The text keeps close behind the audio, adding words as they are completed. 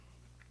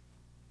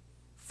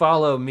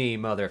Follow me,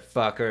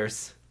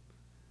 motherfuckers,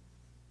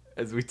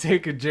 as we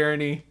take a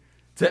journey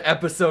to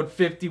episode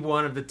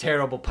 51 of the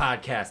Terrible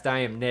Podcast. I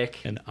am Nick.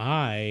 And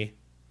I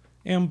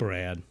am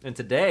Brad. And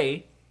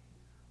today,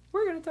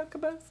 we're going to talk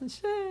about some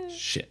shit.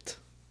 Shit.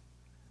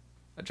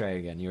 I'll try it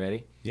again. You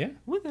ready? Yeah.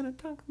 We're going to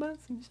talk about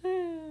some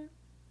shit.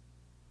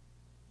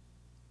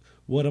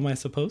 What am I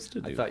supposed to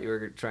do? I thought you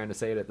were trying to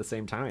say it at the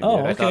same time. Oh,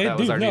 dude. I okay. thought that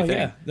was dude, our no, new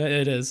thing. yeah,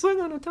 it is. We're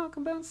going to talk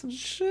about some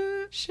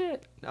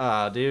shit.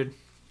 Aw, dude.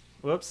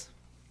 Whoops.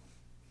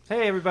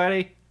 Hey,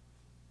 everybody.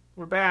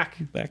 We're back.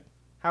 Back.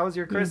 How was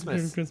your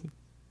Christmas? Merry Christmas.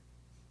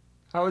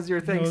 How was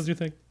your thing? How was your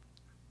thing?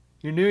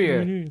 Your New Year?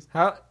 Your New Year's.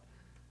 How?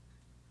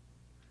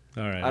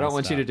 All right. I don't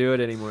want you to do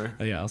it anymore.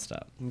 Oh, yeah, I'll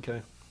stop.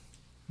 Okay.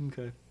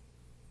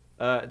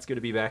 It's good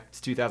to be back.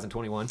 It's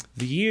 2021.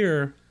 The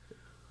year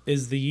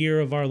is the year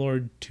of our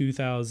Lord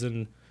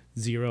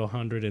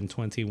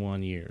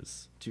 2,021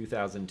 years.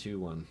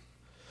 2002-1.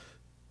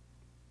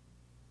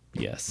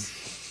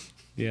 Yes.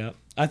 Yeah.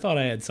 I thought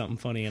I had something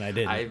funny and I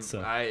didn't.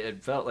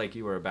 It felt like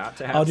you were about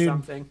to have dude,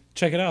 something.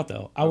 Check it out,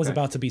 though. I was Okay.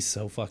 about to be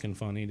so fucking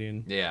funny,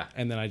 dude. Yeah.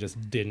 And then I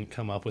just didn't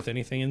come up with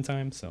anything in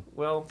time, so.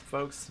 Well,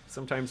 folks,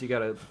 sometimes you got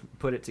to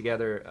put it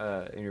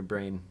together in your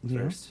brain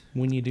first.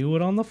 When you do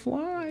it on the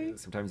fly.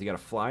 Sometimes you got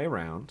to fly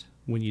around.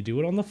 When you do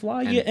it on the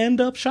fly, And- you end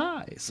up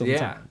shy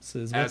sometimes.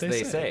 Yeah. Is what As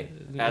they say.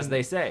 As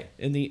they say.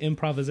 In the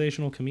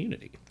improvisational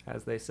community.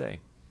 As they say.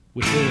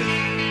 Which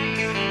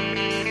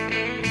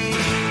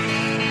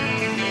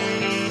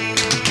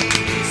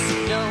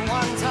No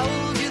one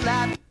told you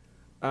that.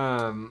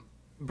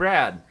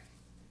 Brad.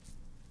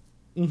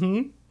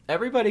 Mm-hmm.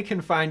 Everybody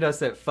can find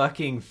us at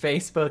fucking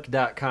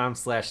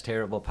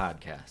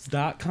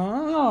facebook.com/terriblepodcast.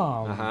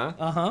 .com.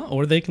 Uh-huh.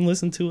 Or they can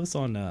listen to us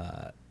on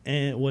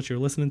what you're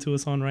listening to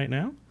us on right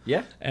now,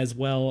 Yeah, as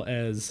well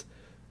as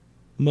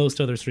most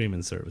other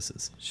streaming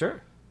services.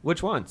 sure.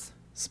 Which ones?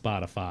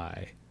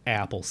 Spotify,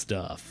 Apple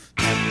stuff.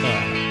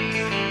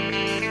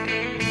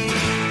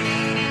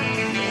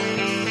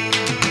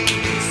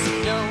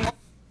 No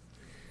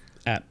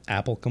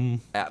Applecom.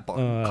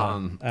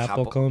 Applecom.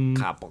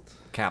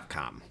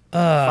 Capcom.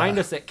 Find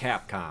us at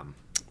Capcom.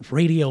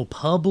 Radio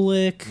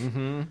Public.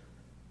 Mm-hmm.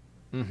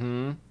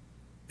 And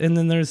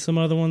then there's some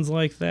other ones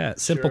like that.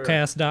 Sure.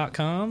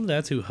 Simplecast.com.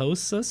 That's who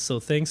hosts us. So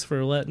thanks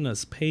for letting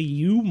us pay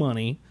you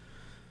money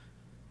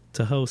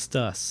to host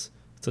us.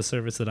 It's a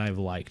service that I've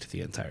liked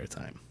the entire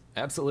time.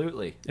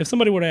 Absolutely. If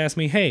somebody were to ask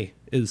me, hey,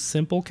 is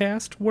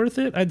Simplecast worth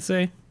it? I'd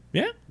say,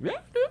 yeah, Yeah,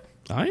 dude.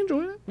 I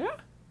enjoy it. Yeah.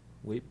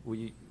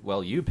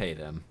 Well, you pay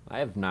them. I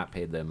have not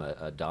paid them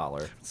a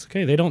dollar. It's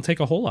okay. They don't take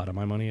a whole lot of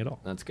my money at all.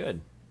 That's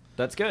good.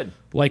 That's good.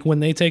 Like when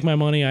they take my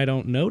money, I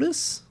don't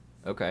notice.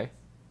 Okay.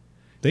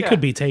 They Yeah.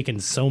 could be taking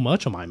so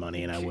much of my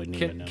money and I wouldn't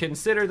even know.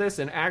 Consider this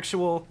an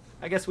actual,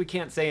 I guess we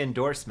can't say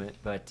endorsement,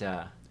 but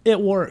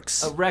It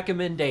works. a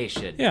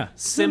recommendation. Yeah,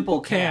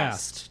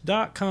 Simplecast.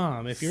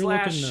 Simplecast.com. If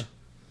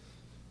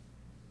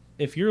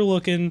you're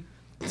looking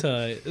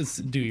to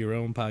do your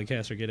own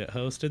podcast or get it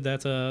hosted,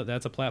 that's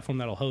a platform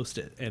that'll host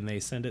it, and they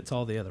send it to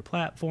all the other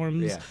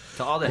platforms. Yeah.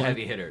 To all the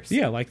heavy hitters.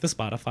 Yeah, like the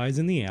Spotify's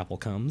and the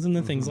Applecoms and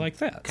the things like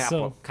that.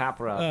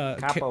 Capoeira.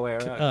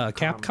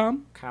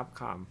 Capcom,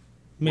 Capcom.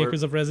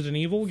 makers of Resident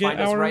Evil, Find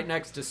us right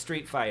next to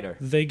Street Fighter.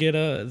 they get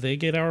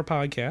our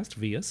podcast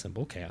via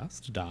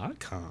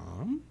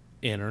Simplecast.com.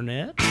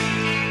 Internet.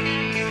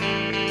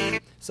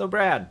 So,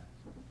 Brad,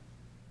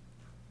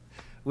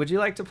 would you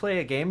like to play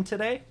a game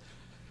today?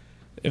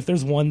 If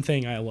there's one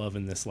thing I love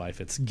in this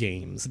life, it's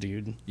games,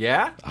 dude.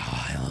 Yeah?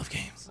 Oh, I love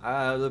games.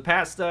 The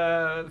past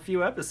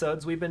few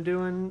episodes, we've been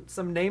doing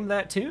some Name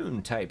That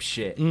Tune type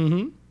shit.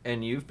 Mm-hmm.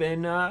 And you've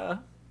been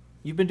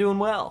doing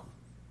well.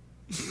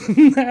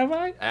 Have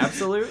I?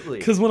 Absolutely.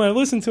 Because when I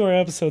listen to our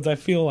episodes, I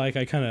feel like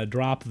I kind of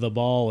drop the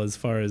ball as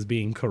far as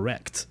being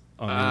correct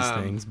on these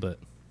things. But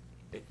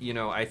You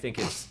know, I think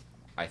it's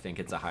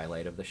a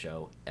highlight of the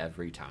show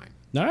every time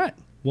all right,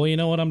 well, you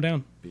know what? I'm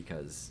down.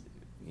 because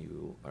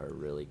you are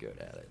really good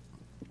at it.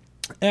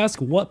 Ask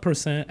what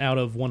percent out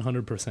of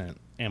 100%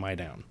 am I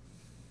down?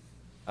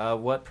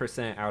 What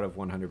percent out of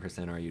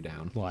 100% are you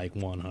down? Like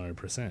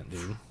 100%,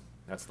 dude.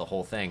 That's the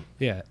whole thing.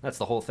 Yeah. That's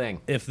the whole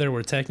thing. If there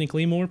were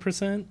technically more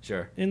percent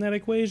Sure. in that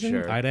equation,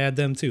 Sure. I'd add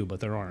them too, but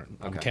there aren't.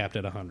 I'm Okay. capped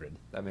at 100.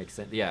 That makes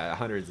sense. Yeah,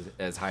 100 is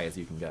as high as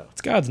you can go.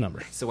 It's God's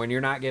number. So when you're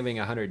not giving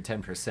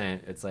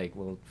 110%, it's like,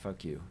 well,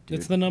 fuck you, dude.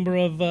 It's the number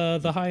of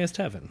the highest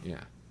heaven.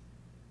 Yeah.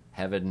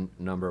 Heaven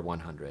number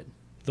 100.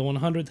 The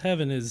 100th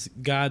heaven is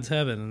God's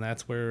heaven, and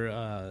that's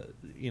where,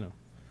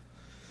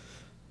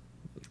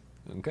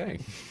 Okay.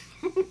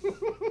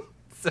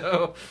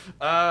 So,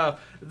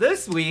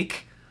 this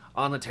week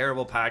on the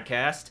Terrible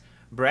Podcast,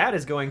 Brad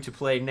is going to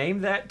play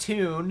Name That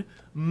Tune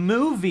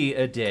Movie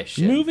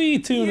Edition. Movie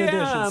tune Yeah,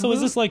 edition. So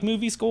is this like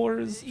movie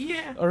scores?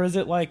 Yeah. Or is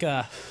it like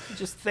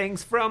Just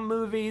things from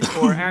movies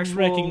or actual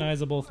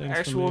recognizable things?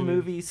 actual from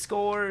movie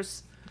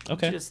scores.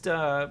 Okay. It's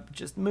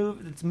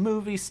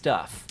movie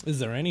stuff. Is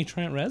there any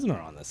Trent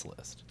Reznor on this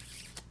list?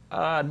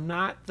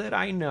 Not that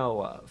I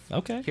know of.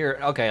 Okay. Here,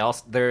 okay,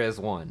 there is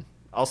one.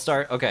 I'll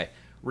start. Okay,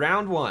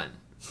 round one.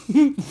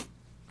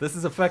 This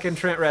is a fucking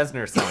Trent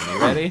Reznor song.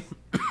 You ready?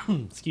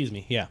 Excuse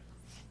me. Yeah.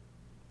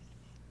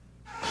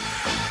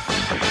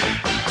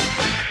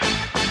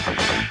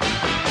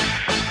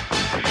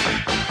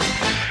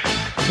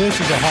 This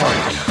is a hard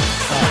one.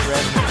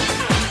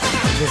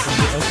 This is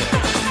okay.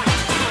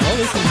 Oh,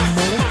 this is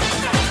Mortal.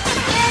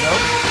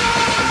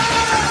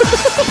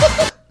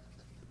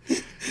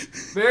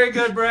 Nope. Very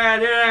good,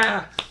 Brad.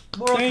 Yeah.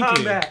 Mortal Thank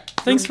Kombat. you.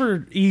 Thanks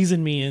for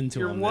easing me into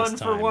You're them. one this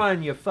for time.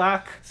 one, you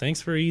fuck.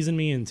 Thanks for easing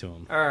me into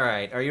them. All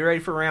right. Are you ready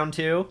for round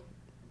 2?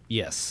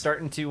 Yes.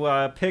 Starting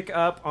to pick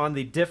up on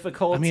the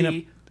difficulty. I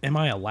mean, am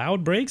I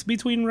allowed breaks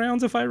between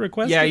rounds if I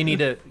request? yeah, it? you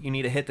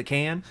need to hit the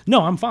can.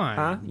 No, I'm fine.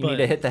 Huh? You but, need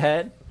to hit the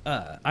head.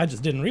 I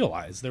just didn't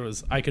realize there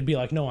was. I could be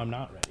like, no, I'm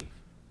not ready.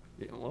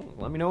 Yeah, well,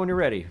 let me know when you're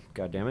ready.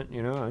 God damn it.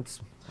 You know,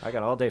 I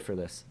got all day for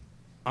this.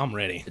 I'm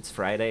ready. It's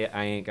Friday.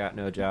 I ain't got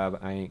no job.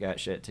 I ain't got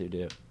shit to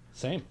do.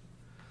 Same.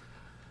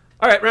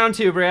 All right, round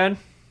 2, Brad.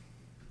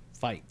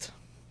 Fight.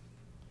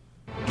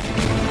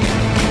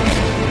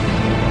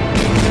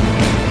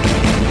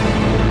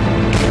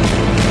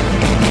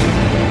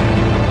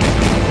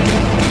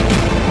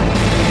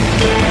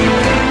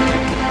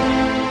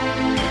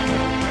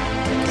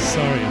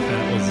 Sorry if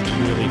that was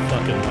really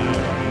fucking loud,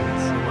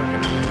 audience.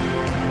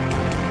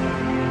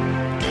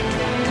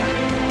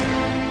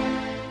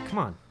 Come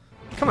on.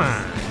 Come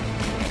on.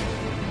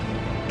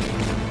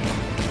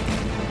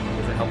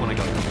 Does it help when I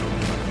go?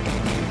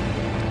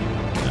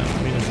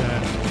 I mean, is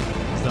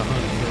the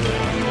hunt for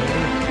Red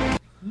October?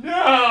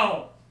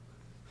 No!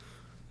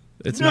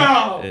 It's No!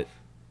 not.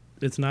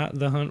 It's not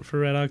the hunt for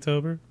Red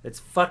October. It's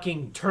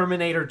fucking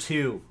Terminator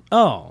 2.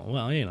 Oh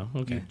well, you know.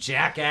 You Okay.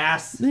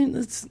 jackass. Then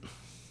it's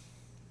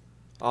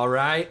All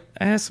right.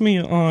 ask me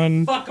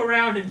on. Fuck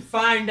around and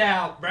find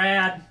out,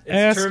 Brad. It's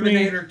Ask me-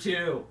 Terminator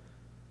 2.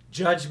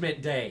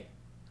 Judgment Day.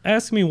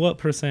 Ask me what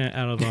percent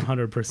out of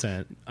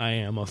 100% I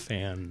am a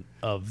fan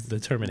of the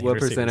Terminator. What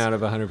percent series. out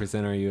of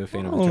 100% are you a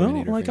fan of I the don't know.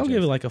 Terminator Like I'll franchise?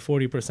 give it like a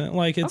 40%.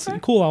 Like it's Okay.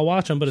 cool. I'll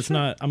watch them, but it's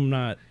not. I'm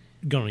not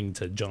going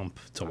to jump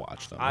to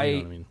watch them. You know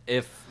what I mean?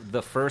 If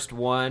the first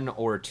 1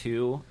 or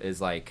 2 is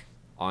like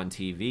on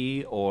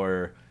TV,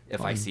 or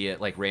if I see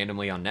it like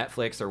randomly on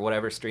Netflix or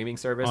whatever streaming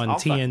service On I'll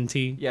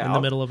TNT Yeah, in the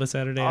I'll- middle of a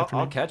Saturday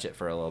afternoon. I'll catch it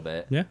for a little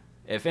bit. Yeah.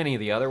 If any of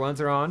the other ones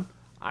are on,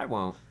 I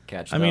won't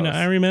catch I those. mean,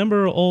 I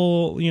remember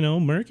old,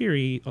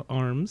 Mercury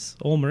Arms,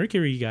 old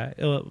Mercury guy.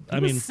 he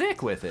was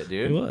sick with it,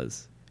 dude. he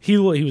was. He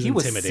was He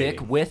was intimidating.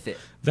 sick with it.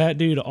 That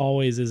dude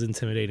always is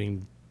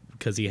intimidating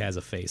because he has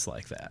a face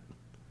like that.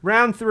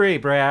 Round 3,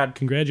 Brad.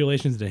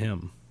 Congratulations to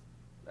him.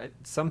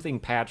 Something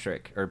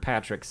Patrick or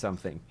Patrick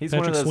something. He's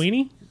Patrick one of those.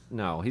 Sweeney?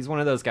 No, he's one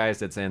of those guys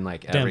that's in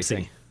like Dempsey.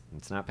 everything.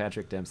 It's not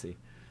Patrick Dempsey.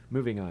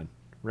 Moving on.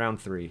 Round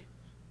 3.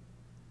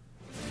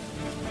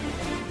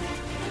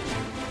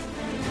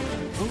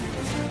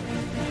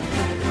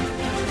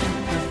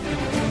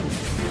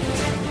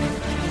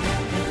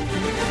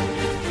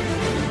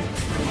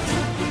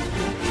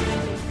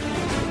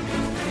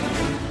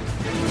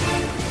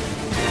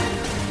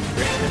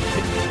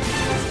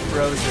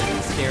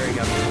 Frozen, staring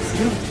up at the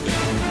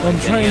ceiling. I'm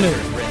trying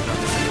Answers to. written on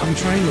the ceiling. I'm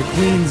trying to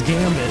Queen's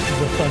Gambit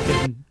the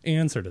fucking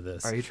answer to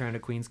this. Are you trying to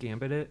Queen's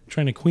Gambit it?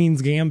 Trying to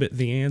Queen's Gambit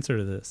the answer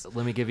to this.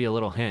 Let me give you a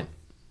little hint.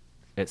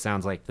 It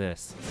sounds like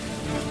this.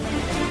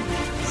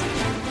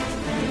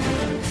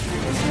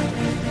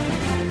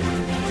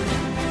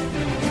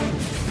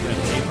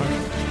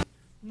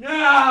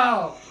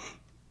 No!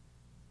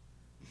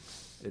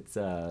 It's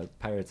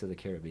Pirates of the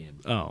Caribbean.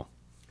 Oh.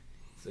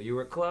 So you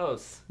were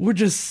close. We're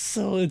just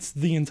so it's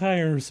the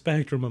entire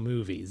spectrum of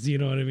movies, you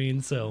know what I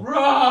mean? So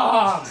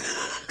Wrong!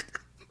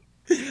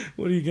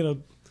 what are you gonna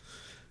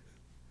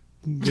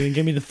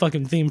give me the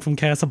fucking theme from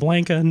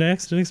Casablanca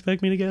next and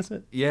expect me to guess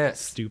it? Yes.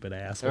 Stupid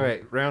asshole. All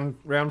right,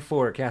 round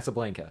 4,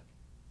 Casablanca.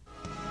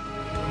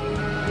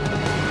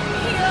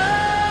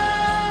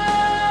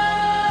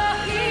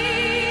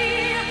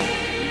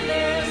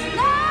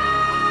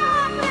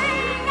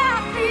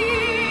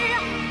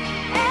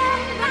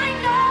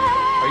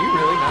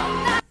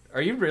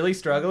 Are you really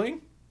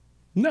struggling?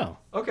 No.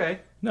 Okay.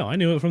 No, I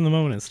knew it from the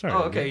moment it started.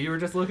 Oh, okay. You were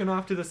just looking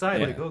off to the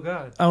side, Yeah. like, oh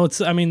god. Oh,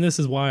 this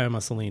is why I'm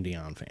a Celine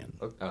Dion fan.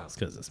 Oh, It's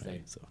because it's me.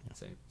 same. So yeah.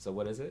 Same. So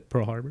what is it?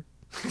 Pearl Harbor.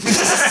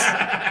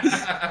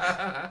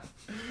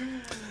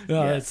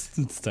 Yes.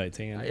 It's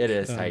Titanic. It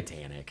is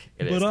Titanic.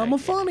 It is But I'm a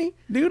Titanic. funny.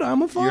 Dude,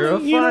 I'm a funny. You're a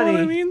You know what I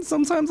funny. mean?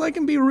 Sometimes I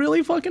can be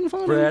really fucking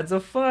funny. Brad's a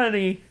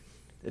funny.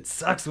 It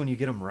sucks when you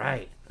get them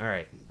right. All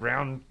right,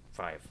 round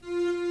 5.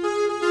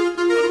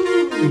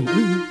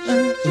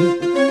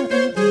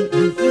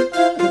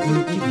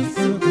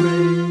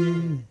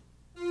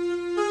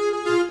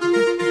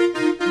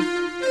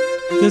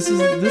 This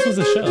was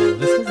a show.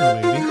 This wasn't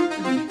a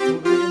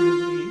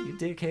movie.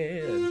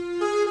 Dickhead.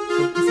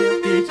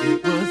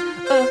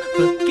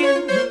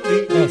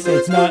 Oh, so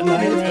it's not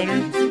Knight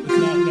Rider.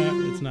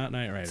 It's not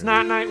Knight Rider. It's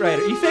not Knight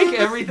Rider. You think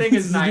everything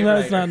is Knight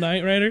Rider? It's not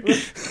Knight Rider.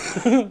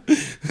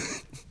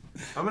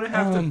 I'm gonna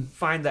have to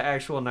find the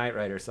actual Knight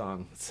Rider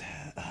song.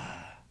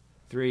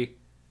 3,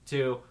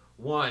 2,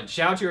 1.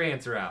 Shout your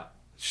answer out.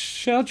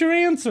 Shout your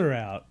answer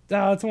out.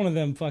 Oh, it's one of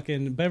them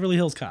fucking Beverly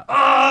Hills Cop.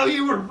 Oh,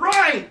 you were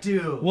right,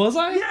 dude. Was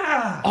I?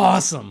 Yeah.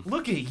 Awesome.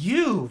 Look at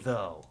you,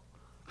 though.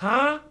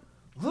 Huh?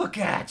 Look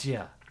at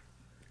you.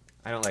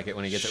 I don't like it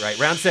when he gets it right.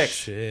 Round 6.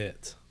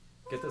 Shit.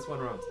 Get this one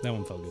wrong. That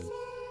one felt good.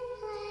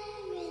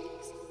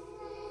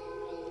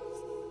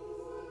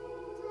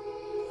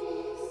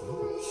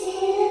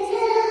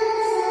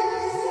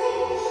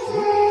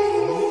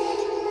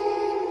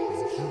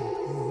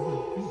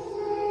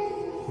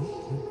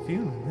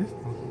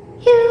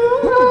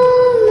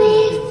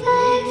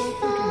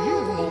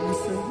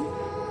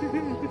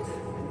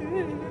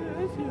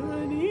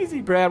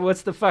 Easy, Brad.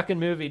 What's the fucking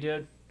movie,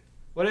 dude?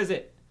 What is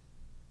it?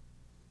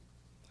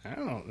 I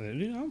don't know.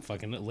 Dude, I'm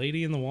fucking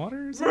Lady in the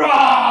Water. Or something?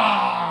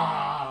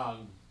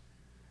 Wrong.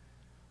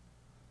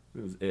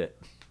 It was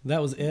it.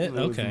 That was it?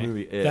 That was the Okay.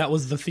 movie It. That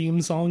was the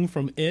theme song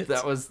from It?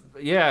 That was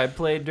I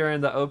played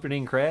during the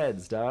opening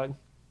creds, dog.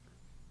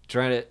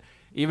 Trying to,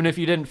 even if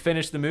you didn't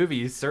finish the movie,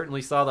 you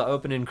certainly saw the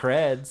opening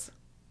creds.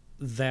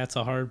 That's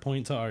a hard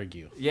point to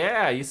argue.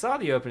 Yeah, you saw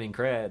the opening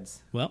creds.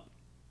 Well,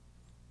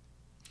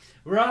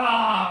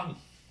 Wrong.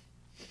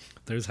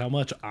 there's how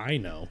much I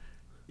know.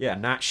 Yeah,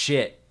 not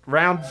shit.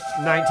 Round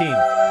 19.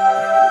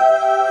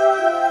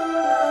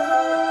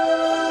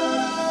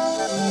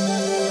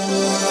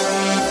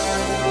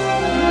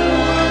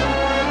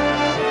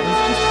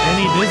 It's just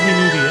any Disney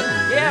movie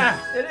ever.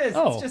 Yeah, it is.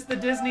 Oh. It's just the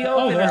Disney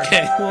Oh, opener.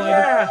 okay. Well,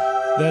 Yeah,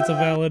 That's a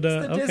valid.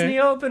 it's the Okay. Disney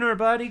opener,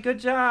 buddy. Good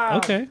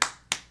job. Okay.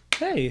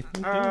 Hey.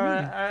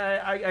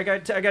 I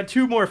got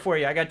two more for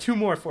you.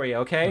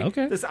 Okay.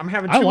 Okay. I'm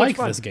having I too like much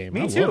fun. this game.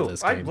 Me I too. love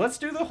this game. Let's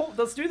do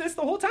this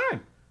the whole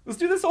time. Let's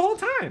do this the whole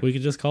time. We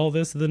could just call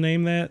this the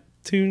Name That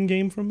Tune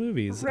Game from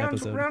Movies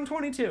episode. Round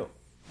 22.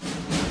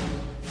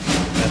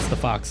 That's the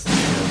Fox.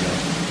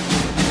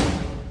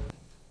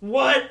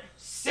 What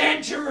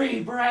century,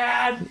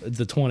 Brad?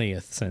 The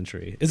 20th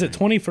century. Is it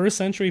 21st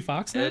century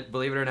Fox now?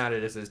 Believe it or not,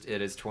 it is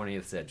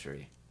 20th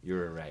century. You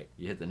were right.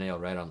 You hit the nail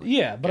right on the.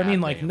 Yeah, but I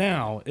mean, like goddamn-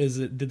 now,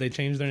 did they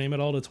change their name at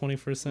all to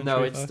 21st century?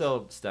 No, it's Fox?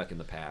 still stuck in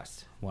the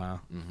past. Wow.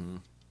 Mm-hmm.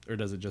 Or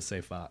does it just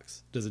say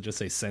Fox? Does it just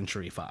say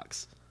Century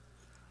Fox?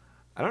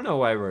 I don't know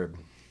why we're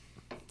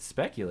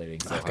speculating.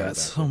 So I've hard got about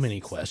so this. many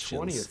It's the questions.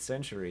 20th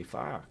century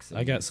Fox.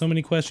 I got so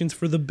many questions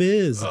for the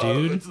biz,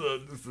 dude. It's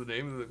the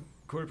name of the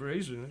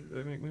corporation.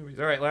 They make movies.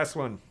 All right, last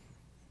one.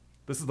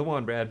 This is the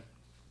one, Brad.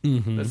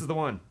 Mm-hmm. This is the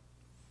one.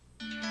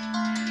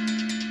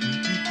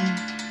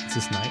 Is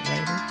this Knight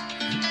Rider?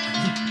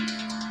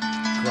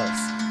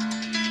 Close.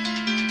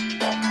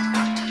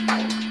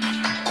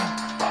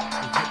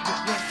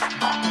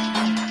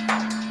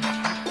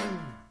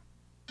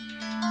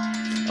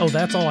 Oh,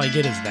 that's all I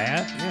get is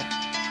that?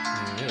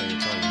 Yeah. Really,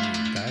 it's all you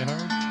need. Die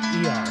Hard?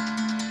 ER.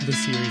 The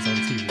series on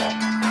TV.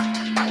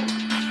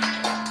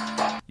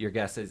 Your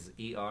guess is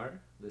ER,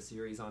 the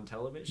series on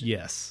television?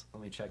 Yes.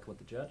 Let me check with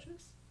the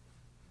judges.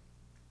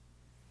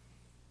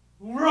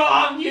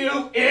 Wrong,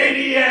 you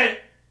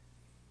idiot!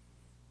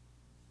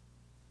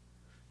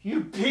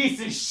 You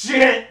piece of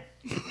shit!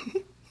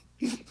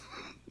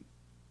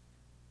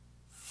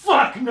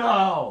 Fuck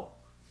no!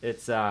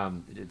 It's the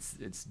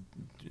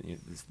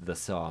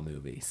Saw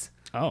movies.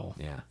 Oh,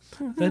 Yeah.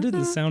 that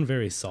didn't sound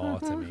very Saw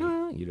to me.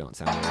 You don't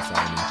sound very Saw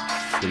to me.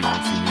 But you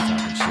don't see me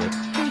talking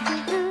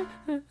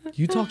shit.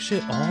 You talk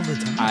shit all the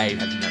time. I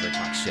have never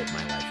talked shit in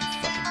my life,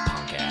 you fucking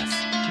punk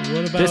ass.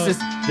 What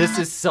about This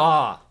is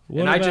Saw.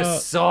 What And I about-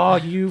 just saw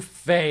you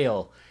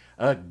fail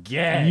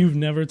again. you've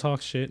never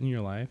talked shit in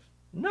your life?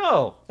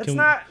 No, it's Can-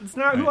 not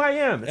who I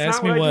am. It's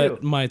Ask not me what I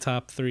what do. my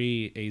top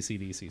 3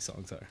 AC/DC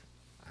songs are.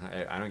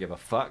 I don't give a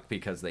fuck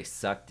because they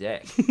suck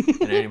dick.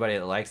 And anybody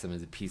that likes them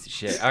is a piece of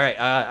shit. All right,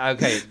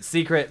 okay.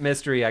 Secret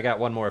mystery. I got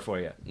one more for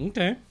you.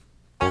 Okay.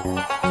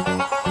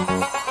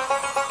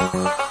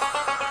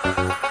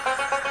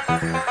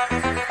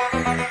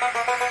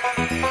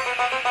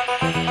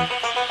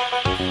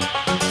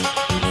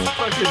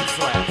 Fucking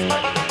slaps.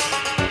 by the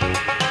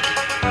way.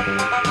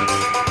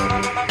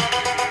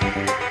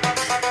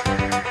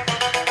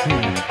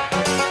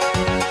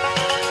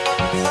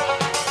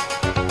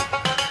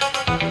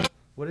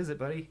 What is it,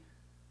 buddy?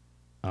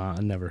 I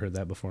never heard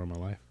that before in my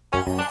life.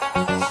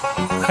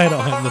 I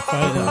don't have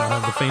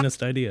the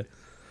faintest idea.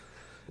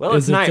 Well,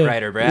 it's Is it, Knight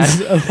Rider, Brad.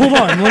 Hold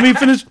on, let me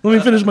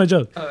finish my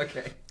joke. Oh,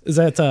 okay. Is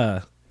that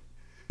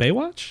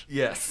Baywatch?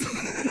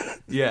 Yes.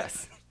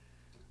 Yes.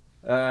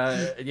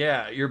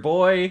 Yeah, your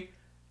boy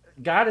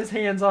got his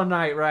hands on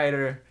Knight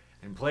Rider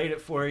and played it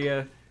for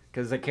you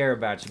because I care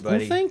about you, buddy.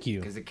 Well, thank you.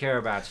 Because I care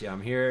about you.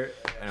 I'm here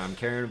and I'm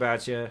caring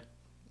about you.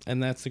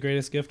 And that's the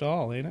greatest gift of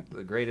all, ain't it?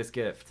 The greatest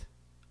gift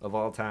of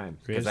all time.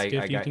 Because Greatest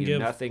gift I you got can you give.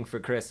 nothing for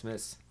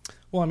Christmas.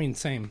 Well, I mean,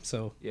 same.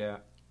 So Yeah,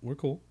 we're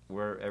cool.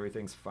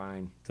 everything's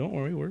fine. Don't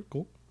worry, we're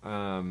cool.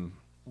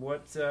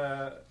 What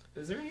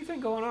is there anything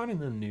going on in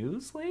the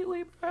news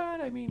lately, Brad?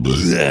 I mean,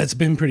 It's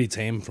been pretty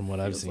tame from what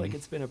I've feels seen. like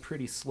it's been a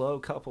pretty slow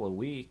couple of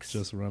weeks.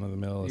 Just run of the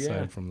mill Yeah.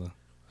 aside from the,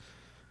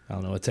 I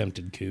don't know,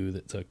 attempted coup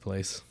that took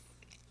place.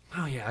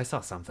 Oh yeah, I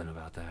saw something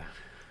about that.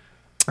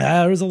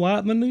 There's a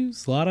lot in the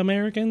news. A lot of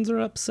Americans are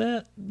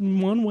upset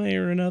in one way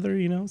or another,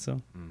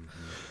 so.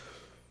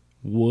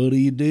 What do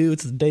you do?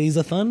 It's the Days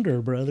of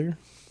Thunder, brother.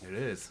 It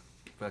is.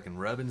 Fucking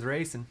Rubbin's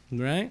racing.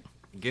 Right?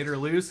 Get her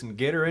loose and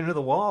get her into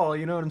the wall,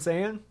 you know what I'm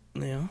saying?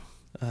 Yeah.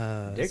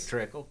 Dick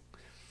trickle.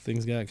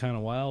 Things got kind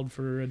of wild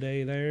for a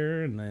day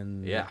there, and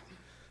then... Yeah.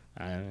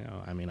 I don't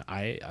know. I mean,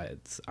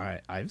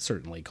 I've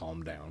certainly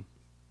calmed down.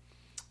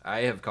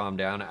 I have calmed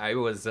down. I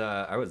was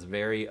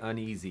very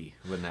uneasy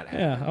when that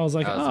happened. Yeah, I was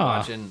like,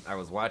 I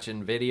was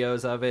watching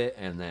videos of it,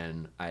 and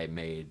then I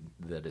made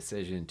the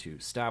decision to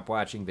stop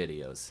watching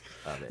videos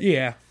of it.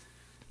 Yeah.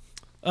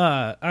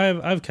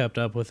 I've kept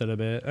up with it a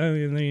bit. I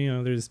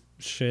mean, there's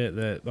shit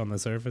that on the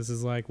surface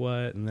is like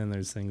what, and then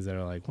there's things that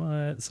are like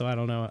what. So I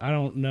don't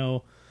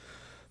know.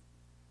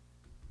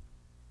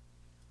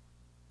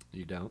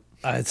 You don't?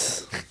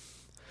 It's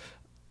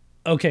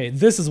okay.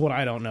 This is what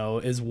I don't know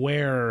is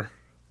who,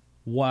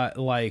 What?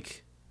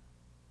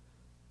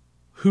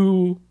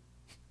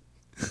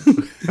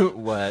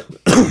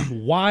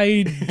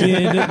 why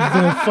did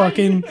the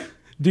fucking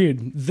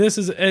dude? This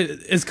is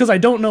it's because I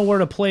don't know where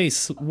to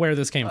place where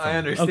this came from. I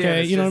understand.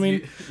 Okay, It's you know just what I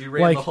mean? You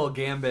ran Like, the whole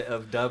gambit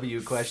of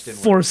W question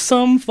for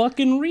some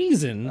fucking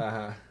reason.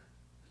 Uh-huh.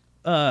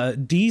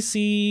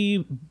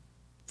 DC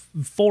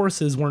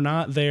forces were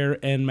not there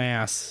en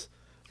masse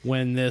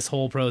when this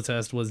whole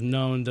protest was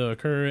known to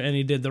occur, and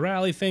he did the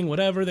rally thing,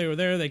 whatever. They were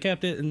there, they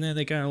kept it, and then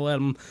they kind of let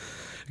him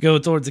go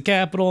towards the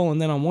Capitol,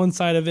 and then on one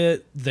side of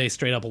it, they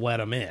straight up let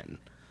him in.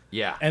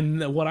 Yeah.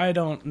 And what I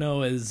don't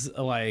know is,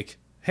 like,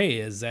 hey,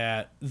 is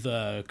that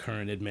the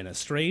current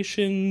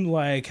administration?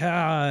 Like,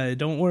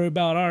 don't worry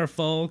about our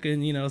folk,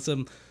 and,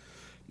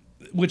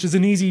 which is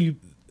an easy...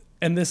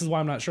 And this is why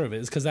I'm not sure of it,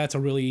 is because that's a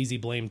really easy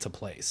blame to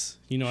place.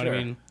 You know what I Sure.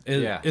 mean?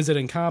 Yeah. Is it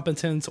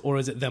incompetence, or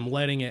is it them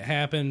letting it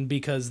happen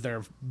because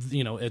they're,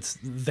 it's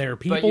their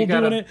people But you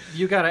gotta, doing it?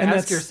 You got to And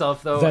ask that's-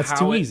 yourself, though, that's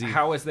too easy.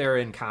 how is there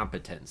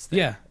incompetence there?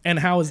 Yeah, and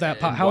how is that?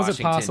 In How is it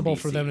Washington, possible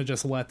for DC? them to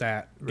just let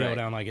that go Right.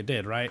 down like it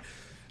did, right?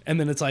 And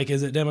then it's like,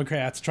 is it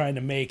Democrats trying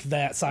to make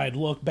that side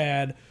look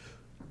bad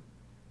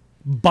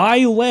by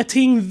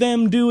letting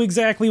them do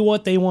exactly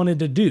what they wanted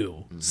to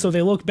do? So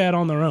they look bad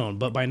on their own,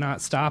 but by not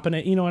stopping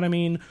it, you know what I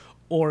mean?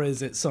 Or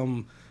is it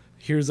some,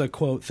 here's a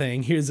quote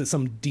thing, here's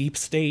some deep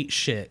state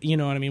shit, you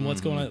know what I mean? What's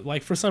going on?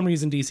 Like, for some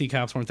reason, DC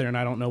cops weren't there, and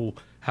I don't know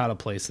how to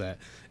place that.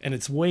 And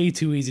it's way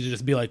too easy to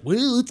just be like,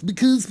 well, it's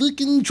because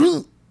fucking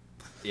Trump.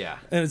 Yeah.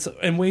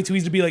 And way too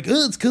easy to be like,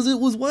 it's because it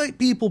was white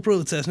people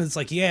protesting. It's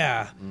like,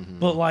 yeah,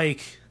 but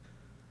like,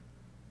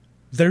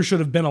 there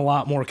should have been a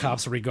lot more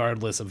cops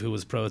regardless of who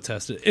was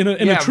protested. In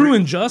a true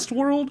and just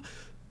world,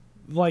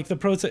 like the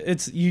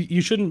protest,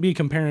 you shouldn't be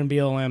comparing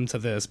BLM to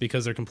this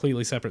because they're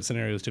completely separate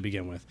scenarios to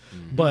begin with.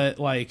 But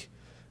like,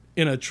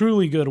 in a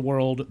truly good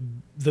world,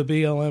 the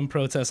BLM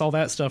protests, all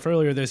that stuff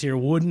earlier this year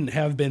wouldn't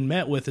have been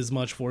met with as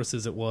much force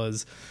as it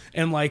was.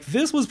 And like,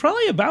 this was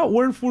probably about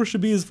where force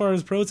should be as far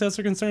as protests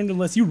are concerned,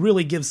 unless you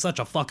really give such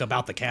a fuck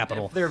about the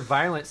Capitol. If they're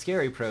violent,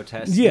 scary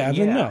protests. Yeah,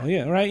 then no,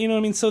 yeah, right. You know what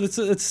I mean? So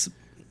it's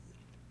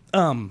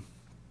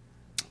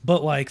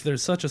but like,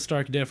 there's such a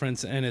stark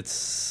difference, and it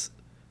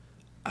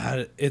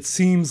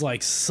seems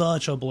like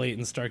such a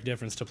blatant stark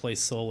difference to place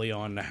solely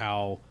on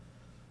how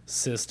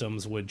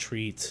systems would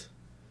treat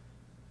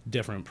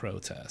different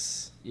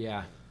protests.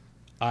 Yeah.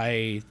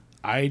 I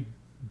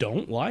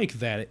don't like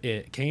that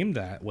it came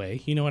that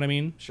way. You know what I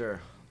mean? Sure.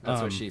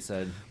 That's what she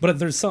said. But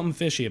there's something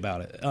fishy about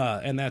it.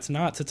 And that's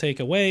not to take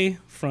away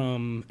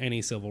from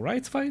any civil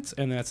rights fights,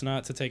 and that's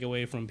not to take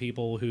away from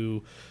people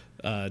who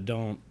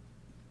don't,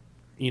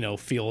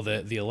 feel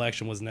that the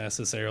election was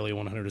necessarily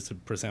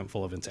 100%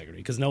 full of integrity.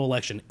 Because no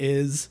election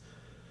is,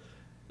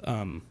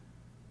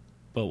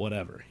 but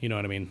whatever. You know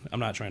what I mean? I'm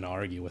not trying to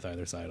argue with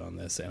either side on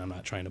this, and I'm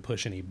not trying to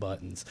push any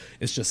buttons.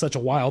 It's just such a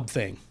wild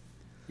thing.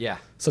 Yeah.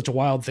 Such a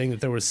wild thing that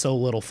there was so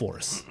little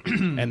force.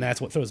 And that's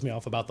what throws me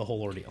off about the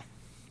whole ordeal.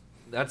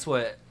 That's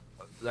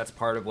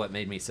part of what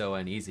made me so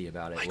uneasy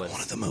about it. Like, was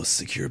one of the most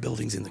secure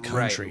buildings in the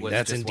right, country. was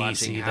That's just in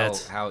watching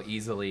DC. how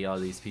easily all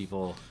these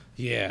people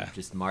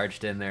just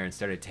marched in there and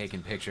started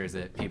taking pictures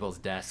at people's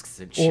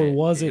desks and shit. Or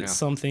was it know?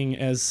 something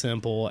as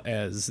simple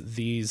as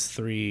these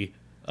three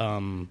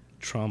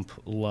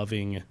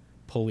Trump-loving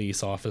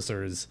police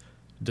officers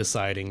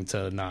deciding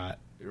to not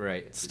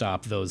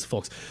stop those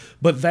folks?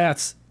 But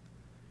that's,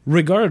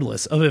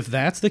 regardless of if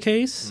that's the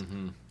case,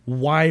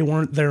 why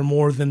weren't there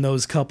more than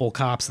those couple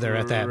cops there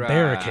at that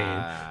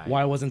barricade?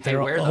 Why wasn't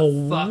there where a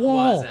the fuck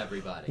wall? was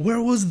everybody?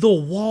 Where was the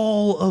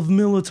wall of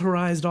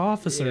militarized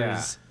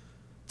officers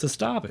to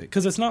stop it?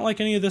 Because it's not like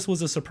any of this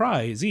was a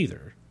surprise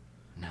either.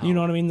 No. You know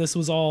what I mean? This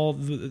was all,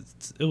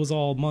 it was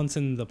all months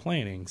in the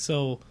planning.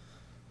 So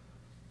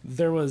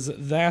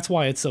that's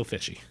why it's so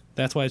fishy.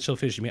 That's why it's so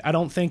fishy to me. I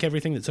don't think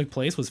everything that took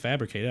place was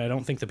fabricated. I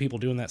don't think the people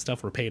doing that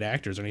stuff were paid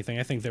actors or anything.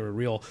 I think they were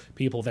real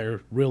people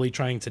there really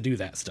trying to do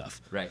that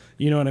stuff. Right.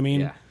 You know what I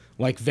mean? Yeah.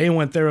 Like, they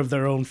went there of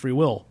their own free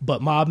will.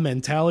 But mob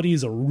mentality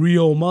is a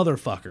real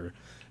motherfucker.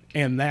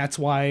 And that's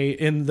why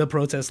in the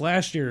protest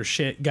last year,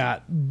 shit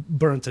got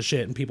burnt to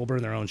shit and people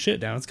burn their own shit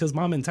down. It's because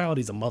mob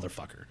mentality's a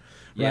motherfucker,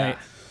 right?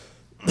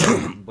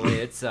 Boy,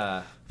 it's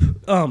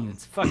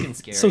fucking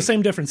scary. So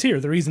same difference here.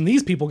 The reason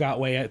these people got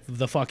way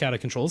the fuck out of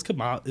control is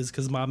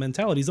because mob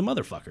mentality's a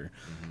motherfucker.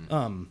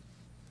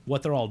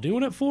 What they're all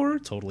doing it for,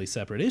 totally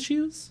separate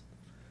issues.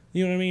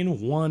 You know what I mean?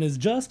 One is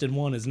just and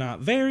one is not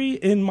very,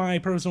 in my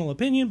personal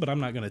opinion, but I'm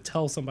not going to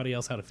tell somebody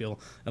else how to feel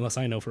unless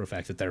I know for a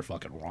fact that they're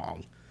fucking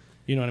wrong.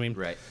 You know what I mean?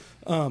 Right.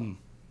 China.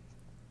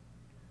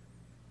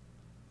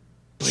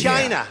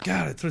 Yeah,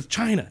 God,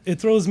 China.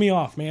 It throws me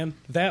off, man.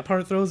 That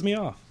part throws me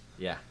off.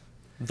 Yeah.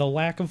 The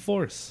lack of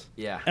force.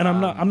 Yeah. And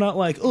I'm not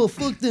like, oh,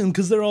 fuck them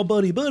because they're all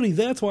buddy-buddy.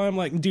 That's why I'm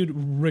like, dude,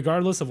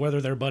 regardless of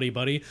whether they're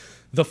buddy-buddy,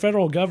 the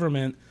federal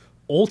government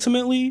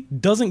ultimately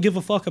doesn't give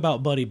a fuck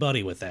about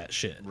buddy-buddy with that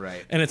shit.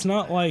 Right. And it's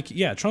not like,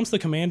 yeah, Trump's the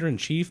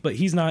commander-in-chief, but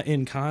he's not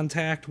in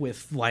contact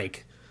with,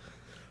 like,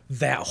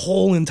 that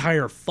whole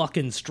entire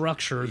fucking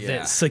structure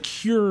that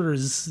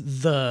secures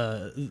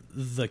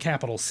the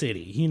capital city.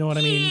 You know what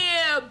I mean?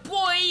 Yeah,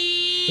 boy.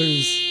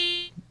 There's...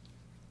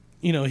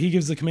 You know, he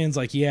gives the commands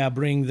like, yeah,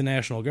 bring the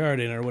National Guard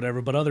in or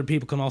whatever, but other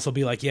people can also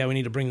be like, yeah, we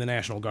need to bring the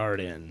National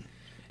Guard in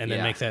and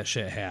then make that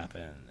shit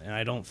happen. And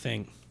I don't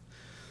think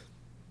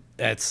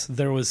there's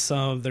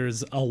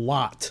a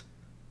lot.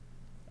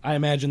 I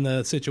imagine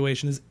the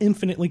situation is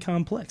infinitely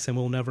complex and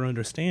we'll never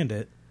understand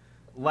it.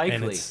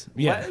 Likely.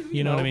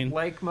 You know what I mean?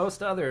 Like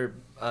most other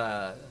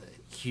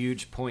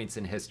huge points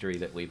in history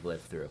that we've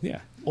lived through. Yeah.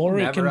 Or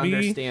we'll it can never be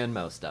understand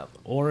most of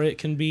them. Or it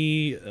can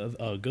be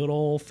a good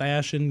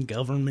old-fashioned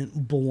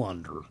government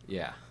blunder.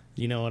 Yeah.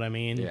 You know what I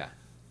mean? Yeah.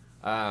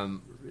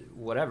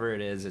 Whatever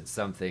it is, it's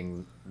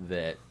something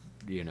that,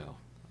 you know,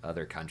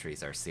 other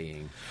countries are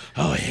seeing.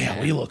 Oh, yeah,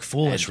 we look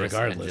foolish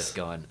regardless. And just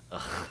going,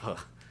 ugh,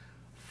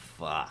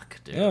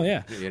 fuck, dude. Oh,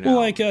 yeah. You know? Well,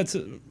 like,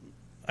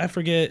 I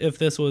forget if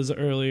this was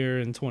earlier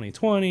in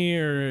 2020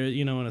 or,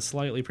 you know, in a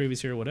slightly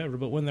previous year or whatever,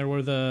 but when there were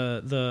all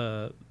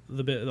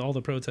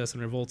the protests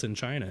and revolts in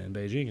China and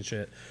Beijing and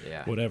shit,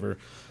 whatever,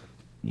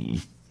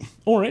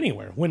 or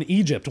anywhere, when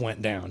Egypt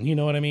went down, you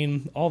know what I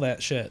mean? All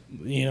that shit,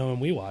 you know, and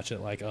we watch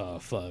it like, oh,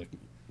 fuck.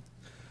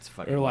 It's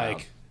fucking wild.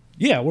 like,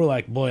 yeah, we're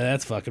like, boy,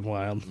 that's fucking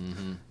wild.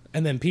 Mm-hmm.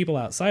 And then people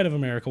outside of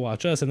America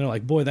watch us and they're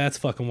like, boy, that's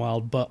fucking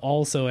wild. But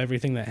also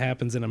everything that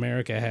happens in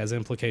America has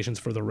implications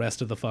for the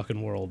rest of the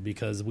fucking world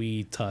because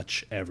we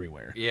touch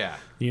everywhere. Yeah.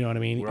 You know what I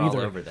mean? We're all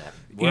over that.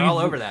 We're all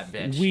over that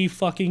bitch. We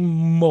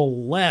fucking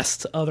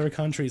molest other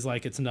countries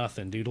like it's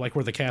nothing, dude. Like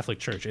we're the Catholic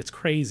Church. It's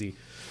crazy.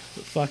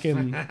 Fucking,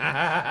 you know what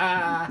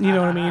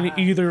I mean?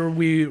 Either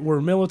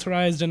we're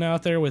militarized and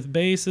out there with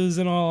bases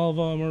and all of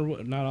them,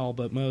 or not all,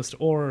 but most,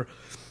 or...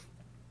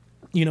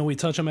 You know, we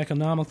touch them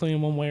economically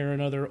in one way or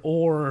another,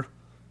 or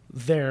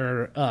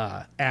they're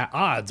at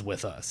odds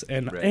with us.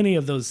 And any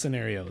of those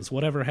scenarios,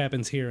 whatever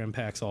happens here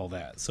impacts all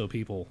that. So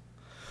people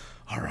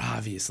are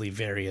obviously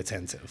very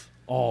attentive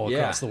all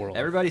across the world.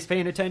 Everybody's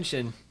paying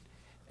attention.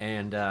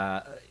 And,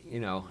 you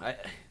know,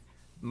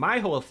 my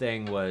whole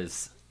thing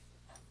was,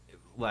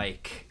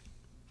 like,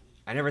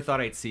 I never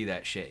thought I'd see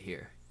that shit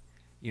here.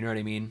 You know what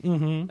I mean?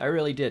 Mm-hmm. I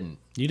really didn't.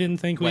 You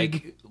didn't think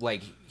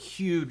like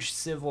huge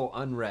civil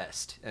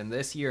unrest, and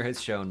this year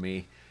has shown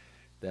me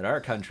that our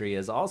country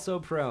is also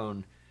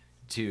prone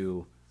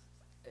to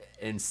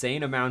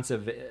insane amounts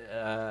of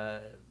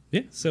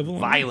civil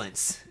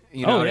violence.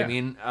 You know what I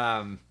mean?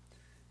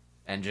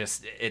 And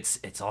just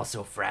it's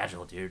also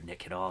fragile, dude. And it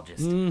could all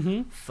just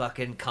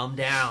fucking come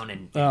down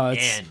and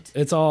end.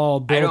 It's all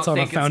built on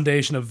a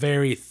foundation of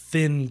very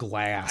thin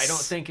glass. I don't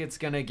think it's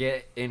gonna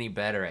get any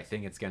better. I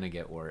think it's gonna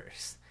get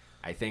worse.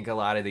 I think a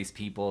lot of these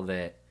people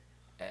that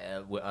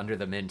under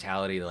the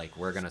mentality like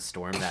we're gonna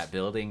storm that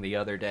building the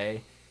other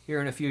day, here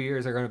in a few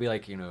years are gonna be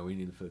like, you know, we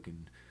need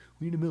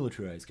to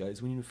militarize,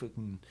 guys. We need to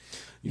fucking,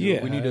 we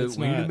need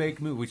to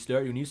make moves.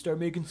 We need to start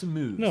making some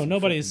moves. No,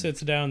 nobody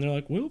sits down and they're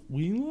like, well,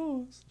 we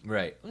lost.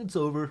 Right. It's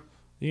over.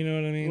 You know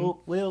what I mean?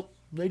 Well,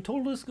 they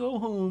told us go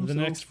home. The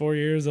next 4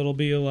 years, it'll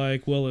be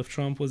like, well, if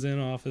Trump was in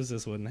office,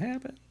 this wouldn't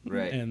happen.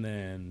 Right. And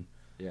then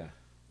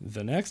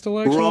the next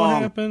election will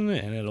Wrong. happen,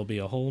 and it'll be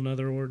a whole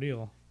nother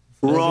ordeal.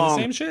 It'll be the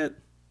same shit.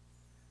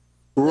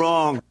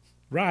 Wrong.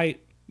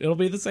 Right. It'll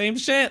be the same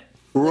shit.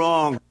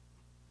 Wrong.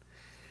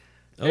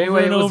 Over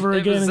and over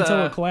again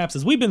until it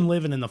collapses. We've been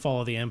living in the fall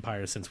of the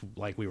empire since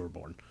like we were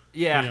born.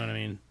 Yeah. You know what I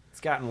mean?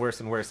 It's gotten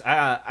worse and worse.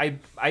 I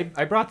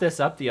brought this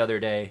up the other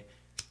day.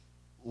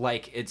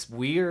 Like, it's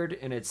weird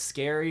and it's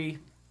scary,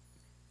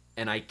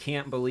 and I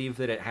can't believe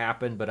that it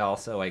happened, but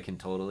also I can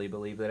totally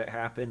believe that it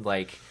happened.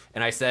 Like,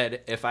 and I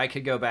said, if I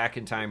could go back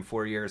in time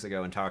 4 years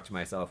ago and talk to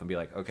myself and be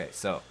like, okay,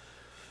 so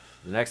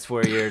the next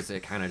 4 years,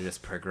 it kind of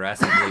just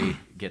progressively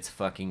gets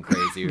fucking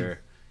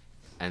crazier,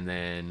 and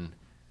then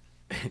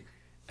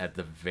at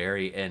the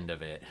very end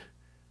of it,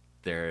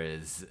 there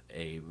is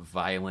a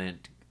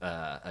violent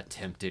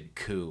attempted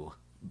coup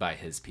by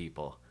his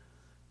people.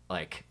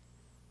 Like,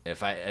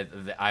 if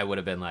I would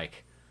have been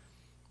like,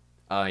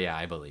 oh yeah,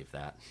 I believe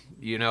that,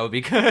 you know,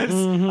 because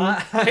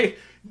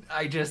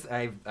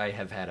I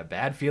have had a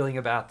bad feeling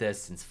about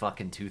this since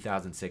fucking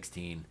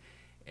 2016,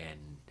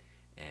 and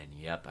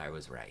yep, I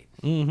was right.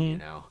 You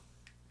know,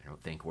 I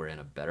don't think we're in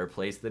a better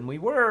place than we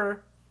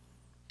were.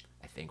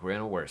 I think we're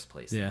in a worse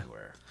place than we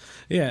were.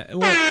 Yeah.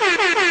 Well,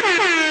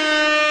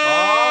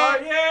 oh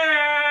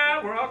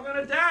yeah, we're all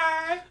gonna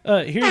die.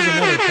 Here's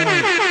another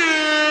point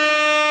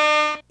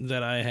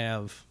that I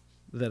have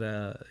that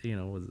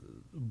was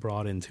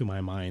brought into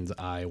my mind's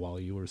eye while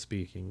you were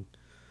speaking.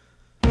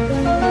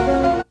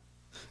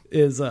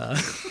 Is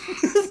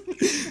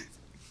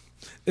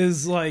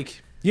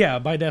like, yeah,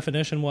 by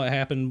definition what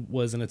happened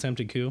was an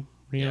attempted coup,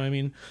 you know what I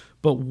mean?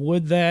 But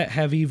would that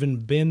have even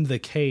been the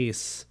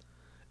case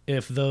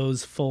if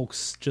those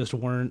folks just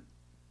weren't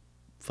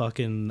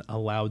fucking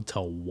allowed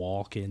to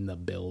walk in the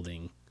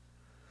building?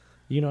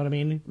 You know what I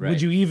mean? Right.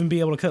 Would you even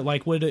be able to cut,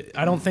 like, would it,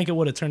 I don't think it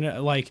would have turned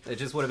out, like, it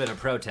just would have been a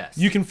protest.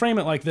 you can frame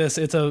it like this.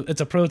 It's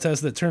a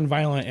protest that turned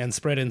violent and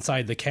spread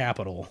inside the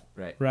Capitol.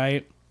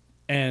 Right?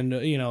 And,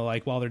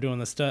 like, while they're doing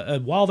the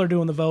stuff, while they're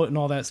doing the vote and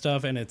all that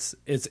stuff, and its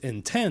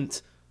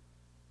intent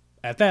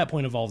at that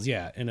point evolves,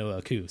 into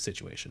a coup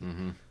situation.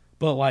 Mm-hmm.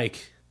 But,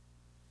 like,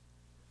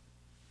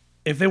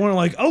 if they weren't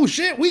like, oh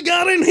shit, we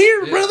got in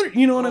here, brother,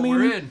 you know what I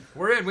mean?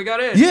 We're in, we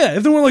got in. Yeah,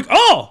 if they weren't like,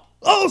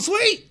 oh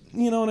sweet,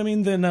 you know what I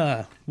mean? Then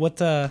what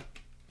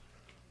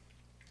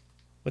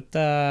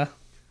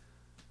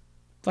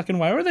fucking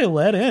why were they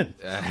let in?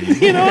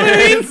 You know what I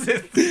mean?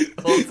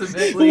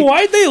 Ultimately,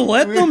 why'd they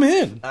let them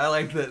in? I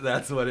like that.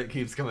 That's what it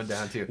keeps coming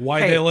down to.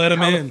 Why'd they let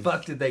them in? How the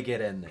fuck did they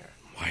get in there?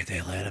 Why'd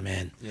they let them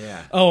in?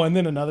 Yeah. Oh, and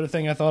then another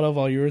thing I thought of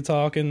while you were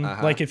talking,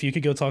 like if you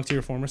could go talk to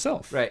your former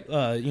self, right?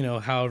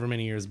 However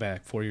many years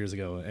back, 4 years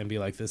ago, and be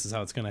like, this is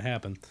how it's going to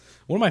happen.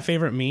 One of my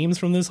favorite memes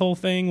from this whole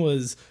thing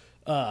was,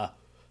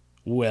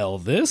 well,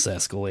 this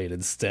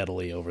escalated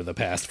steadily over the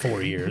past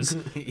 4 years,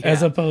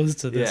 as opposed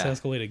to this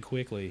escalated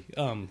quickly.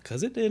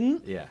 Because it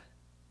didn't. Yeah.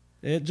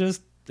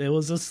 It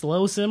was a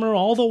slow simmer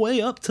all the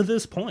way up to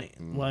this point.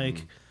 Mm-hmm.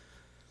 Like,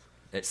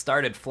 it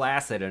started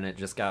flaccid and it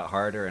just got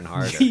harder and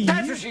harder.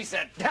 That's what she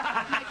said.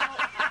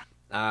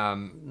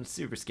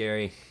 Super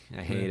scary.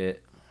 I hate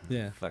it.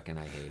 Yeah. Fucking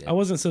I hate it. I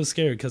wasn't so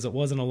scared because it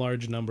wasn't a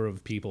large number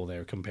of people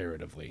there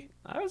comparatively.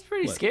 I was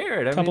pretty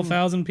scared. A couple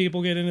thousand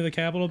people get into the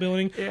Capitol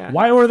building. Yeah.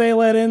 Why were they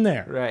let in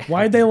there? Right.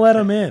 Why'd they let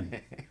them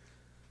in?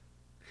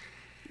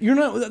 You're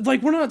not,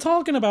 like, we're not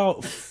talking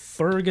about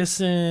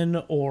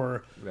Ferguson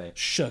or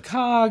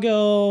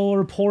Chicago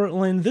or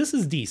Portland. This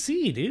is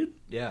DC, dude.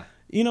 Yeah.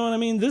 You know what I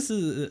mean? This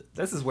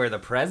is where the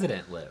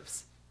president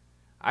lives.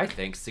 I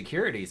think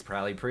security's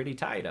probably pretty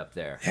tight up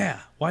there. Yeah.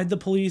 Why'd the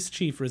police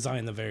chief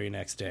resign the very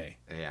next day?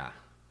 Yeah.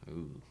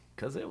 Ooh.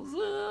 'Cause it was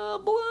a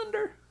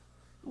blunder.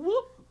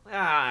 Whoop.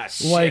 Ah,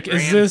 shit. Like,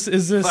 is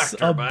this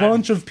a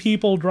bunch of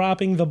people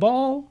dropping the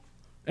ball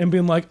and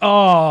being like,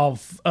 oh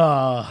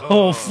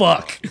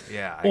fuck.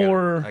 Yeah.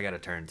 I got a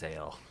turn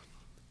tail.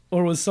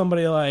 Or was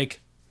somebody like,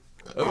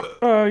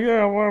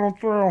 yeah, why don't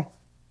throw?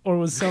 Or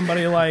was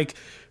somebody like,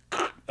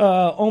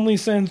 only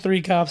send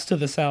 3 cops to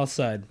the south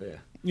side? Yeah.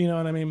 You know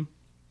what I mean?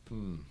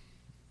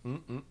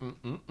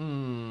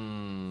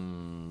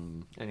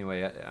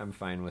 Anyway, I'm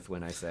fine with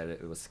when I said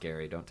it was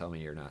scary. Don't tell me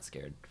you're not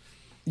scared.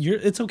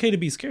 It's okay to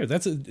be scared.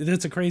 That's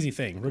a crazy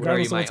thing. Regardless are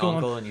you of my what's going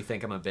uncle on. And you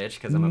think I'm a bitch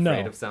because I'm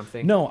afraid of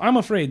something? No, I'm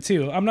afraid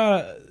too. I'm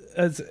not.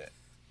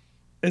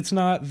 It's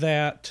not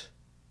that.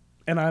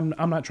 And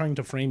I'm not trying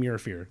to frame your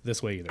fear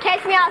this way either.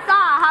 Catch me outside.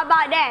 How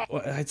about that?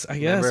 Well, I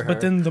guess,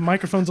 but then the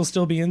microphones will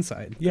still be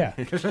inside. Yeah,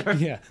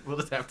 yeah. We'll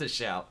just have to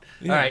shout.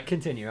 Yeah. All right,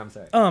 continue. I'm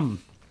sorry.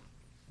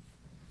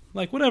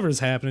 Like, whatever's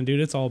happening,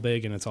 dude, it's all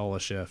big and it's all a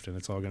shift and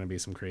it's all going to be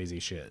some crazy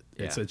shit.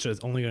 Yeah. It's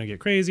just only going to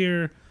get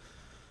crazier,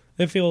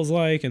 it feels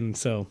like, and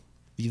so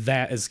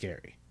that is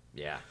scary.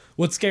 Yeah.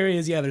 What's scary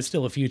is, there's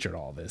still a future to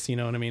all this, you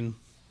know what I mean?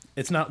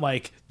 It's not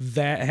like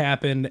that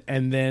happened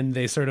and then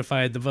they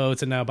certified the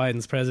votes and now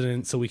Biden's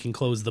president so we can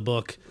close the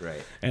book.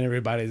 Right. And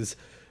everybody's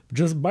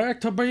just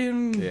back to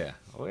being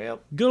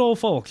good old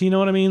folk, you know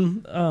what I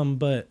mean?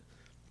 But,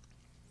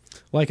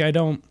 like,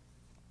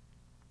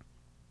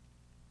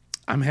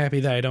 I'm happy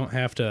that I don't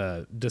have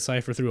to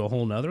decipher through a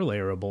whole nother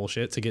layer of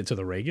bullshit to get to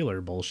the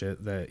regular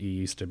bullshit that you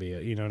used to be,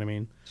 you know what I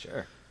mean?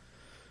 Sure.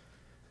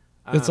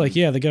 It's like,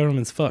 the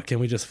government's fucked. Can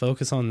we just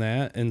focus on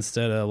that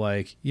instead of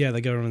like,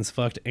 the government's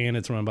fucked and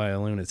it's run by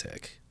a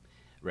lunatic?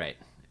 Right.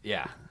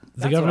 Yeah.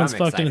 The government's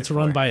fucked and it's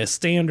run by a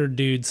standard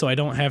dude, so I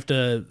don't have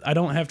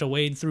to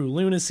wade through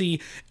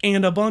lunacy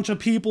and a bunch of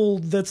people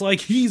that's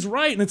like, he's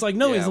right, and it's like,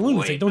 no, he's a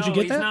lunatic. Don't you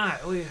get that?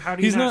 Not. How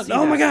do you he's not.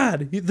 Oh my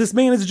god, this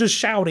man is just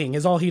shouting.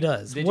 Is all he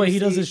does. What he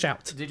does is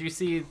shout. Did you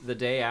see the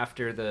day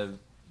after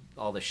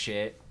all the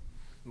shit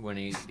when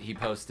he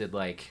posted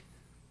like,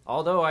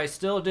 although I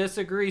still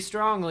disagree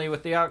strongly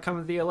with the outcome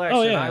of the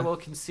election, I will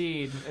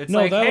concede. It's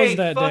like, that hey, was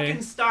that fucking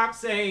day. Stop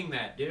saying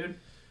that, dude.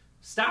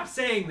 Stop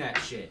saying that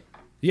shit.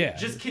 Yeah.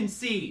 Just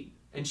concede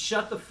and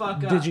shut the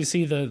fuck up. Did you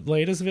see the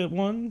latest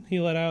one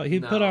he let out? He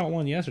put out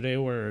one yesterday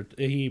where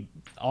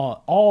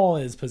all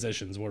his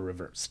positions were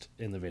reversed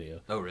in the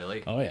video. Oh,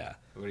 really? Oh, yeah.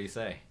 What do you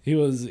say?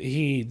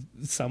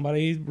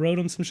 Somebody wrote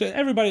him some shit.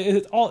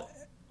 Everybody,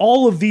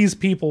 all of these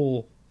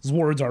people's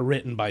words are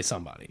written by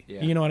somebody.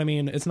 Yeah. You know what I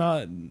mean? It's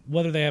not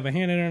whether they have a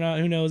hand in it or not,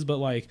 who knows, but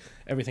like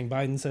everything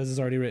Biden says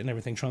is already written,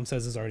 everything Trump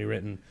says is already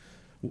written.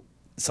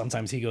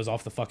 Sometimes he goes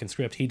off the fucking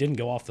script. He didn't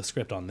go off the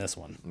script on this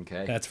one.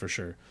 Okay. That's for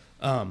sure.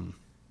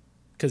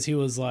 Because he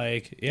was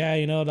like, yeah,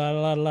 you know, la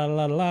la la la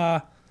la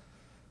la.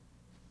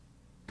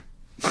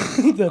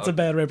 That's a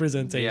bad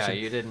representation. Yeah,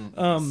 you didn't.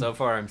 So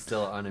far, I'm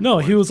still uninformed. No,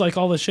 he was like,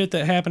 all the shit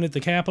that happened at the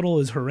Capitol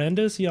is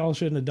horrendous. Y'all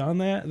shouldn't have done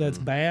that. That's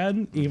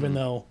bad. Even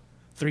though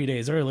 3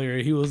 days earlier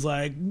he was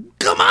like,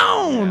 come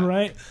on,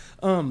 right?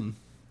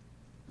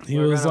 He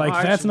was like,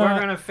 that's not. We're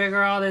gonna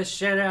figure all this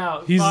shit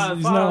out. He's not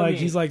like,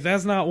 he's like,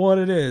 that's not what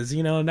it is.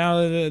 You know,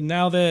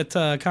 now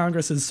that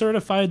Congress has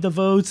certified the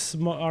votes,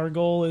 our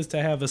goal is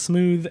to have a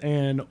smooth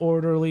and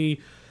orderly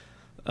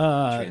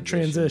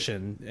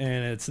transition.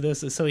 And it's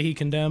this. So he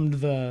condemned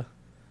the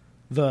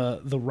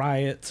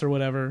riots or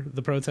whatever,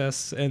 the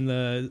protests and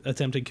the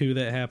attempted coup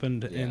that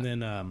happened. Yeah. And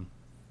then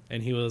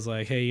and he was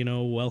like, hey, you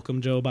know,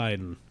 welcome Joe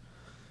Biden.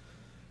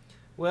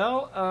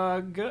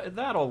 Well, good.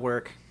 That'll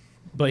work.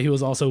 But he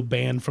was also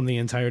banned from the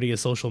entirety of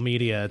social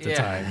media at the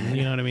time.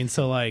 You know what I mean?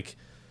 So like,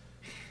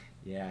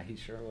 yeah, he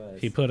sure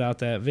was. he put out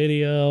that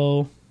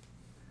video,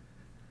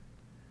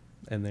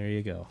 and there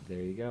you go.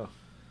 There you go.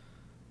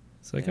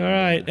 It's like, all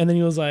right. And then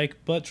he was like,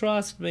 but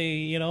trust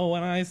me, you know,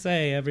 when I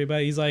say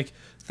everybody, he's like,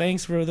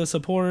 thanks for the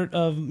support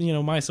of, you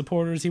know, my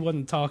supporters. He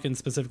wasn't talking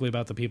specifically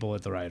about the people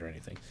at the riot or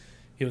anything.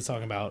 He was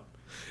talking about,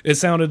 it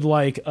sounded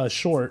like a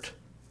short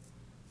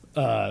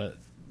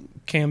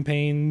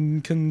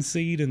campaign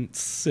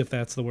concedence, if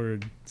that's the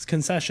word. It's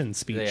concession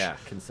speech. Yeah,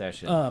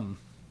 concession.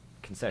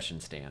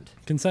 Concession stand.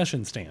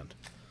 Concession stand.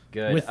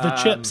 Good. With the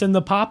chips and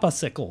the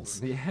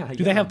popsicles. Yeah.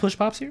 Do they have push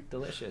pops here?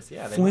 Delicious.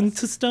 Yeah. They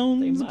Flintstones?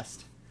 They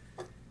must.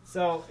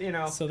 So, you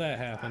know. So that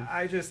happened.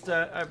 I just,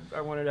 I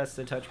wanted us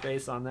to touch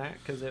base on that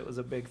because it was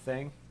a big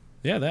thing.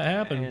 Yeah, that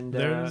happened. And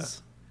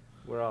There's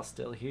we're all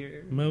still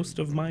here. most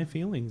of my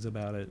feelings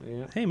about it.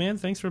 Yeah. Hey, man,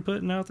 thanks for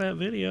putting out that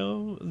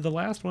video, the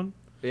last one.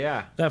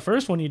 Yeah. That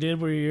first one you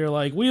did where you're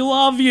like, we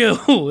love you.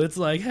 It's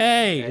like,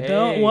 hey,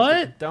 don't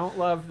what? Don't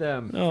love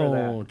them for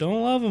No, that.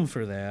 don't love them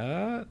for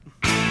that.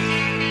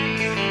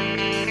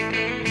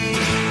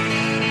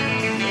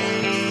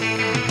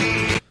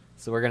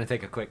 So we're going to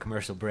take a quick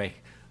commercial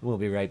break. We'll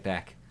be right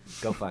back.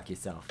 Go fuck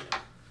yourself.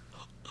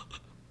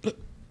 I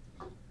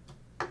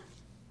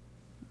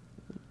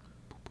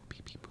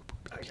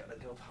gotta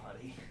go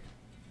potty.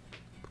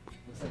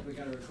 Looks like we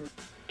gotta record.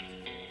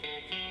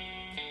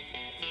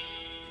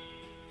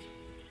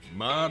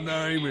 My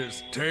name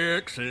is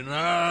Tex, and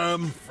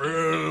I'm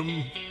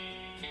from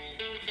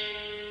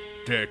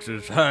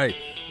Texas. Hey,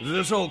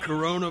 this whole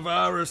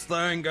coronavirus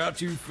thing got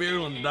you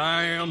feeling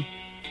down?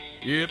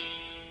 Yep,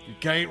 you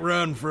can't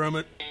run from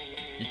it.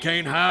 You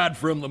can't hide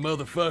from the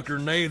motherfucker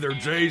neither.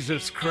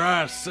 Jesus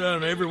Christ,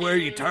 son, everywhere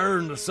you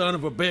turn, the son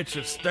of a bitch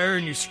is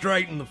staring you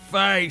straight in the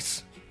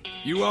face.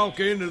 You walk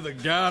into the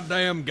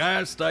goddamn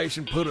gas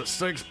station, put a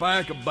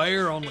 6-pack of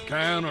beer on the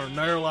counter, and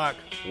they're like,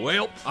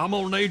 well, I'm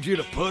gonna need you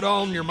to put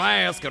on your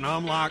mask. And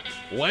I'm like,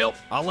 well,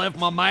 I left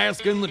my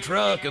mask in the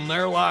truck. And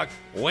they're like,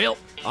 well,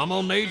 I'm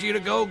gonna need you to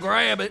go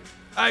grab it.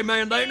 Hey,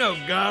 man, they know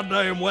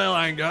goddamn well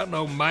I ain't got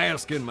no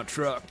mask in my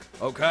truck,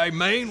 okay?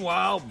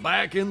 Meanwhile,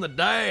 back in the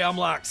day, I'm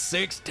like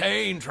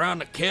 16 trying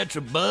to catch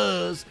a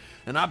buzz,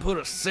 and I put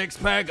a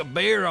 6-pack of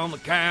beer on the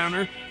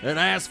counter and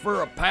asked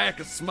for a pack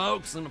of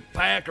smokes and a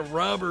pack of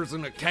rubbers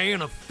and a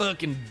can of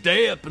fucking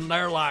dip, and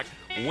they're like,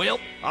 well,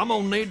 I'm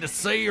gonna need to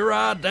see your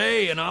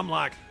ID. And I'm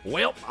like,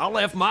 well, I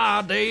left my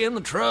ID in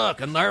the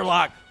truck. And they're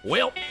like,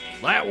 well,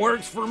 that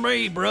works for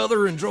me,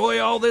 brother. Enjoy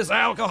all this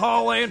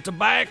alcohol and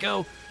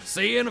tobacco.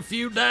 See you in a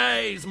few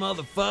days,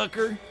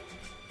 motherfucker.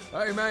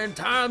 Hey, man,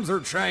 times are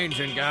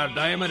changing,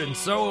 goddammit, and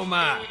so am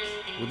I.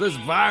 With this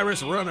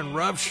virus running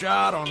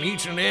roughshod on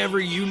each and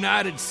every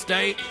United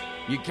State,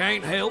 you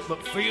can't help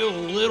but feel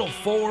a little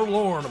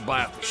forlorn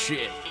about the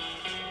shit.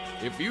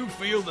 If you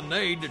feel the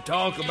need to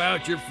talk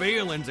about your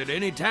feelings at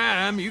any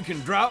time, you can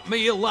drop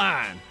me a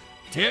line.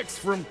 Text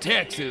from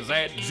Texas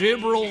at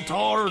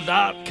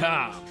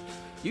Gibraltar.com.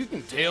 You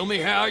can tell me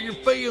how you're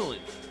feeling.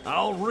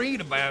 I'll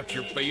read about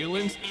your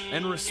feelings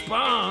and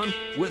respond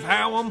with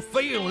how I'm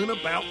feeling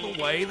about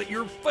the way that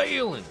you're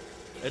feeling.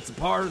 It's a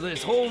part of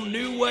this whole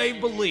new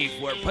wave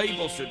belief where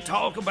people should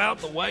talk about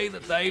the way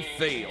that they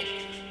feel.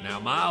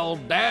 Now, my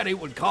old daddy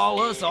would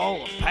call us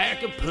all a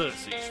pack of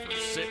pussies for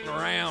sitting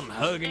around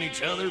hugging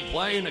each other,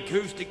 playing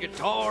acoustic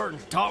guitar,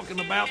 and talking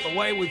about the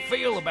way we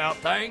feel about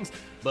things,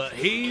 but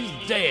he's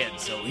dead,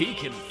 so he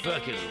can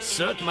fucking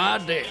suck my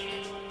dick.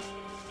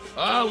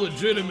 I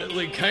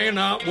legitimately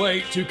cannot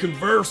wait to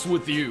converse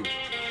with you.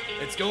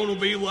 It's gonna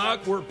be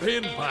like we're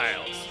pen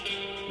pals.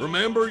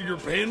 Remember your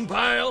pen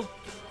pal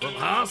from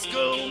high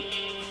school?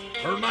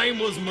 Her name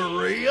was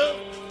Maria,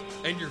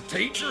 and your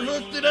teacher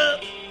hooked it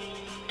up?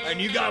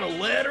 And you got a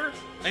letter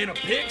and a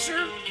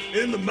picture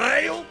in the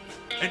mail,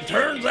 and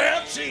turns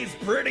out she's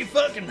pretty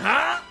fucking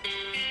hot?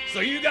 So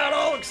you got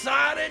all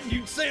excited,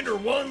 you'd send her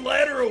one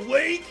letter a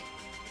week,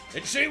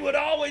 and she would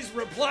always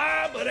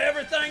reply, but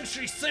everything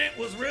she sent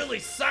was really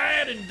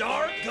sad and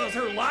dark because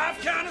her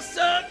life kind of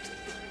sucked.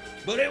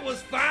 But it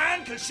was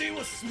fine because she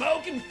was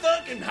smoking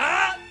fucking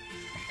hot,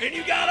 and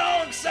you got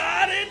all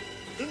excited,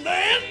 and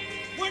then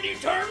when you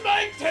turned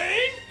 18,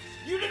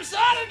 you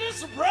decided to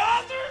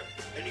surprise her,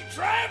 and you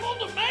traveled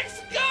to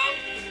Mexico,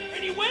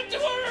 and you went to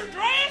her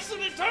address,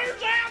 and it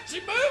turns out she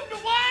moved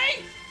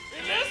away.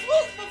 And this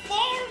was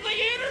before the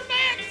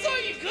internet, so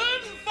you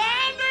couldn't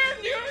find her,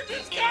 and you were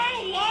just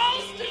kind of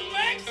lost in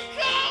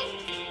Mexico.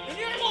 And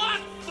you're like,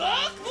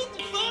 fuck, what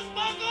the fuck am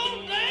I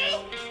gonna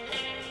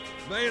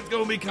do? Man, it's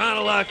gonna be kind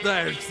of like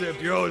that,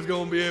 except you're always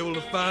gonna be able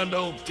to find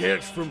old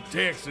Tex from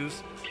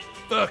Texas.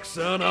 Fuck,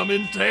 son, I'm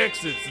in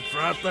Texas. It's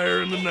right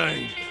there in the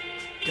name.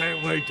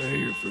 Can't wait to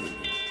hear from you.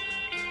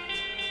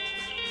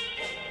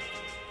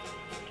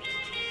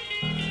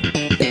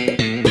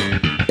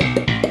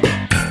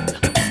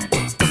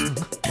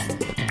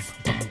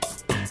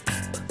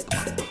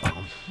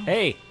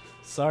 Hey,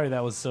 Sorry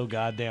that was so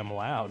goddamn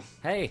loud.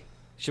 hey,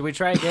 should we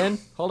try again?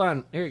 Hold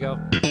on, here you go.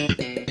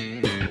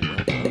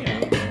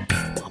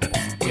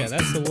 Yeah,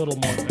 that's a little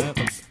more.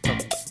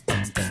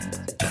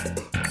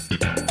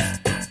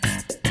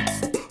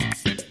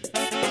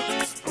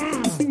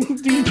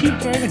 Do you keep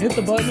trying to hit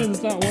the button and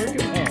it's not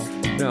working?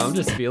 Oh, No, I'm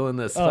just feeling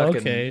this oh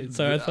fucking... okay.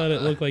 Sorry, I thought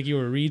it looked like you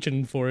were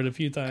reaching for it a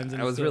few times.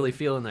 I was instead. really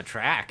feeling the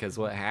track is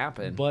what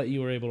happened. But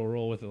you were able to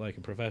roll with it like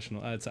a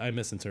professional. I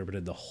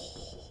misinterpreted the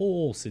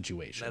whole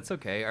situation. That's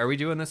okay. Are we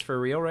doing this for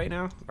real right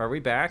now? Are we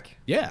back?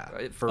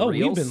 yeah. For oh,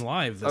 reals? we've been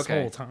live this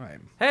Okay. whole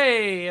time.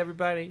 Hey,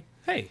 everybody.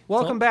 Hey,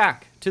 Welcome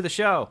back to the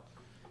show.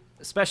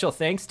 Special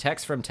thanks,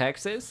 Tex from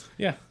Texas.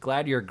 Yeah,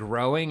 Glad you're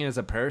growing as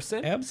a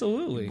person.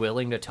 absolutely.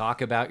 Willing to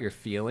talk about your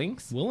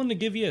feelings. Willing to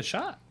give you a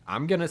shot.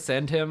 I'm going to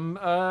send him,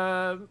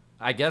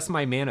 I guess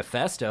my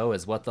manifesto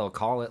is what they'll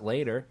call it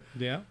later,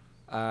 Yeah,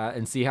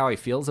 and see how he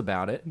feels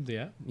about it,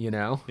 yeah, you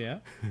know? yeah.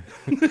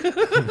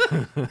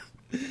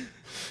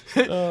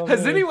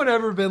 Has anyone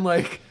ever been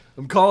like,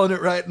 I'm calling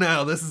it right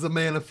now, this is a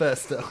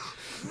manifesto,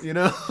 you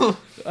know?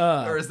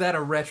 Or is that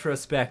a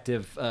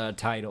retrospective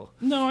title?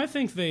 No, I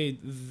think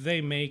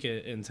they make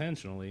it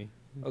intentionally.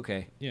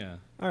 Okay. Yeah,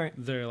 All right.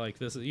 they're like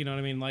this. You know what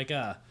I mean? Like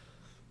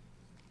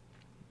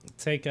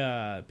take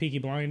Peaky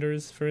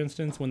Blinders for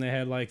instance, when they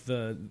had like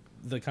the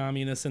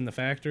communists in the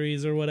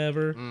factories or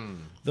whatever.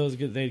 Those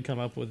they'd come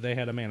up with. They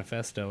had a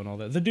manifesto and all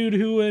that. The dude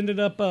who ended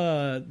up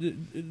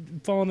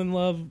falling in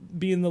love,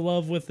 being the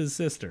love with his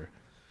sister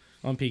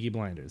on Peaky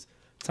Blinders.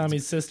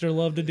 Tommy's sister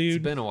loved a dude.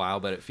 It's been a while,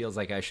 but it feels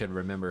like I should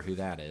remember who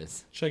that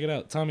is. Check it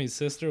out. Tommy's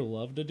sister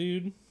loved a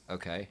dude.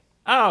 Okay.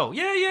 Oh,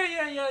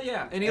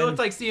 yeah. And he looked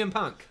like CM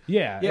Punk.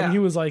 Yeah, Yeah. and he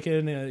was like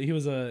in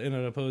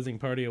an opposing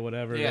party or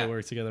whatever. Yeah. They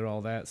worked together,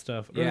 all that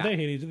stuff. Or Yeah. they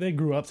hated. They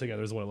grew up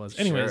together, is what it was.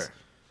 Anyways, Sure.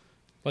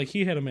 like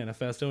he had a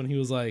manifesto, and he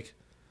was like,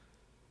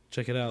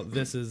 "Check it out.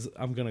 This is.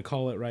 I'm gonna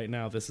call it right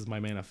now. This is my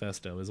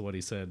manifesto," is what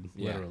he said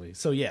Yeah. literally.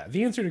 So yeah,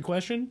 the answer to your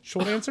question,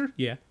 short answer,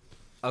 yeah.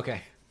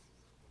 Okay.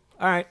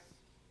 All right.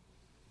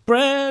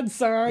 Brad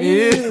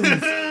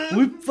science.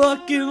 We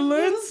fucking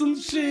learned some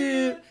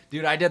shit.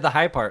 Dude, I did the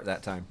high part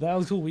that time. That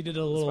was cool. We did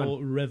a little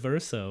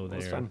reverso there.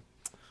 It was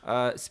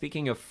fun.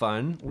 Speaking of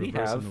fun, we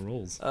Reversing have the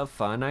rules. a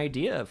fun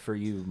idea for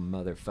you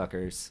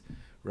motherfuckers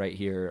right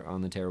here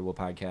on the Terrible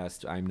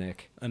Podcast. I'm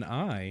Nick. An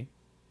eye.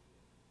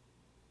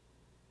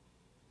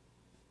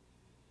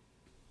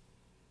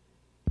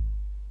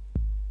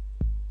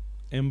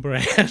 And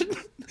Brad.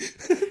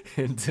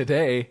 And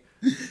today,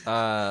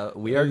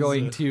 we are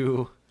going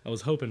to... I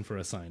was hoping for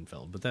a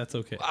Seinfeld, but that's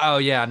okay. Oh,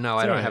 yeah, no,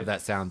 I don't alright. have that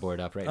soundboard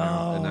up right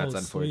now, and that's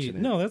unfortunate. Sweet.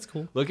 No, that's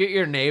cool. Look at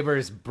your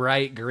neighbor's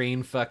bright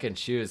green fucking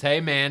shoes.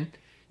 Hey, man,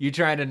 you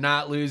trying to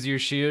not lose your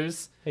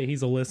shoes? Hey,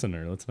 he's a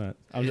listener. Let's not.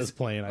 I'm just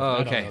playing. Oh, I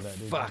don't okay. know that,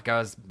 dude. Fuck, I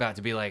was about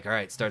to be like, all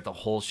right, start the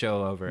whole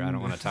show over. I don't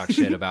want to talk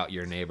shit about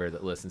your neighbor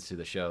that listens to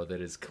the show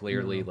that is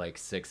clearly like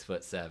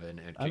 6'7" and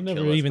could I've kill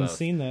never us even both.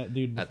 seen that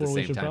dude at the before.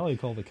 We same should time. probably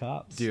call the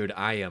cops. Dude,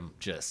 I am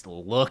just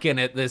looking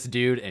at this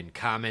dude and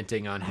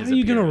commenting on how his are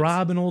you gonna appearance.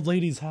 rob an old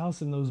lady's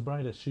house in those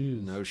brightest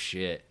shoes? No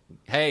shit.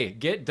 Hey,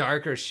 get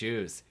darker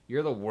shoes.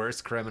 You're the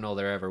worst criminal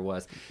there ever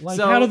was. Like,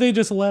 so, how do they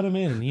just let him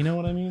in? You know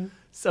what I mean?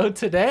 So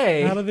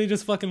today How do they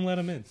just fucking let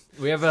him in?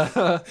 we have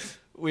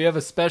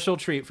a special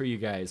treat for you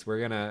guys. We're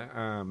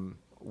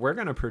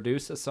gonna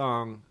produce a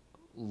song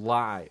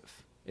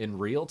live in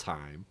real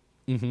time,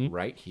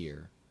 right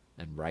here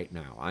and right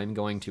now. I'm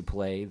going to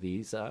play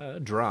these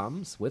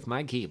drums with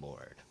my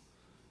keyboard,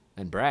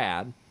 and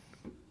Brad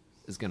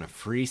is gonna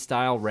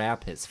freestyle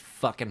rap his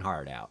fucking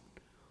heart out.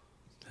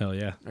 Hell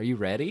yeah. Are you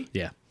ready?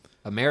 Yeah.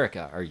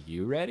 America, are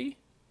you ready?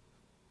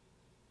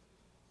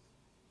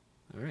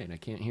 All right, I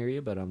can't hear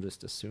you, but I'm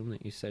just assuming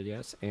that you said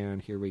yes.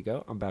 And here we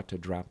go. I'm about to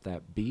drop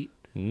that beat.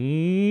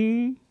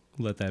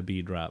 Let that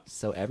beat drop.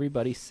 So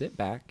everybody sit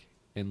back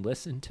and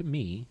listen to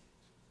me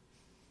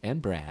and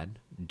Brad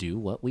do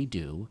what we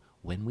do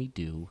when we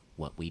do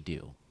what we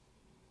do.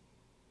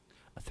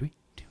 A 3,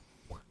 2,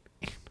 1,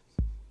 and...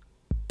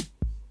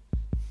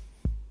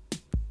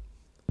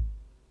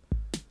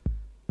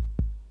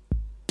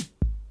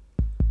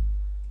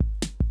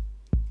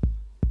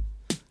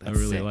 I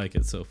really sick. like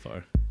it so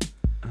far.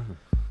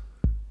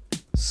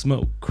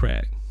 Smoke,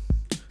 crack,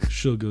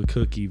 sugar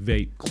cookie,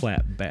 vape,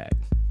 clap back.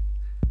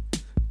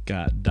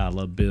 Got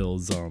dollar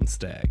bills on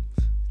stack.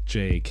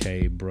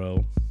 JK,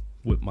 bro,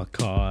 whip my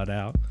card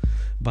out.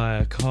 Buy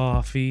a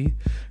coffee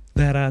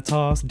that I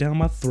toss down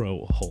my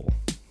throat hole.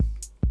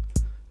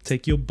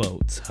 Take your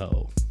boats,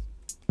 ho.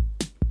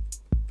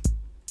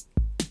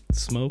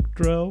 Smoke,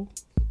 dro?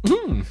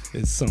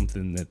 Is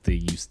something that they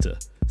used to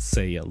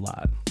say a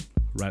lot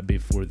right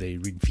before they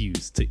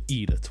refused to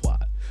eat a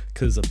twat.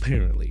 Cause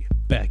apparently,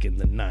 back in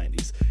the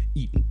 90s,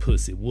 eating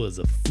pussy was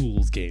a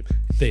fool's game.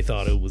 They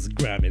thought it was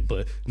grimy,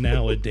 but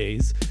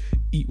nowadays,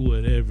 eat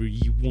whatever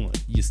you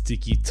want. You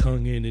stick your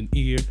tongue in an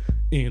ear,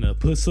 in a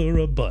puss or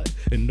a butt,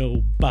 and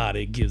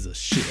nobody gives a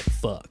shit.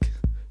 Fuck,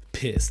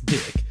 piss,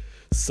 dick,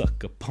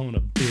 suck upon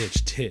a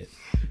bitch tit,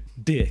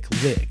 dick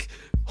lick.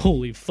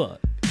 Holy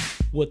fuck,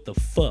 what the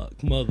fuck,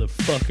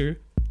 motherfucker?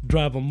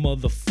 Drive a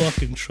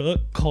motherfucking truck,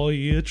 call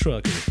you a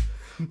trucker.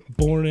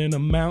 Born in a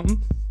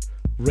mountain,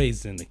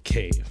 raised in a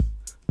cave.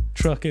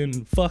 Trucking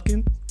and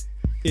fucking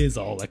is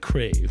all I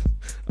crave.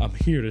 I'm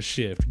here to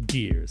shift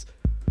gears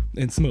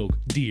and smoke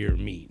deer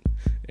meat,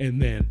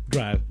 and then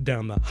drive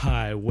down the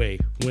highway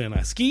when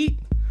I skeet.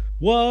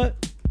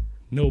 What?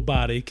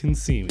 Nobody can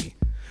see me.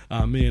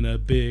 I'm in a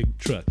big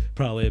truck,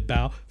 probably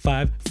about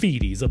 5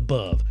 feet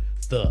above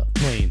the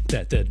plane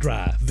that they're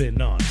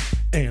driving on.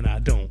 And I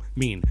don't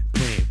mean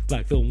plane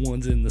like the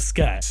ones in the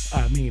sky.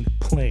 I mean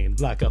plane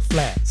like a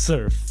flat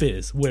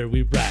surface where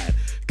we ride.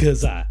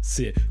 Cause I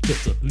sit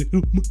just a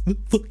little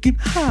motherfucking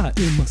high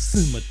in my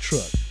semi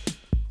truck,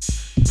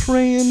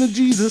 praying to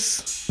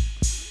Jesus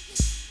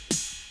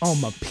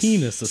on my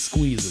penis of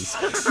squeezes.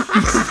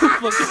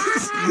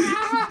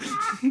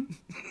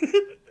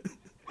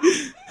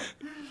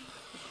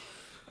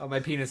 Oh, my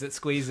penis, it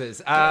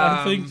squeezes.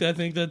 I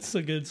think that's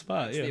a good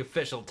spot. The Yeah,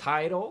 official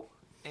title.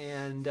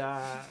 And,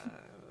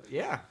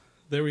 yeah.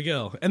 there we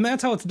go. And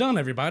that's how it's done,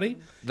 everybody.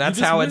 That's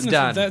You just how it's witnessed it.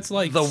 done. That's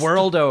like the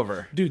world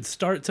over. dude,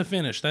 start to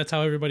finish. That's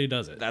how everybody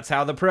does it. That's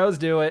how the pros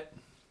do it.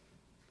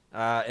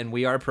 And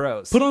we are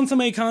pros. Put on some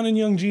Akon and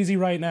Young Jeezy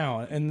right now,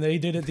 and they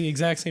did it the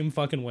exact same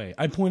fucking way.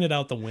 I pointed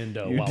out the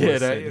window while we're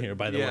sitting here,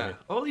 by the way.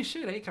 Holy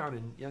shit, Akon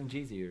and Young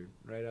Jeezy are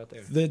right out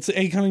there. That's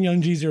Akon and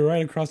Young Jeezy are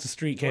right across the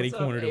street, catty What's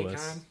up, corner to Akon?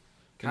 us.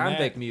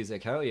 Convict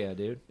music, hell yeah,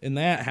 dude. In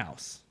that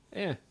house.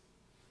 Yeah.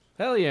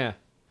 Hell yeah.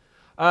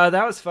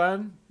 That was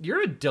fun.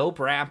 You're a dope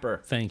rapper.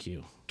 Thank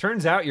you.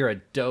 Turns out you're a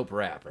dope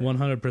rapper.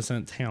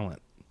 100%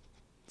 talent.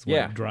 It's what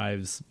Yeah.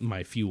 drives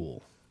my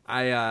fuel.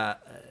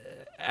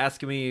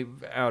 Ask me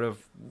out of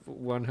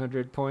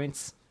 100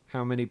 points,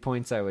 how many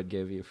points I would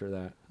give you for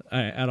that? All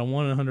right, out of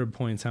 100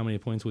 points, how many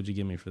points would you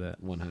give me for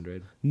that?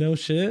 100. No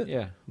shit?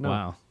 Yeah. No.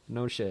 Wow.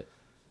 No shit.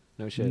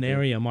 No shit.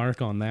 Nary a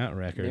mark on that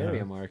record. Nary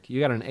huh? a mark. You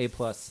got an A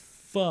plus.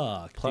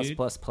 Fuck, Plus, dude.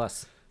 plus,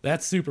 plus.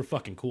 That's super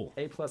fucking cool.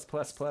 A plus,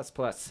 plus, plus,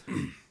 plus.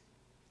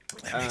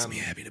 That makes me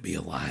happy to be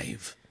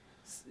alive.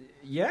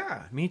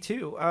 Yeah, me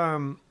too.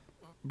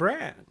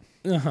 Brad,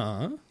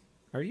 Uh-huh.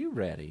 are you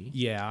ready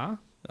Yeah,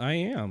 I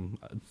am.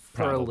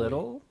 for a Probably.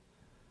 little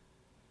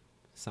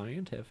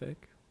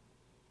scientific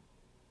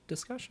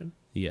discussion?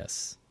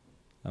 Yes.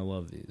 I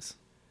love these.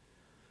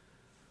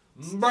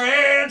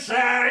 Brad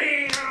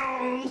Science,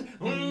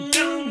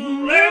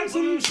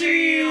 ransom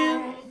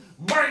shield,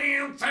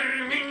 Brad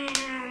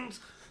Science.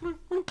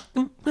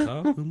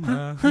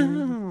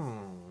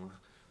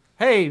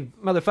 Hey,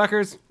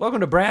 motherfuckers,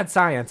 welcome to Brad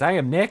Science. I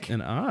am Nick.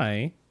 And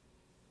I,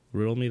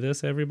 riddle me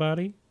this,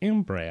 everybody,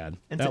 am Brad.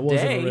 And that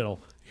wasn't today- a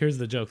riddle. Here's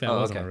the joke. That Oh,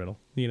 wasn't okay. a riddle.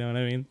 You know what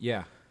I mean?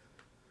 Yeah.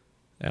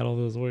 Add all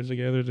those words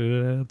together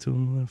to add to a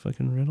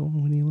motherfucking riddle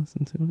when you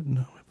listen to it.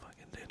 No, it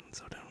fucking didn't.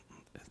 So don't.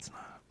 It's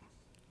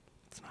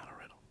not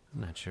a riddle.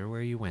 I'm not sure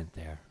where you went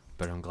there,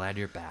 but I'm glad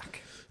you're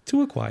back.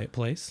 To a quiet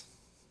place.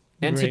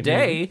 And Great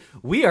today,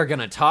 we are going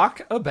to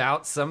talk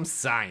about some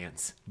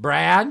science.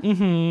 Brad,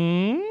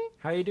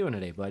 how you doing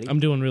today, buddy? I'm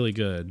doing really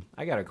good.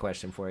 I got a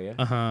question for you.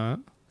 Uh-huh.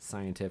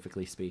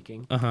 Scientifically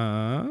speaking,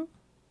 Uh-huh.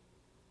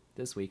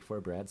 this week for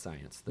Brad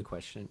Science, the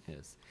question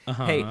is,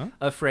 Uh-huh. hey,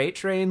 a freight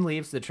train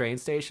leaves the train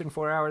station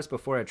 4 hours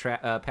before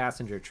a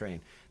passenger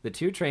train. The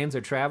two trains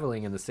are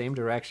traveling in the same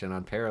direction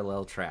on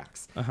parallel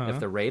tracks. If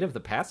the rate of the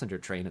passenger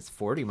train is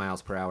 40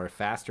 miles per hour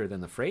faster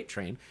than the freight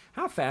train,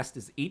 how fast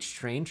is each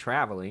train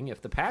traveling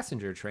if the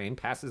passenger train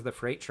passes the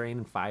freight train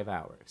in 5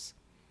 hours?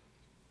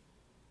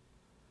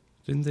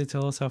 Didn't they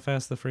tell us how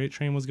fast the freight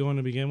train was going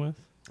to begin with?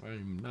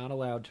 I'm not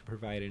allowed to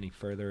provide any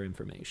further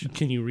information.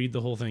 Can you read the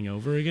whole thing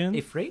over again?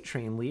 A freight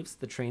train leaves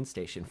the train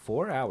station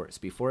 4 hours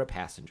before a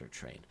passenger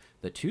train.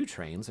 The two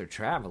trains are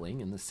traveling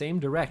in the same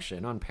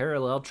direction on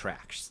parallel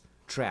tracks.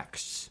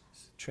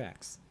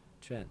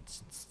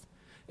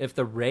 If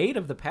the rate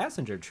of the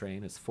passenger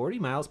train is 40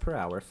 miles per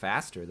hour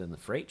faster than the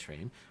freight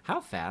train,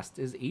 how fast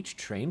is each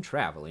train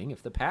traveling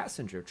if the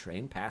passenger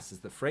train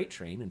passes the freight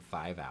train in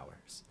 5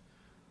 hours?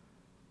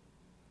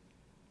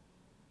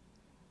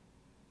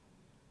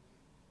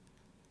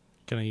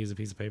 Can I use a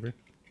piece of paper?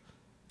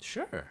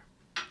 Sure.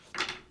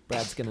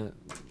 Brad's gonna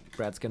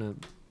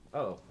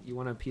Oh, you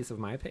want a piece of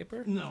my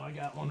paper? No, I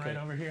got one right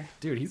over here.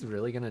 Dude, he's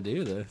really gonna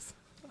do this.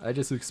 I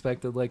just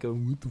expected like a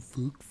what the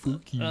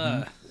fuck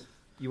you.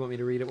 You want me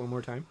to read it one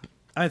more time?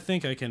 I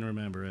think I can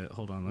remember it.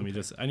 Hold on, let me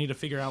just. I need to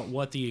figure out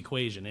what the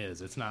equation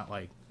is. It's not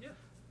like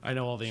I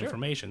know all the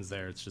information's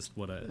there. It's just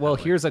what I. Well,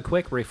 here's a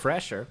quick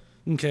refresher.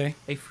 Okay.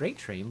 A freight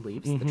train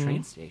leaves the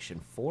train station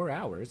 4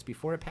 hours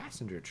before a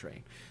passenger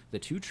train. The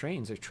two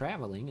trains are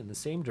traveling in the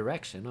same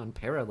direction on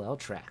parallel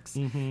tracks.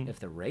 If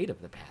the rate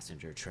of the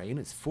passenger train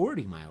is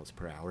 40 miles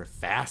per hour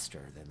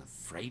faster than the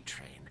freight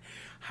train,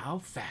 how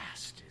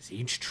fast is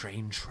each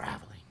train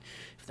traveling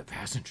if the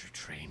passenger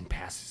train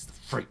passes the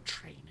freight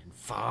train in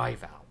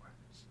 5 hours?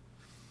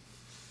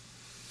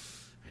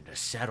 And to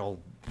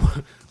settle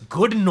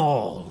good and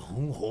all,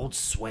 who holds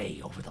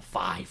sway over the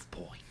 5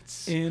 points?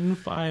 In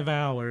 5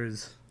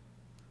 hours.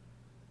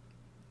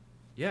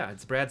 Yeah,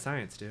 it's Brad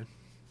Science, dude.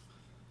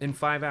 In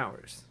 5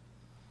 hours.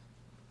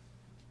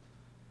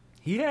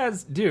 He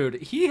has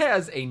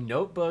a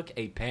notebook,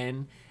 a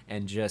pen,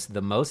 and just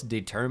the most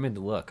determined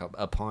look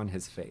upon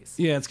his face.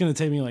 Yeah, it's going to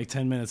take me like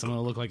 10 minutes. I'm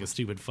going to look like a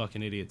stupid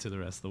fucking idiot to the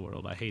rest of the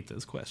world. I hate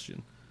this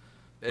question.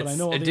 But I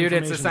know all the dude, it's a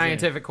information's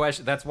scientific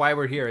question. That's why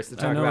we're here, is to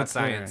talk about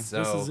science.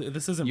 There. So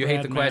this isn't you Brad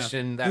hate the math.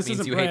 question. That This means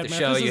isn't you hate Brad the math.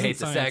 show. This You isn't hate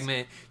the science.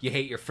 segment. You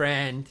hate your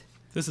friend.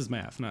 This is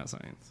math, not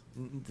science.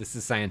 This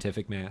is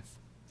scientific math.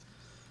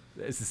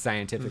 This is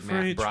scientific The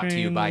math freight brought to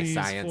you train by leaves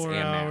science 4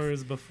 and math.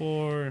 hours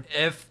before.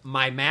 If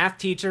my math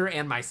teacher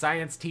and my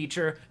science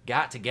teacher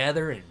got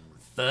together and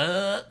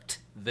fucked,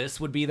 this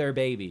would be their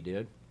baby,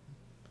 dude.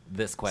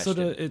 This question.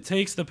 So it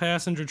takes the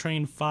passenger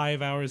train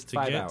 5 hours to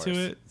 5 get hours. to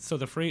it. So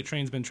the freight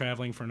train's been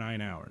traveling for 9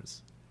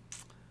 hours.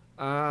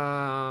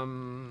 How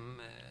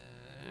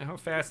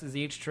fast is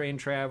each train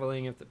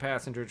traveling if the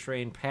passenger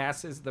train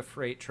passes the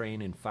freight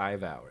train in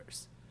 5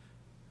 hours?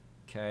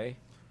 Okay.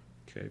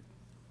 Okay.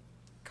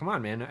 Come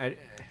on, man.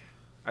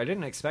 I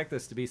didn't expect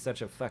this to be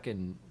such a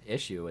fucking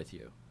issue with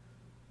you.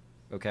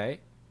 Okay?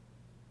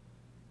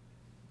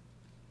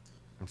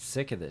 I'm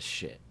sick of this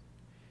shit.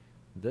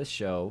 This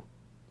show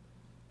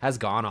has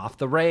gone off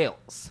the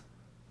rails.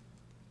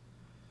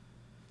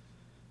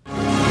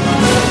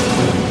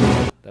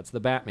 That's the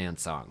Batman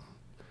song.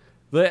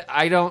 But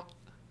I don't...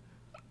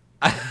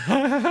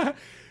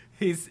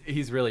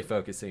 He's really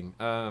focusing.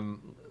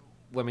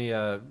 Let me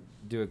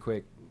do a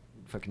quick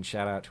fucking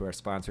shout out to our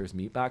sponsors,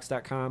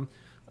 Meatbox.com,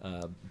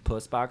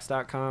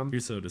 Pussbox.com, You're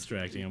so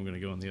distracting. I'm going to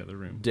go in the other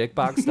room.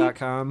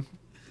 Dickbox.com,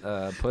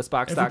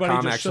 Pussbox.com.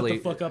 Everybody just Actually,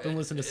 shut the fuck up and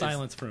listen to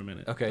silence for a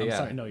minute. okay, I'm yeah.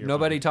 Sorry. No, you're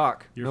Nobody fine.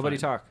 talk. You're Nobody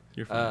fine. talk.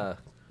 You're fine.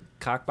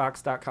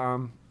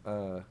 Cockbox.com,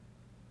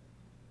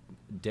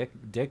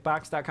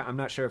 Dickbox.com. I'm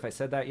not sure if I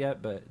said that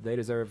yet, but they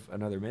deserve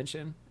another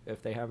mention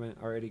if they haven't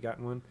already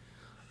gotten one.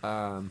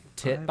 5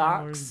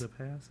 hours Titbox. to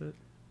pass it.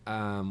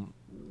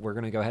 We're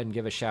gonna go ahead and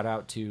give a shout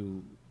out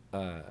to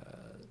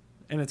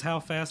And it's how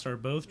fast are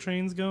both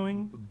trains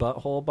going?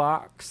 Butthole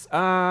Box.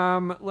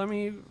 Let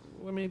me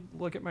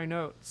look at my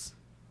notes.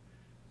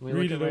 Let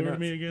me Read look it at my over to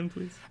me notes. again,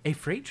 please. A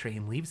freight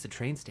train leaves the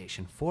train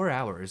station 4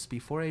 hours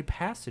before a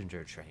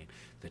passenger train.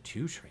 The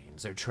two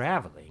trains are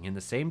traveling in the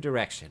same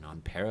direction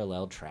on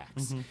parallel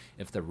tracks.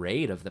 If the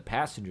rate of the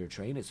passenger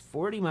train is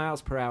 40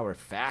 miles per hour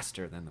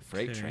faster than the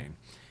freight Okay. train,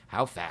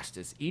 how fast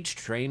is each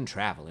train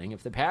traveling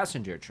if the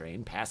passenger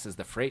train passes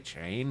the freight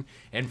train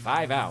in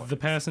 5 hours? The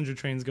passenger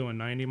train's going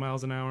 90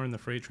 miles an hour and the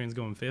freight train's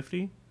going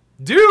 50?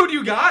 Dude,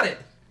 you got it!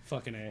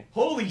 Fucking A.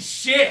 Holy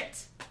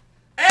shit!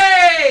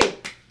 Hey!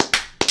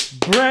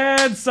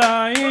 Brad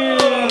Science!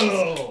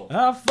 Oh!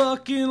 I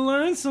fucking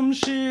learned some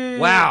shit.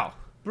 Wow.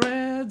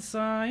 Brad I'm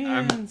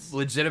Science.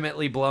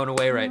 legitimately blown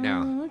away right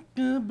now.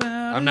 Talk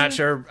about I'm not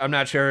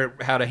it. sure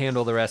how to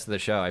handle the rest of the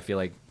show. I feel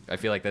like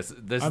this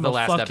is I'm the a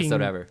last fucking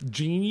episode ever.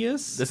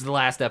 Genius? This is the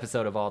last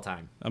episode of all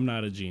time. I'm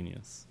not a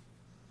genius.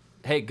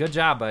 Hey, good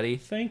job, buddy.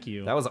 Thank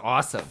you. That was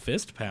awesome.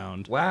 Fist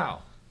pound.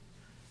 Wow.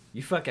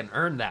 You fucking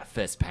earned that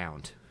fist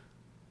pound.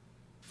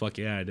 Fuck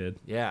yeah, I did.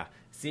 Yeah.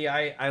 See,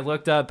 I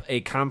looked up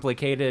a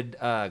complicated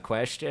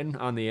question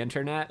on the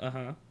internet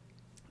Uh-huh.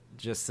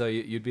 just so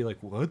you'd be like,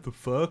 what the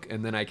fuck?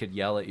 And then I could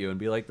yell at you and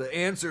be like, the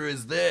answer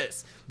is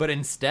this. But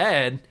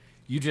instead,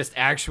 you just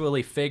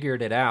actually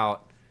figured it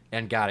out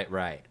and got it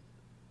right.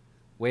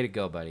 Way to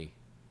go, buddy.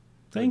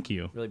 Thank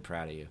you. Really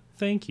proud of you.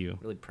 Thank you.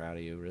 Really proud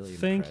of you. Really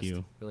Thank impressed.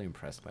 you. Really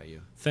impressed by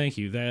you. Thank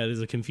you. That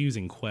is a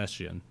confusing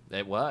question.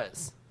 It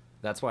was.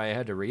 That's why I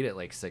had to read it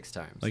like 6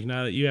 times. Like,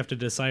 now that you have to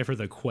decipher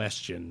the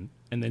question,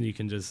 and then you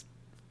can just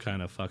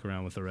kind of fuck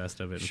around with the rest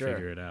of it and Sure.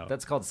 figure it out.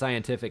 That's called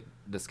scientific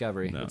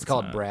discovery. No, it's it's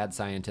called not. Brad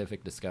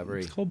Scientific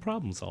Discovery. It's called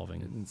problem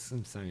solving. It's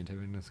some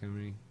scientific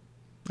discovery.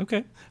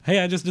 Okay. Hey,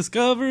 I just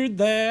discovered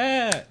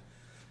that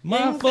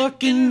my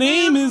fucking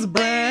name is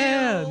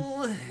Brad.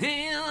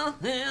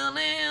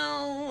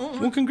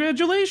 Well,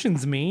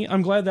 congratulations, me.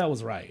 I'm glad that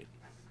was right.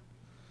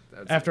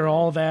 After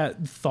all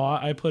that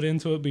thought I put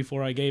into it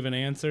before I gave an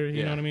answer, you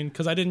Yeah. know what I mean?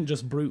 Because I didn't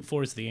just brute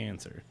force the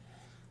answer.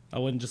 I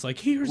wasn't just like,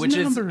 here's Which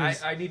numbers.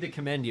 is, I need to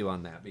commend you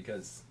on that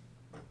because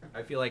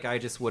I feel like I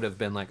just would have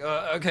been like,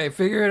 okay,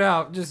 figure it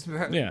out. Just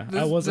Yeah,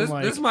 I wasn't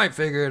like- this might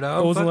figure it out.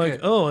 I wasn't Fuck like, it.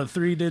 oh, a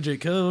 3-digit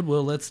code.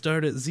 Well, let's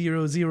start at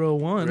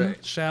 001,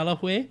 Right. shall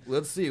we?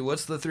 Let's see,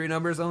 what's the 3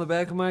 numbers on the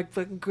back of my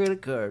fucking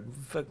credit card?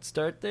 Fucking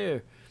start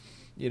there.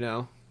 You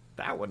know,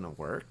 that wouldn't have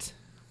worked.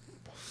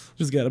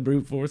 Just got to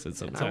brute force it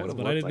And I sometimes. would've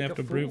But I looked didn't like have a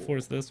to brute fool.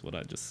 force this one.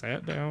 I just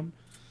sat down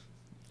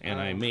and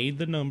I made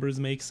the numbers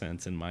make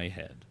sense in my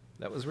head.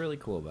 That was really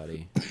cool,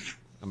 buddy.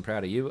 I'm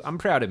proud of you. I'm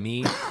proud of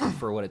me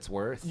for what it's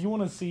worth. You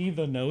want to see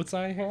the notes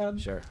I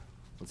had? Sure.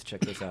 Let's check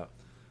this out.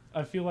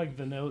 I feel like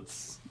the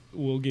notes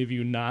will give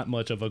you not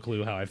much of a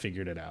clue how I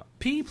figured it out.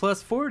 P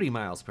plus 40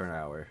 miles per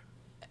hour.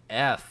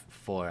 F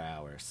 4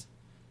 hours.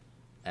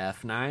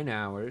 F 9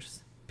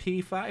 hours.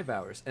 P 5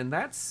 hours. And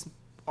that's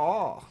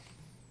all.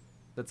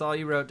 That's all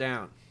you wrote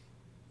down.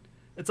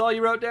 That's all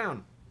you wrote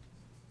down.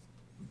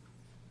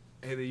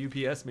 Hey,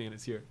 the UPS man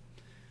is here.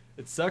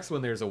 It sucks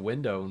when there's a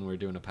window when we're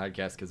doing a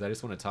podcast because I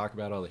just want to talk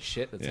about all the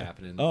shit that's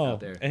happening Oh, out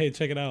there. hey,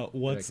 check it out.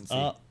 can What's see.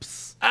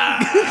 ups?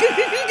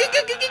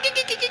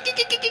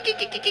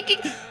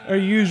 Our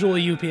usual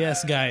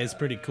UPS guy is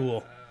pretty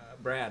cool.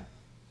 Brad.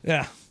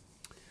 Yeah.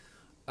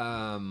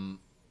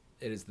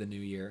 It is the new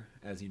year,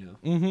 as you know.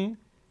 Mm-hmm.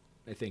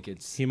 I think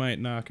it's... He might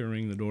knock or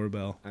ring the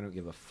doorbell. I don't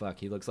give a fuck.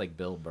 He looks like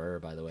Bill Burr,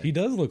 by the way. He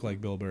does look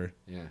like Bill Burr.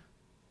 Yeah.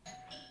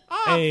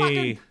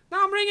 Hey,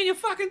 Now I'm ringing your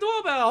fucking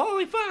doorbell.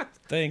 Holy fuck.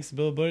 thanks,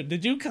 Bill Burr.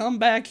 Did you come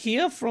back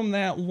here from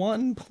that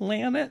one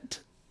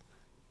planet?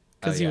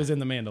 Because he yeah. was in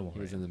The Mandalorian. He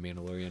was in The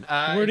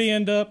Mandalorian. Where'd he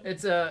end up?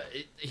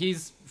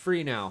 He's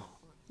free now.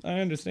 I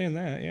understand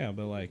that, yeah,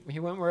 but like, He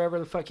went wherever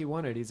the fuck he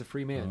wanted. He's a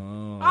free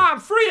man. Oh. I'm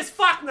free as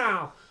fuck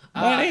now.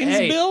 My name's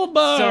hey, Bill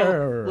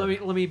Burr.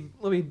 So let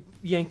me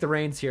yank the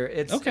reins here.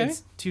 It's Okay.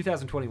 It's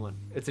 2021.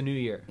 It's a new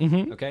year.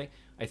 Mm-hmm. Okay.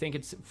 I think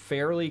it's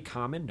fairly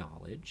common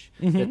knowledge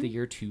that the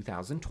year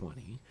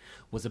 2020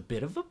 was a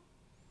bit of a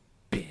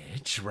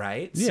bitch,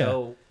 right? Yeah.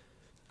 So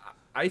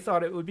I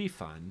thought it would be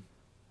fun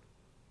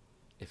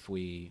if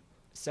we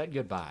said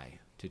goodbye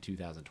to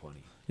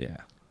 2020 yeah.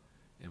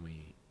 and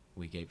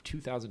we gave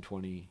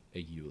 2020 a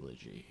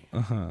eulogy.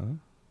 Uh-huh.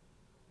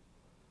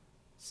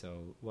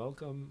 So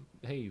welcome,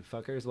 hey you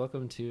fuckers,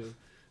 welcome to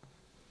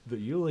the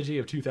eulogy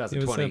of It was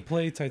 2020.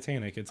 play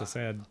Titanic. It's a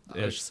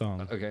sad-ish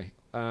song. Okay.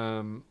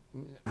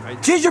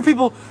 Ginger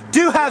people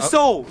do have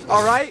souls,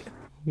 all right?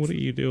 What are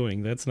you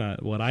doing? That's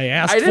not what I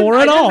asked I didn't, for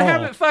I at didn't all.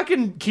 have it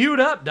fucking queued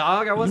up,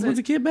 dog. I You want to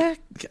wasn't. get back?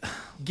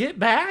 Get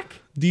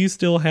back? Do you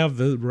still have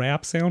the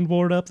rap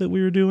soundboard up that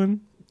we were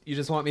doing? You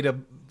just want me to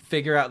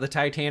figure out the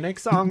Titanic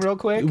song real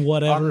quick?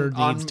 Whatever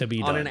needs to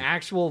be on done. an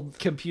actual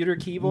computer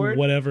keyboard.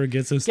 Whatever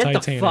gets us Get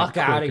Titanic the fuck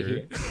out of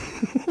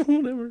quicker. here.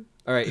 Whatever.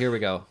 All right, here we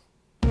go.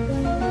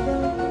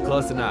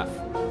 Close enough.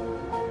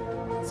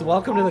 So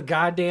welcome to the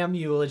goddamn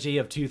eulogy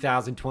of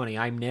 2020.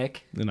 I'm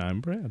Nick. And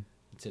I'm Brad.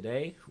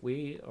 Today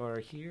we are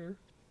here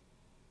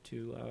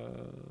to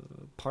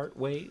part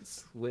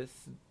ways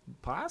with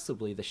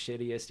possibly the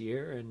shittiest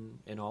year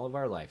in all of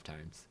our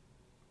lifetimes.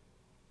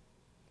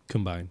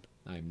 Combined.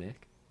 I'm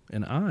Nick.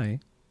 And I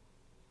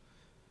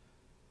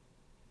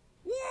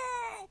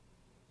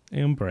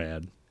am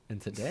Brad.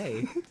 And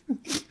today,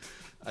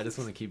 I just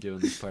want to keep doing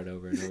this part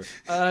over and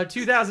over.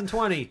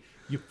 2020,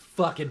 you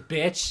fucking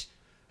bitch.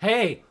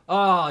 Hey,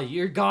 oh,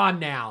 you're gone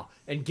now.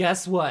 And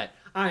guess what?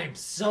 I am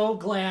so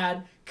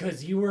glad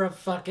because you were a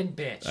fucking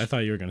bitch. I thought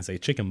you were going to say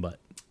chicken butt.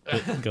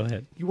 But go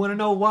ahead. You want to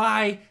know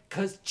why?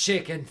 Because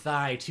chicken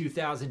thigh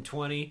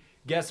 2020.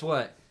 Guess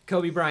what?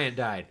 Kobe Bryant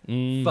died.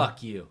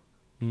 Fuck you.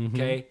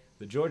 Okay?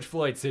 The George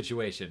Floyd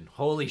situation.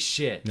 Holy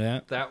shit. Yeah.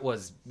 That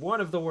was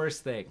one of the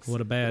worst things What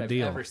a bad that I've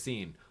deal. ever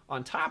seen.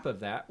 On top of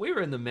that, we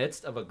were in the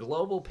midst of a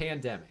global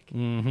pandemic.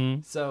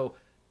 Mm-hmm. So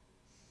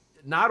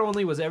not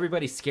only was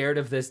everybody scared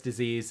of this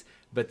disease,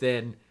 but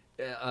then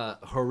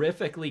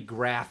horrifically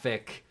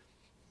graphic,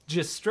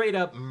 just straight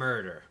up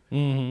murder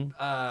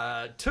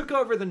took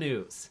over the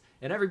news,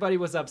 and everybody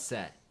was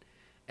upset.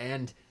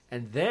 And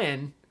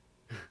then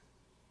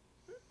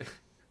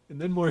and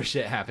then more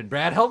shit happened.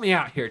 Brad, help me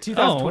out here.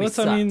 2020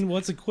 sucked.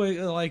 What's a quick,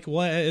 like,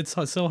 what? It's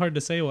so hard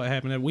to say what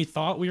happened. We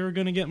thought we were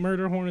going to get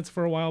murder hornets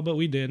for a while, but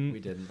we didn't. We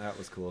didn't. That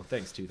was cool.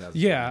 Thanks, 2020.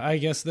 Yeah, I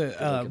guess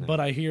that, looking but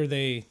I hear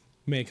they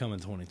may come in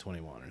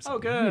 2021 or something.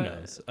 good. Who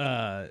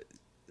knows?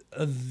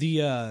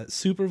 The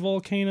super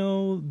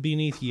volcano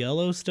beneath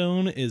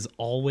Yellowstone is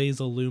always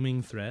a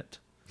looming threat.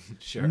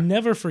 Sure.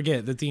 Never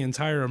forget that the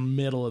entire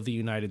middle of the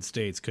United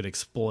States could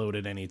explode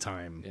at any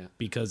time Yeah.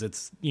 because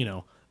it's,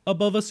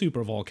 above a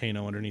super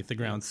volcano underneath the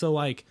ground. So,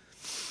 like,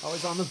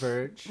 Always on the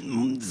verge.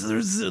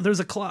 there's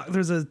a clock,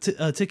 there's a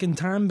ticking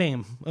time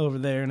bomb over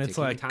there, and it's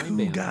Ticking like, time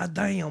ooh, bomb.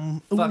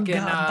 goddamn, ooh, Fucking,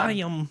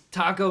 goddamn.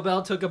 Taco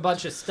Bell took a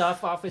bunch of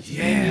stuff off its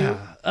menu.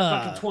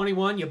 Fucking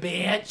 21, you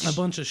bitch. A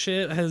bunch of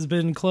shit has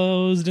been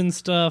closed and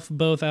stuff,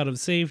 both out of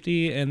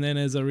safety and then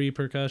as a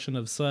repercussion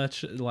of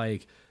such,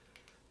 like,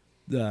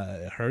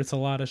 it hurts a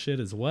lot of shit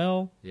as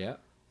well. Yeah.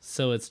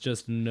 So it's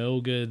just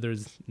no good.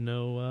 There's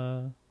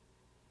no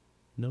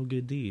no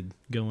good deed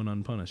going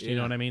unpunished. You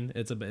know Yeah. what I mean?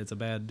 It's a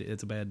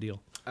bad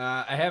deal.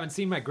 I haven't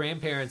seen my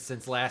grandparents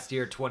since last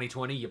year,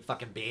 2020. You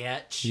fucking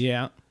bitch.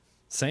 Yeah,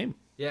 same.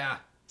 Yeah.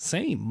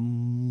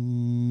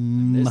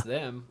 Same. Miss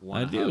them.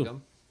 Want I to do. hug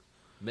them.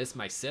 Miss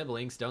my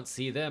siblings. Don't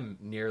see them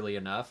nearly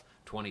enough.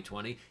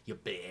 2020. You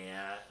bitch.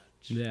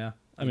 Yeah.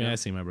 I mean, I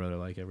see my brother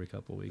like every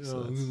couple weeks. So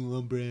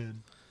on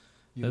brand.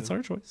 that's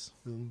our choice.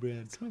 On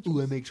brand.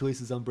 Ooh, I make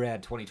choices on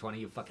brand. 2020.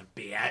 You fucking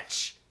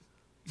bitch.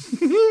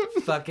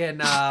 Fucking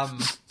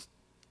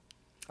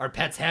our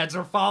pets' heads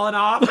are falling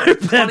off.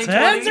 Pets'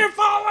 heads are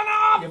falling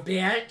off. You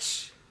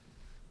bitch.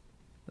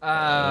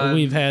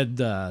 We've had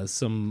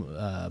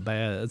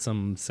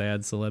some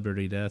sad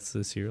celebrity deaths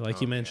this year,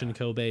 like you mentioned,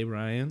 Kobe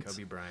Bryant.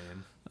 Kobe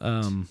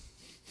Bryant.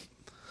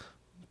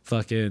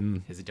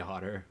 Fucking, His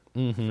daughter.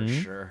 For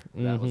sure.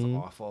 That was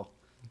awful.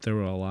 there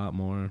were a lot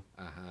more.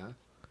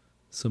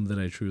 Some that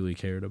I truly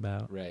cared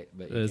about. Right,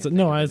 but as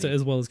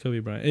well as Kobe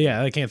Bryant.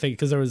 Yeah, I can't think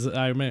because there was.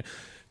 I remember.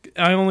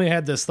 I only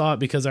had this thought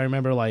because I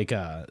remember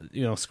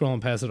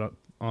scrolling past it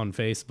on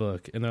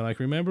Facebook, and they're like,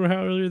 "Remember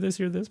how earlier this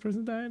year this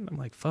person died?" And I'm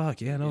like, "Fuck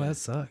yeah, no, that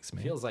sucks,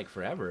 man." feels like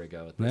forever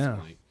ago at this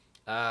point.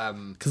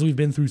 Because we've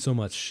been through so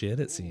much shit.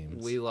 It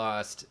seems We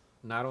lost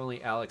not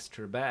only Alex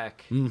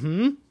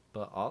Trebek,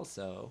 but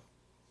also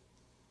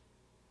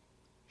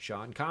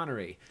Sean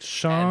Connery.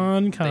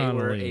 Sean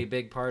Connery. They were a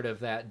big part of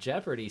that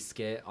Jeopardy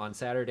skit on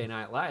Saturday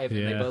Night Live,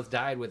 and they Yeah. both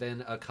died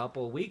within a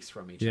couple weeks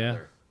from each Yeah.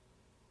 other.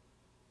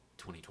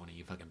 2020,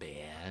 you fucking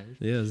bad.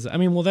 Yes, I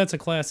mean, well, that's a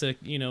classic.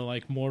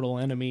 Like Mortal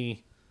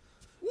Enemy.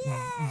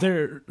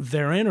 Their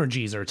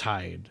energies are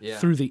tied Yeah.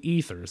 through the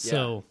ether.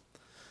 So,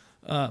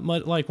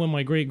 like when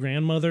my great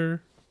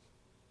grandmother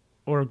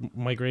or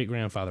my great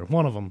grandfather,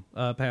 one of them,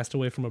 passed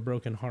away from a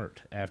broken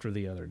heart after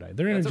the other died.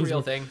 Their That's a energies real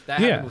were- thing. That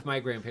Yeah. happened with my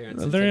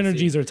grandparents. in Their Tennessee.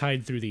 energies are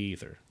tied through the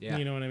ether. Yeah.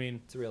 You know what I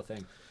mean? It's a real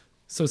thing.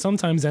 So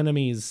sometimes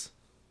enemies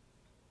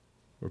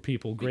or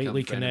people Become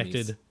greatly frenemies.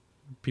 connected,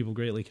 people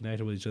greatly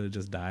connected with each other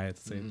just die at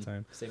the same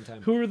time. Same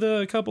time. Who were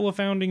the couple of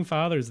founding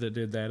fathers that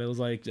did that? It was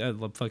like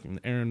fucking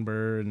Aaron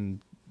Burr and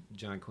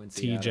John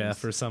Quincy T. Adams.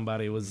 Jeff or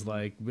somebody was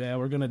like, yeah,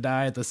 we're gonna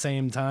die at the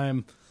same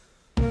time.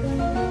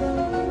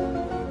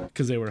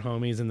 Because they were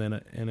homies and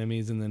then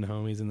enemies and then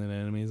homies and then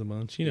enemies a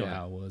bunch. You know Yeah.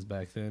 how it was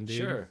back then, dude.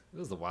 Sure. It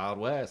was the Wild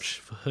West.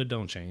 Hood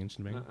don't change,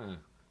 man.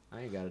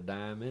 I ain't got a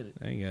dime in it.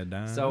 I ain't got a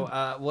dime.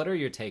 So, what are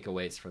your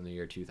takeaways from the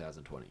year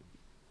 2020?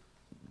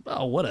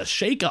 oh, what a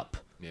shakeup.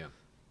 Yeah.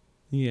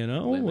 You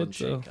know? Lemon What's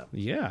shake-up.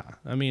 yeah.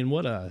 I mean,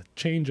 what a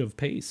change of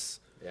pace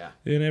Yeah.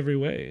 in every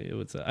way. It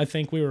was, I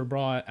think we were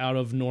brought out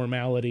of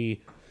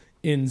normality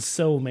in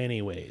so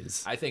many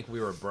ways. I think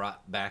we were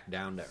brought back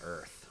down to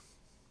earth.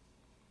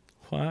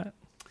 What?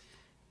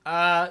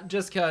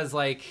 Just because,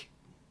 like,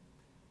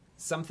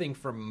 something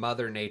from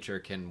Mother Nature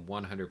can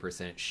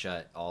 100%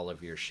 shut all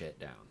of your shit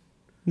down.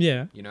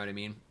 Yeah. You know what I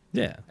mean?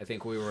 Yeah. I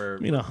think we were...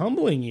 I mean, a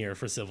humbling year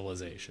for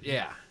civilization.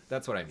 yeah,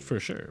 that's what I mean. For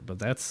sure. But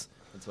that's,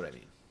 That's what I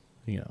mean.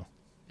 Yeah.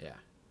 Yeah.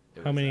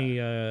 It How was,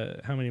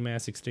 many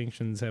mass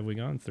extinctions have we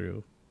gone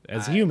through?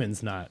 As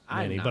humans, not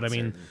I'm many. not But I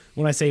mean, certain.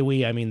 when I say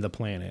we, I mean the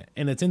planet.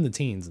 And it's in the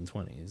teens and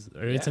 20s.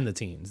 Or it's Yeah. in the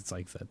teens. It's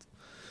like that.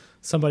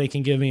 Somebody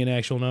can give me an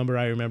actual number.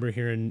 I remember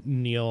hearing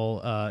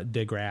Neil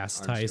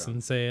deGrasse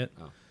Tyson say it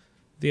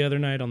the other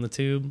night on the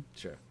tube.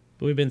 Sure.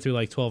 But we've been through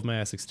like 12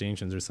 mass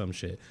extinctions or some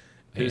shit.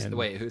 And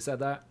Wait, who said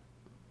that?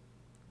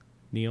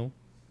 Neil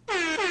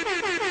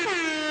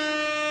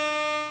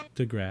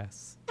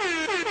deGrasse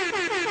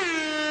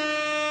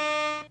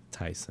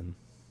Tyson.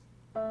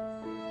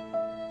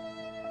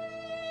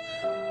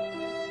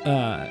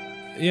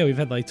 Yeah, we've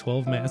had like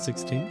 12 mass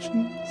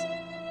extinctions.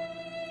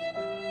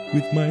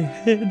 With my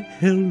head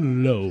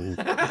hello.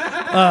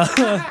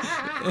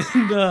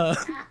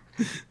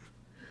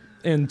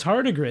 And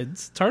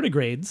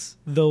tardigrades,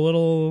 the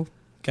little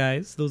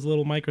guys, those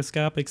little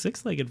microscopic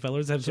six-legged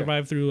fellers have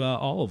survived through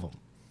all of them.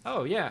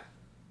 Oh, yeah.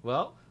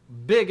 Well,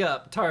 big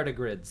up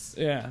tardigrades.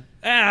 Yeah.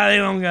 They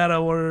don't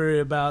gotta worry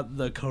about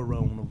the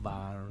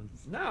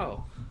coronavirus.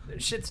 No.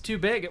 Shit's too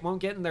big. It won't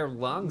get in their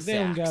lung They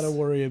don't sacs. gotta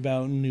worry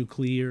about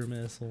nuclear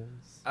missiles.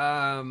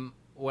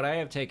 What I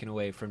have taken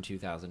away from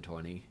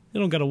 2020 They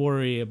don't gotta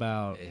worry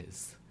about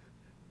is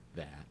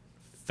that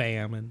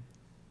famine.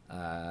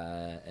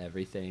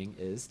 everything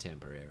is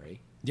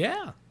temporary,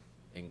 Yeah.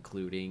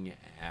 including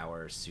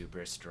our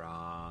super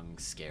strong,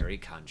 scary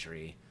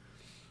country.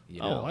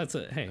 You know, Oh, that's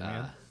it. Hey,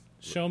 man.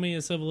 Show me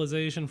a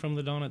civilization from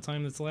the dawn of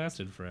time that's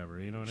lasted forever.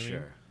 You know what I mean?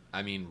 sure.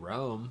 I mean,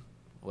 Rome.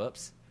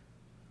 Whoops.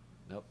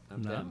 Nope, not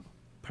No. them.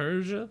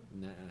 Persia,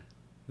 Nah.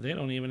 they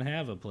don't even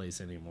have a place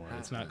anymore.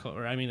 It's not called,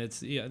 or I mean,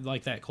 it's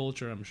like that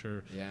culture, I'm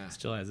sure, Yeah.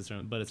 still has its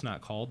own, but it's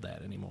not called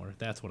that anymore.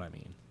 That's what I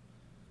mean.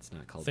 It's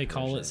not called They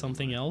call Persia it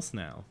something anymore. else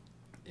now.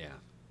 Yeah.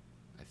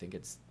 I think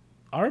it's...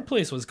 Our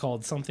place was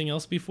called something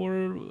else before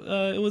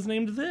it was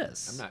named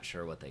this. I'm not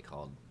sure what they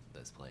called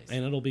this place.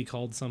 And it'll be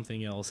called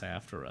something else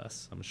after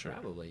us, I'm sure.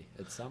 Probably,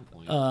 at some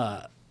point.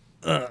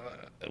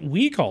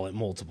 We call it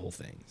multiple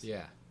things.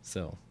 yeah.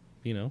 So,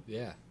 you know,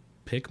 Yeah.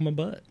 pick my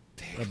butt.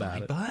 about my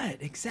it. butt,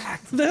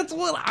 exactly. That's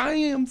what I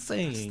am That's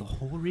saying. the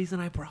whole reason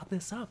I brought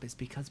this up is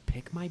because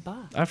pick my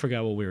butt. I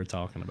forgot what we were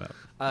talking about. if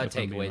I'm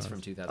being Takeaways honest.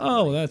 from 2000.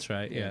 Oh, that's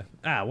right. Yeah.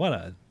 Yeah. What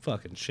a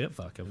fucking shit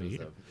fuck of a It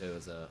year.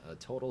 was a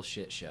total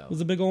shit show. It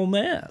was a big old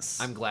mess.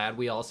 I'm glad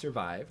we all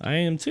survived I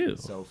am too.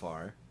 so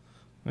far.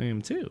 I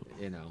am too.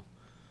 You know,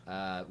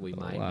 we A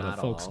might lot not of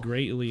folks all.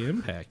 greatly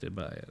impacted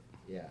by it.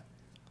 Yeah.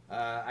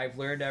 I've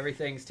learned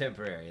everything's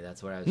temporary.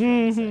 That's what I was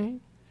trying to say.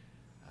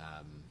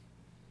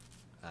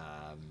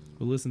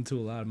 We listen to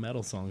a lot of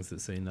metal songs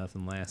that say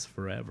nothing lasts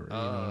forever. You know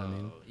what I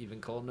mean?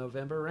 Even cold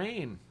November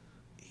rain.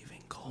 Even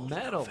cold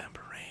Metal.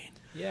 November rain.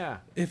 Yeah.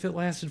 If it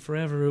lasted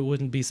forever, it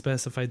wouldn't be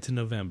specified to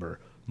November.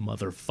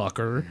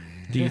 Motherfucker.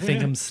 Do you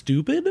think I'm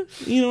stupid?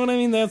 You know what I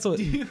mean? That's what.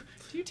 Do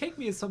you take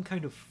me as some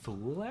kind of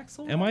fool,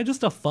 Axel? Am I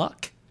just a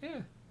fuck?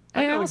 Yeah.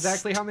 I know asked.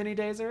 exactly how many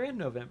days are in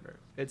November.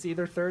 It's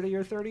either 30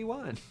 or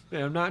 31.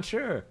 I'm not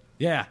sure.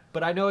 Yeah.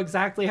 But I know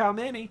exactly how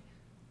many.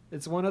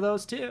 It's one of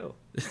those two.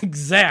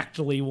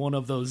 Exactly one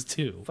of those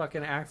two.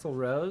 Fucking Axl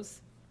Rose.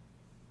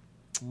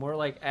 More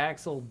like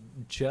Axl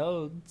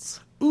Jodes.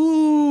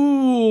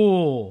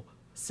 Ooh.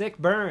 Sick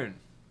burn.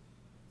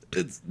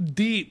 It's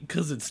deep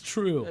because it's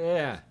true.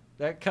 Yeah.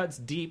 That cuts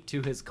deep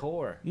to his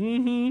core.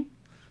 Mm-hmm.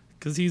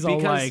 Because he's all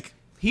Because like,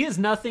 he is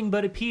nothing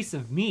but a piece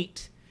of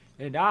meat.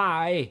 And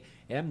I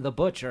am the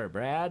butcher,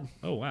 Brad.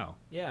 oh, wow.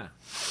 Yeah.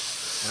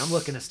 And I'm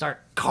looking to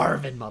start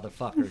carving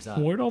motherfuckers up.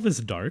 Where'd all this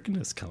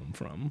darkness come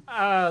from?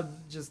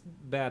 Just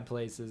bad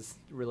places,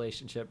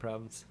 relationship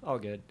problems, all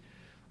good.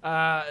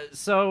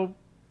 So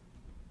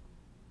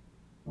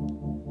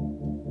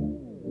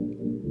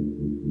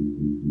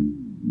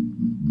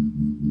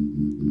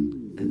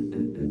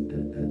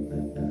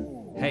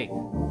hey.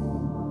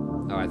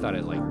 Oh, I thought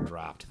it like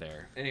dropped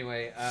there.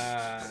 Anyway,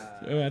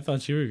 Oh, I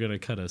thought you were going to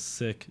cut a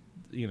sick,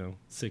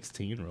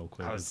 16 real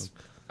quick. I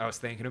was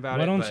thinking about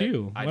Why it. don't but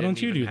you? I Why don't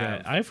didn't you even do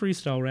have- that? I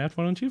freestyle rapped.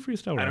 Why don't you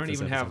freestyle rap I don't this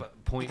even episode?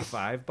 have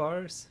 0.5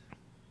 bars.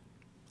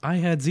 I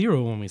had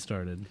 0 when we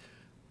started.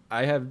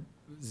 I have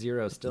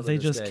 0 still. They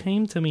to this just day.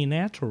 came to me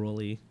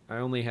naturally. I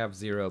only have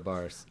 0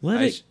 bars.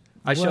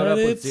 I showed up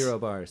with 0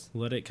 bars.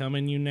 Let it come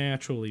in you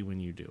naturally when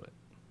you do it.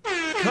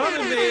 Come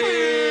to me.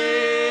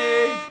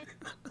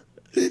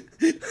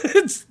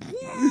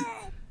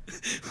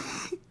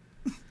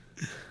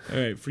 All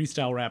right,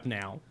 freestyle rap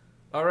now.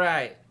 All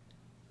right.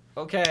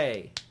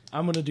 Okay.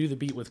 I'm gonna do the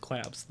beat with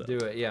claps though. Do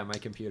it. Yeah, my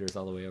computer's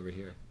all the way over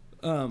here.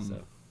 So,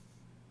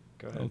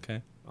 go ahead.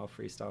 Okay. I'll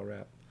freestyle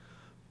rap.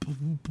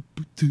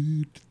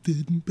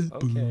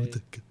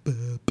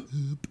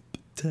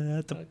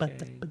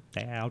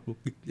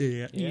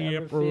 You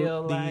ever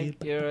feel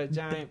like you're a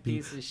giant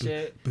piece of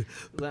shit?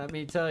 Let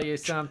me tell you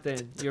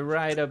something. You're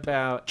right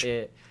about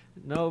it.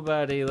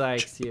 Nobody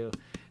likes you.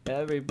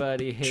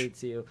 Everybody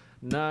hates you.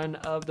 None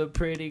of the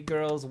pretty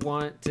girls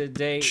want to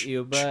date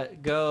you,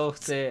 but go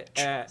sit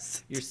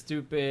at your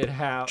stupid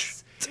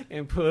house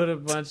and put a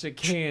bunch of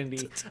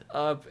candy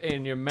up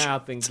in your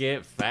mouth and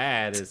get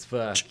fat as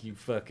fuck, you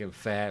fucking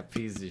fat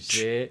piece of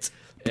shit.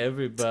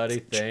 Everybody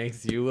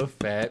thinks you a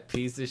fat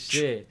piece of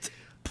shit.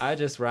 I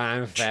just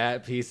rhyme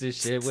fat piece of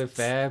shit with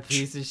fat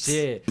piece of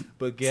shit.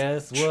 But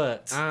guess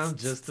what? I'm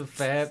just a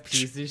fat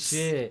piece of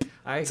shit.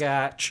 I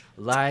got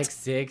like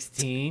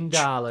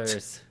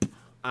 $16.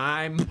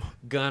 I'm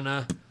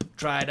gonna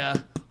try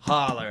to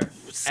holler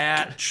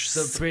at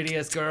the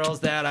prettiest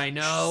girls that I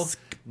know.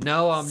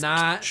 No, I'm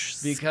not,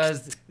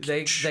 because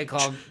they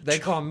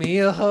call me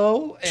a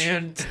hoe,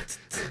 and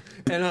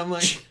I'm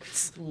like,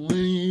 what do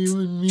you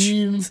even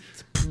mean?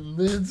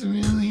 That's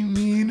really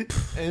mean.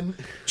 And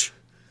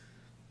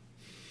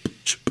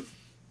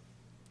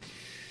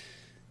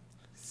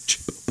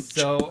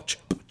so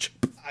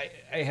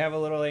I have a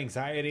little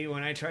anxiety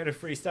when I try to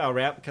freestyle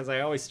rap because I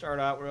always start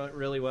out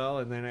really well,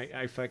 and then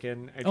I drop the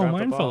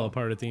mine ball. fell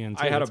apart at the end.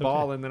 Too. I had a It's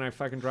ball okay. and then I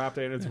fucking dropped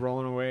it and it's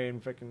rolling away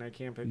and fucking I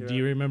can't pick it up. Do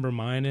you remember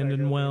mine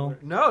ending well?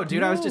 No,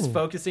 dude, I was just No.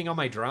 focusing on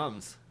my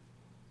drums.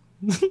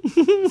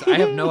 So I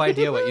have no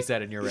idea what you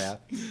said in your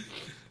rap.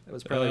 That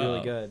was probably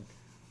really good.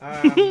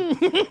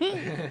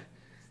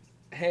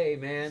 Hey,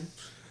 man.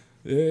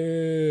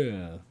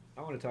 Yeah.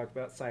 I want to talk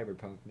about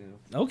Cyberpunk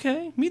now.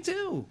 Okay, me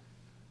too.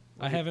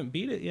 I haven't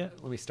beat it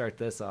yet. Let me start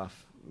this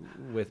off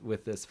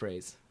with this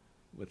phrase,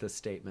 with this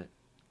statement.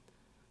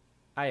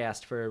 I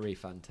asked for a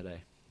refund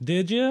today.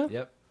 Did you?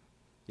 Yep.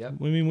 I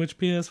mean, which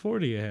PS4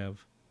 do you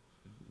have?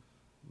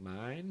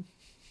 Mine?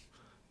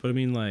 But I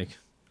mean, like,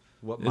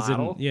 What is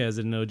model? is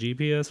it an OG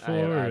PS4 I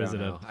or don't is it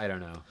know. I don't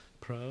know. a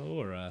Pro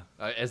or a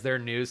Is there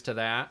news to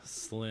that?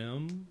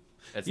 Slim?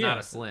 It's Yeah, not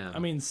a slim. I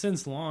mean,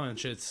 since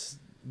launch, it's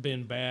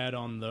been bad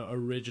on the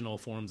original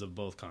forms of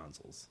both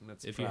consoles.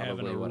 That's if you have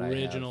an probably what I have.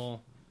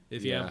 original,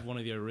 if you Yeah. have one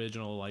of the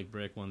original like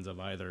brick ones of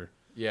either,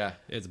 yeah.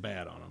 it's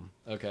bad on them.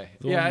 Okay.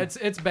 The Yeah, one-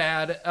 it's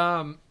bad.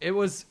 It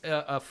was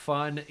a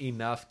fun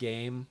enough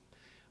game,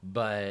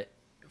 but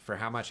for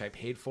how much I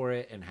paid for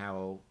it and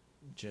how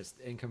just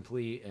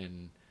incomplete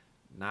and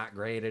not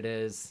great it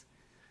is,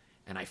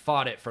 and I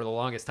fought it for the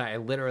longest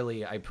time.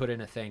 I put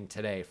in a thing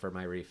today for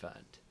my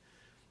refund.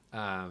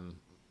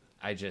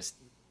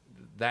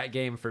 that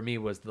game for me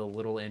was the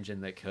little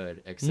engine that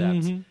could,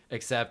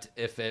 except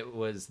if it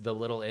was the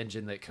little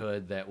engine that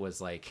could that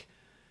was like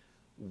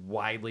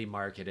widely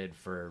marketed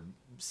for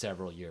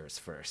several years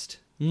first.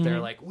 They're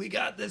like, we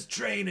got this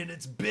train and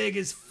it's big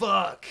as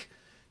fuck.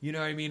 You know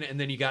what I mean? And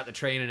then you got the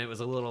train and it was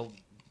a little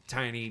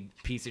tiny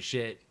piece of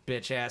shit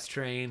bitch ass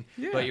train.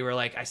 Yeah. But you were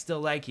like, I still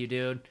like you,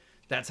 dude.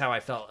 That's how I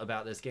felt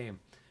about this game.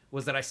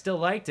 Was that I still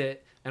liked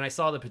it and I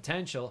saw the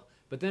potential.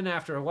 But then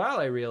after a while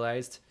I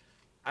realized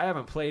I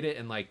haven't played it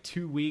in like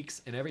 2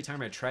 weeks, and every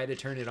time I try to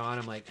turn it on,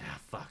 I'm like,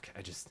 fuck.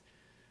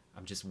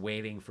 I'm just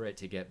waiting for it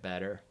to get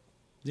better.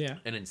 Yeah.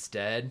 And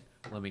instead,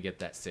 let me get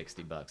that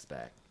 $60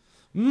 back.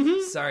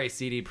 Sorry,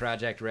 CD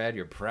Projekt Red,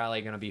 you're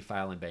probably gonna be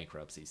filing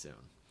bankruptcy soon.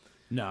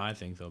 No, I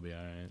think they'll be all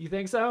right. You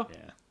think so?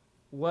 Yeah.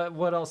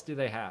 What else do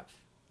they have?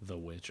 The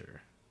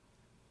Witcher.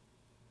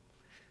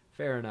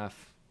 Fair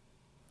enough.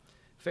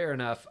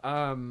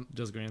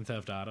 Does Grand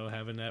Theft Auto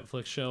have a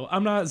Netflix show?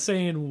 I'm not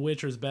saying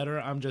Witcher's better.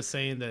 I'm just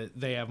saying that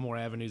they have more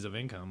avenues of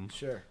income.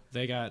 Sure.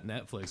 They got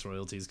Netflix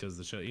royalties because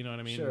the show, you know what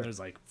I mean? Sure. There's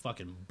like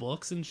fucking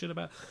books and shit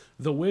about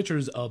The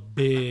Witcher's a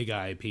big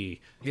IP.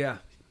 Yeah.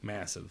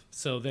 Massive.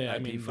 So they, I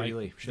IP mean,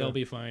 freely, like, sure. they'll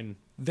be fine.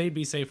 They'd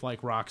be safe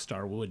like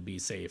Rockstar would be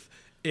safe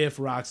if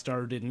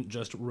Rockstar didn't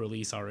just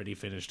release already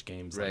finished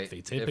games like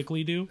they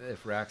typically do.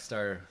 If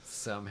Rockstar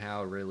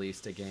somehow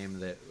released a game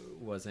that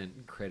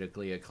wasn't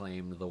critically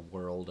acclaimed the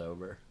world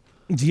over.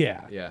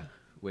 Yeah. Yeah.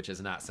 Which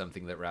is not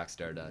something that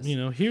Rockstar does. You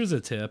know, here's a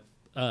tip.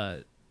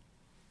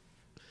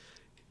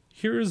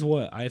 Here's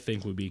what I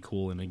think would be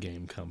cool in a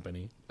game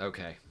company.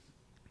 Okay.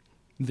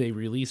 They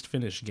released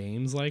finished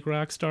games like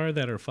Rockstar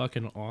that are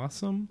fucking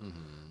awesome,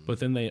 but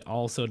then they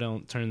also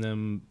don't turn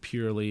them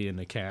purely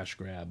into cash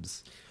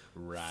grabs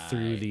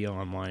through the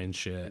online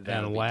shit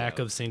That'll and be lack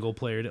dope. of single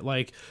player.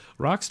 Like,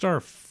 Rockstar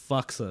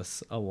fucks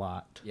us a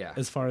lot. Yeah.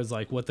 As far as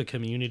like what the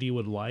community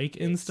would like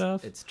and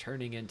stuff. It's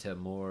turning into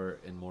more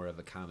and more of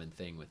a common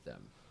thing with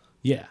them.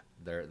 Yeah.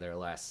 Their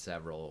last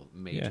several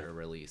major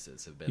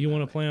releases have been. You that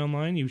want way. to play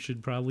online, you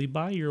should probably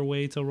buy your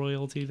way to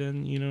royalty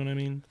then, you know what I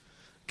mean?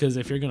 Because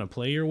if you're going to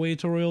play your way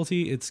to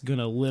royalty, it's going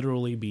to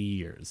literally be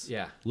years.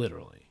 Yeah.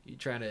 Literally. You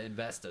trying to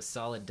invest a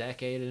solid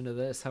decade into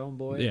this,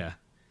 homeboy? Yeah.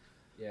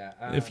 Yeah.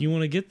 If you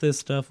want to get this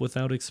stuff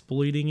without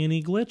exploiting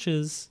any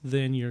glitches,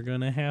 then you're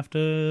going to have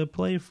to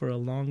play for a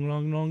long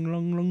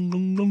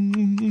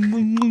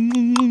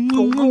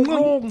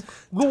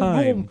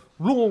time.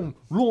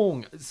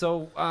 Long.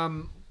 So,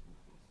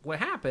 what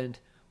happened?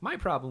 My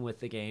problem with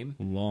the game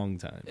Long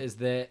time. is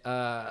that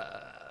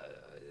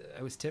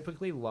I was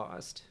typically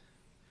lost.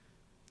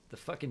 The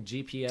fucking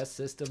GPS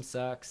system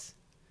sucks.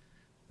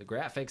 The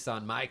graphics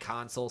on my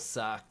console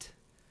sucked.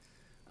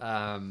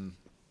 And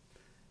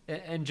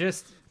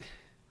just,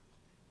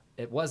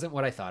 it wasn't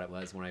what I thought it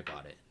was when I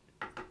bought it.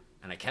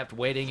 And I kept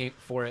waiting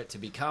for it to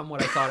become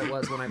what I thought it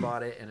was when I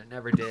bought it, and it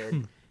never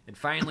did. And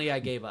finally I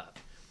gave up.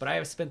 But I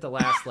have spent the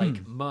last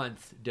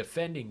month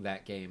defending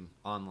that game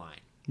online.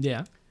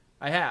 Yeah.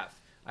 I have.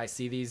 I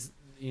see these,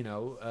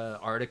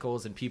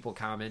 articles and people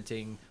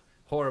commenting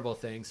horrible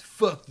things.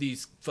 Fuck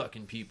these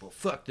fucking people.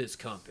 Fuck this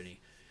company.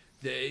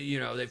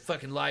 They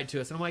fucking lied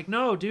to us. And I'm like,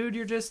 no, dude,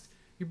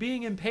 you're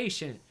being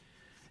impatient.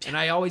 And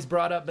I always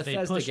brought up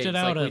Bethesda They pushed games it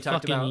out like we a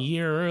talked fucking about.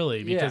 year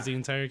early because Yeah. the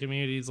entire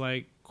community's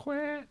like,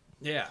 quit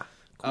Yeah.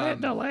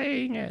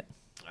 delaying it.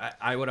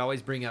 I would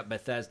always bring up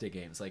Bethesda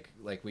games like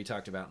we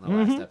talked about in the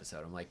last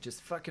episode. I'm like,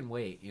 just fucking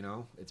wait,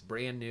 It's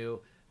brand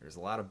new. There's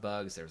a lot of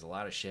bugs. There's a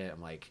lot of shit. I'm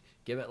like,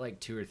 give it like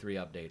 2 or 3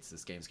 updates.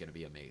 This game's going to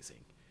be amazing.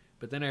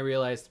 But then I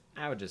realized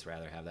I would just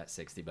rather have that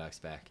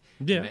 $60 back.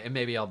 Yeah. And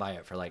maybe I'll buy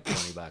it for like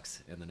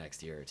 $20 in the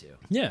next year or two.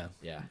 Yeah.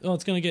 Yeah. Well,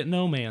 it's going to get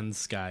No Man's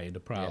Sky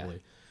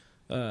probably.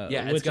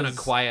 Yeah, it's which going to is-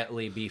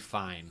 quietly be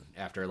fine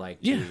after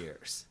like 2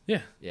 years.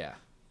 Yeah. Yeah.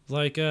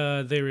 Like,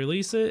 they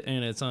release it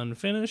and it's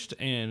unfinished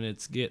and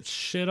it gets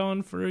shit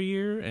on for a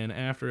year, and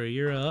after a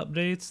year of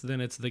updates, then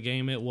it's the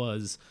game it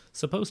was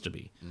supposed to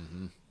be,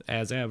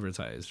 as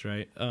advertised,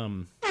 right?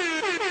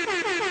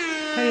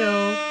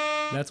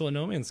 Heyo. That's what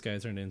No Man's Sky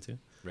turned into.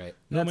 Right.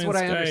 No That's Man's what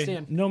I Sky,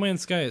 understand. No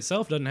Man's Sky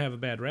itself doesn't have a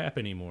bad rap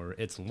anymore.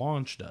 Its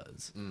launch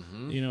does.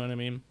 You know what I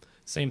mean?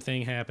 Same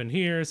thing happened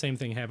here. Same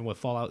thing happened with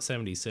Fallout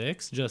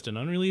 76. Just an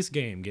unreleased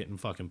game getting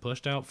fucking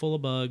pushed out full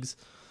of bugs.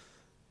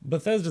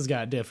 Bethesda's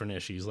got different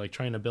issues, like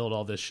trying to build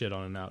all this shit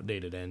on an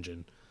outdated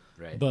engine.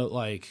 Right. But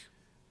like,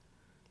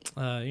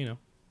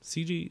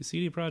 CD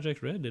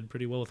Projekt Red did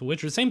pretty well with The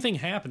Witcher. Same thing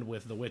happened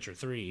with The Witcher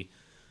 3.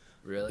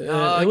 Really? It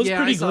was yeah,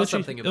 pretty I saw glitchy.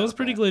 something It was about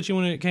pretty that. glitchy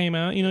when it came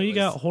out. You It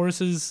got was-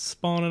 horses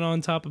spawning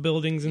on top of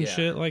buildings and Yeah.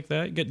 shit like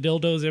that. You get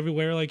dildos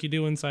everywhere like you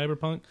do in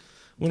Cyberpunk.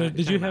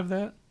 Did you have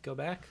that? Go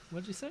back.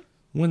 What'd you say?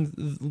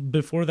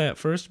 Before that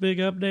first big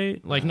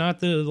update, like not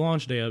the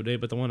launch day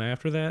update, but the one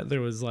after that, there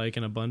was like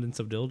an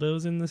abundance of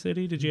dildos in the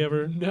city. Did you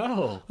ever?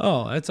 No.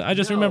 Oh, I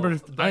just No, remember.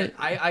 but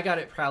I got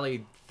it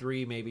probably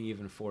 3, maybe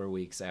even 4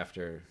 weeks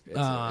after its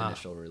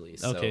initial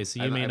release. Okay, so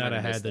you I may not might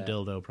have had missed the that.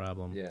 dildo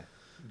problem. Yeah,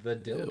 the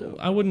dildo.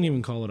 I wouldn't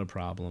even call it a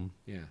problem.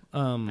 Yeah.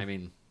 Um, I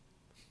mean,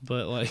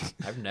 But like,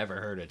 I've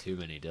never heard of too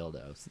many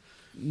dildos.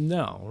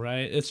 no,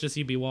 right? It's just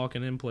you'd be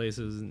walking in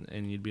places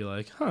and you'd be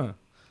like, huh,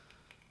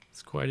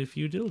 it's quite a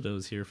few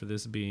dildos here for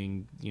this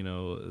being, you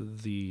know,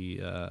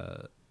 the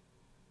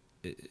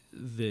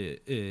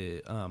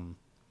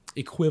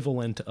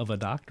equivalent of a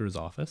doctor's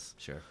office,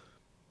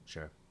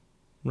 Sure.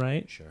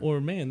 right? Sure. Or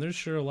man, there's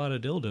sure a lot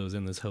of dildos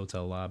in this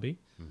hotel lobby.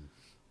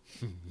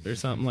 Or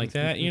something like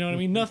that. You know what I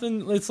mean?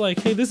 Nothing. It's like,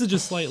 hey, this is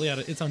just slightly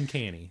it's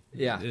uncanny.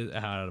 Yeah.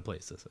 How out of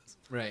place this is.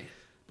 Right.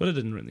 But it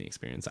didn't ruin the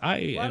experience.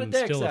 A lot of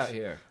dicks out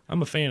here.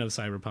 I'm a fan of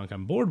Cyberpunk.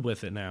 I'm bored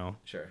with it now.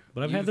 Sure.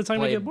 But I've had the time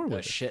to get bored with a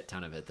it. shit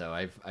ton of it though.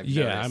 I've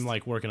Yeah, noticed. I'm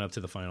like working up to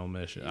the final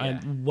mission.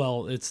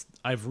 Yeah.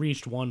 I've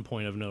reached one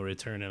point of no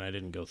return and I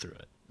didn't go through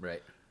it.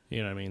 Right.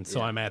 You know what I mean? So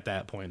Yeah. I'm at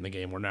that point in the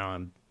game where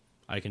now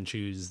I can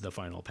choose the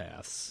final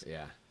paths.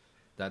 Yeah.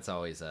 That's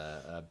always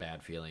a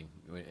bad feeling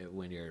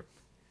when you're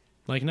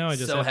Like now I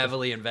just so have to-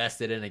 heavily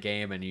invested in a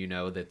game and you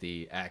know that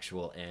the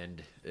actual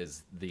end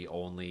is the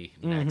only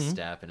next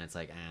step and it's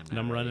like and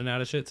I'm running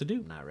out of shit to do.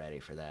 I'm not ready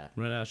for that.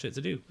 Running out of shit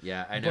to do.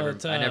 Yeah, I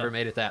But, never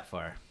made it that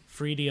far.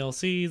 Free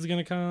DLC is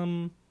gonna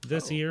come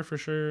this year for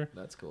sure,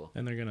 That's cool.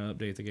 and they're gonna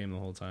update the game the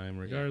whole time,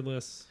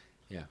 regardless.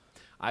 Yeah.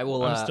 I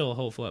will I'm still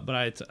hopeful,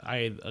 but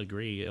I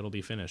agree it'll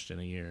be finished in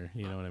a year.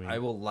 You know what I mean? I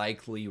will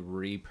likely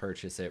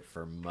repurchase it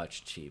for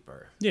much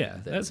cheaper. Yeah,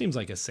 than- that seems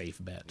like a safe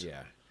bet.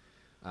 Yeah.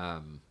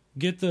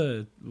 Get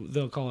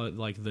they'll call it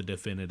like the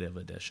definitive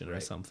edition or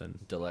Right. something.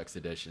 Deluxe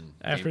edition.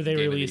 After they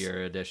Game release- of the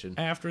Year edition.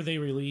 After they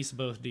release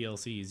both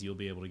DLCs, you'll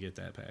be able to get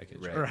that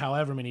package, Right. or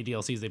however many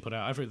DLCs they put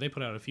out. They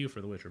put out a few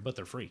for The Witcher, but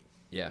they're free,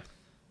 Yeah.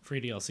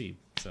 free DLC.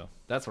 So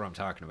That's what I'm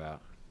talking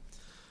about.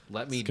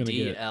 Let me It's gonna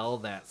get- DL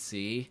that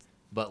C,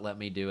 but let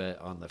me do it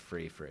on the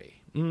free.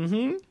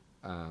 and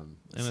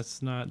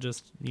it's not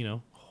just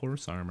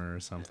horse armor or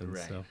something.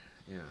 Right. So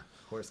Yeah.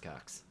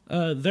 Horsecocks.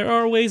 there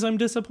are ways I'm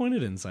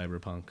disappointed in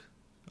Cyberpunk.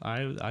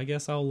 I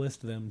guess I'll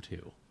list them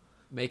too.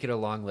 Make it a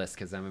long list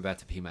because I'm about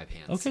to pee my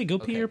pants. Okay, go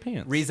pee your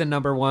pants. Reason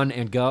number 1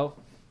 and go.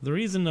 The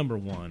reason number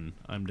one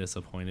I'm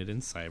disappointed in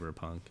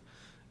Cyberpunk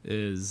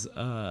is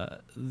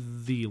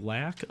the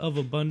lack of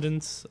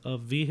abundance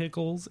of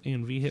vehicles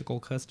and vehicle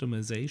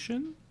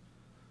customization.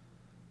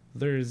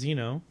 There's,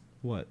 10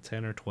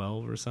 or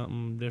 12 or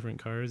something different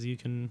cars you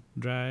can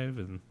drive,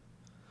 and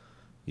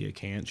you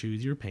can't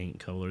choose your paint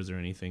colors or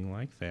anything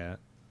like that.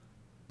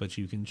 But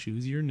you can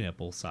choose your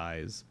nipple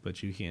size,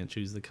 but you can't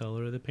choose the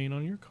color of the paint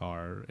on your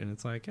car. And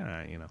it's like,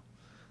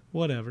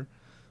 whatever.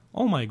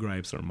 All my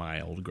gripes are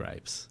mild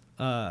gripes.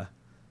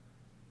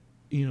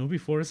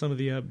 Before some of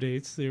the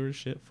updates, there was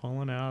shit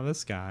falling out of the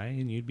sky,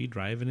 and you'd be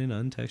driving in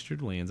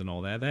untextured lands and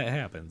all that. That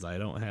happens. I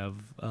don't have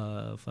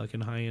a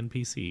fucking high-end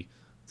PC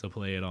to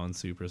play it on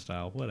super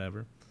style,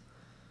 whatever.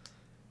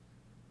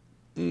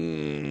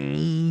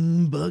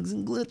 Bugs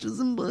and glitches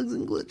and bugs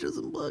and glitches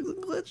and bugs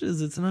and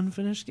glitches. It's an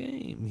unfinished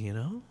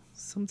game,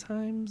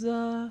 Sometimes,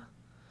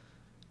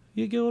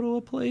 you go to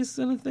a place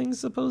and a thing's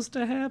supposed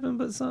to happen,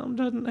 but something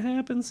doesn't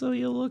happen, so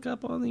you look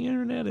up on the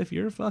internet if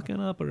you're fucking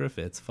up or if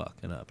it's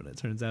fucking up, and it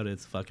turns out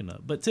it's fucking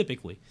up. But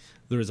typically,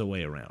 there's a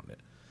way around it.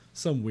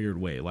 Some weird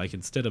way. Like,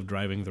 instead of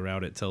driving the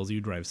route it tells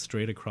you, drive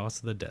straight across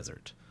the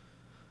desert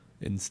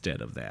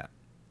instead of that.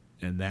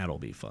 And that'll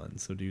be fun,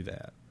 so do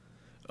that.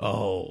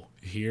 Oh,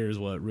 here's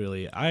what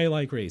really... I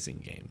like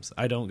racing games.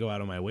 I don't go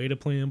out of my way to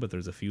play them, but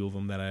there's a few of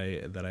them that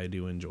I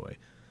do enjoy.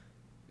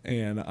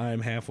 And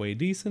I'm halfway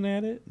decent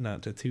at it,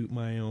 not to toot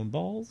my own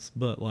balls,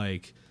 but,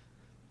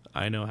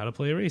 I know how to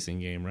play a racing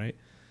game, right?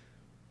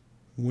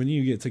 When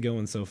you get to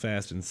going so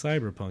fast in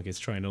Cyberpunk, it's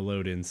trying to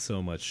load in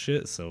so much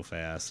shit so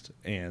fast,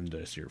 and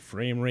just your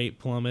frame rate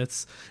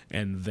plummets,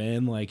 and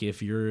then,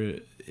 if you're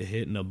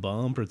hitting a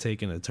bump or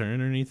taking a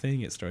turn or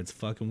anything, it starts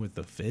fucking with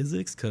the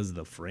physics because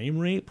the frame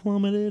rate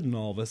plummeted, and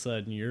all of a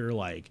sudden you're,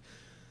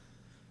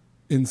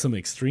 in some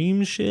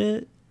extreme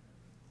shit,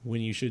 when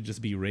you should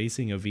just be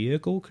racing a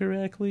vehicle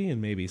correctly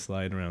and maybe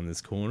sliding around this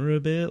corner a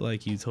bit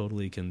like you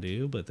totally can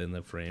do, but then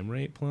the frame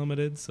rate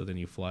plummeted, so then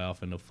you fly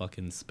off into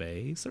fucking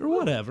space or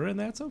whatever, and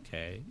that's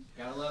okay.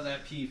 Gotta love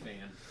that pee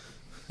fan.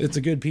 It's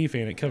a good pee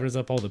fan. It covers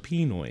up all the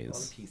pee All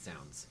noise. the pee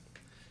sounds.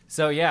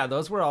 So yeah,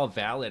 those were all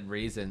valid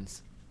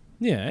reasons.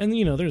 Yeah, and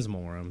there's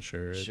more, I'm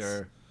sure.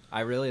 Sure.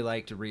 I really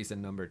liked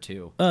reason number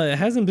 2. It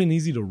hasn't been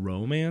easy to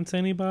romance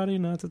anybody,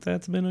 not that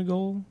that's been a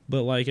goal,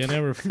 but I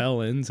never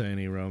fell into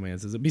any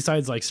romances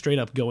besides straight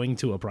up going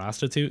to a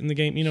prostitute in the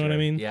game, you know what I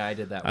mean? Yeah, I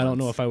did that I don't once.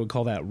 know if I would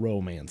call that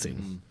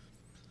romancing.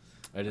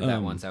 I did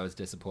that once. I was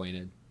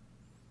disappointed.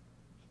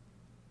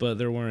 But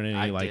there weren't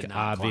I any did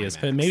not obvious. climax.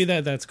 But maybe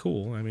that's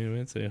cool. I mean,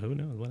 it's who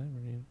knows, whatever.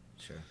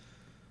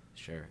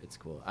 Sure, it's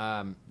cool.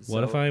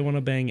 What if I want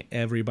to bang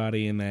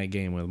everybody in that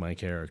game with my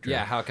character?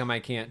 Yeah, how come I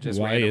can't just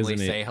Why randomly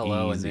isn't it say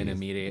hello easy? and then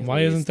immediately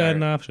Why isn't that start-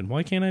 an option?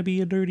 Why can't I be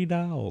a dirty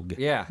dog?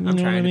 Yeah, You I'm know what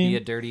I trying to mean? be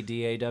a dirty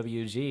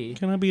DAWG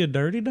Can I be a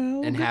dirty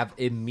dog? and have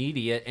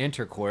immediate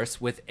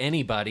intercourse with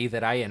anybody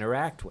that I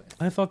interact with.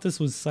 I thought this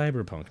was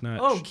Cyberpunk, not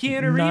Oh,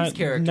 Keanu Reeves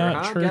character,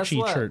 not huh? churchy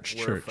Guess what? church.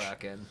 We're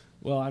fucking.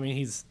 Well, I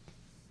mean,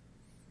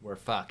 We're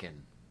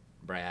fucking,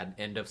 Brad.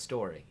 End of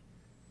story.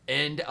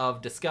 End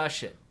of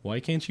discussion. Why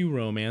can't you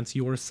romance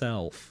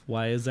yourself?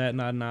 Why is that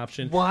not an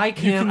option? Why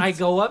can't I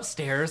go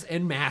upstairs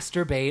and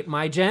masturbate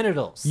my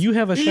genitals? You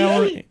have a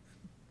shower.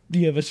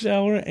 You have a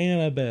shower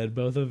and a bed,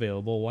 both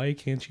available. Why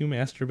can't you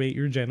masturbate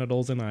your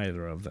genitals in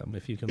either of them?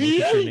 If you can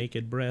look at your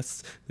naked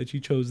breasts that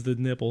you chose the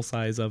nipple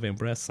size of and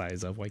breast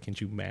size of, why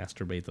can't you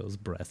masturbate those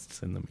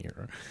breasts in the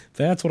mirror?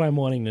 That's what I'm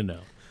wanting to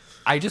know.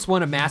 I just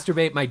want to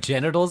masturbate my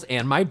genitals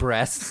and my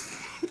breasts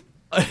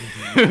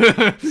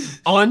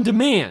on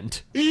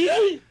demand.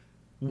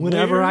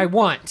 Whenever I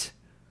want.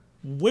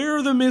 Where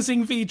are the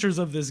missing features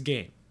of this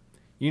game?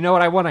 You know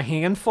what I want a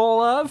handful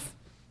of?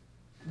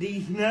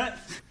 These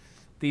nuts.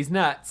 These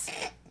nuts.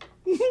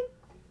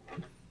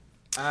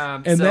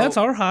 And that's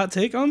our hot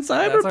take on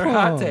Cyberpunk. That's our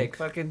hot take.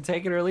 Fucking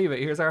take it or leave it.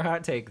 Here's our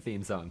hot take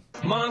theme song.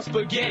 Mom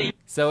spaghetti.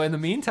 So in the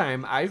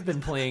meantime, I've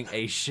been playing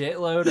a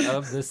shitload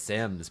of The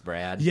Sims,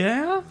 Brad.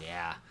 Yeah?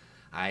 Yeah.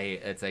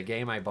 It's a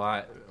game I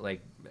bought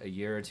like a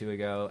year or two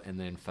ago, and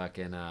then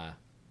fucking I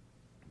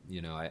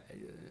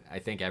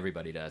think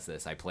everybody does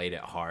this. I played it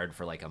hard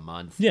for like a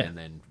month and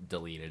then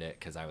deleted it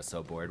because I was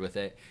so bored with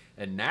it.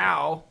 And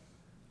now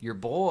your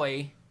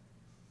boy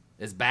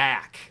is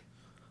back.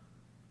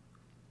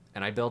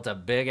 And I built a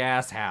big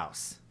ass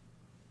house.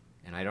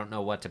 And I don't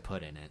know what to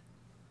put in it.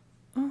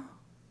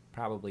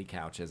 Probably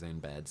couches and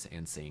beds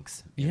and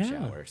sinks and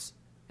showers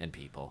and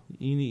people.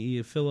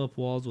 You fill up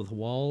walls with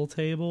wall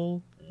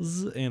tables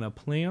and a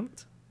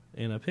plant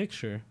and a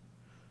picture.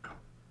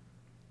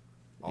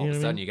 All of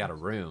a sudden, you got a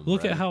room.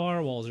 Look at how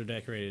our walls are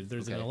decorated.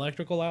 There's an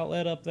electrical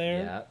outlet up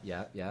there.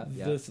 Yeah.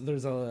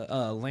 There's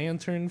a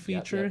lantern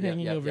feature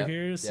hanging over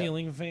here.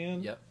 Ceiling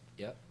fan. Yep.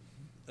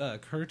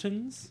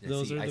 Curtains. Yeah,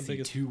 those are the I see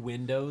biggest. 2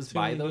 windows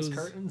by those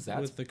curtains. That's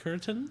with the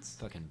curtains.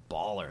 fucking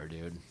baller,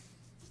 dude.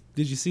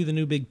 Did you see the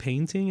new big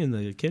painting in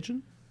the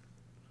kitchen?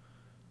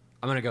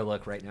 I'm gonna go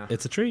look right now.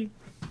 It's a tree.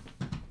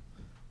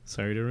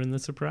 Sorry to ruin the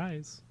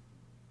surprise.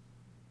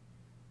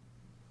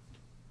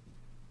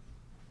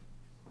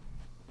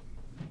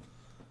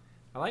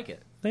 I like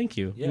it. Thank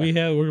you. Yeah,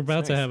 We're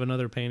about to nice. have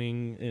another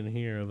painting in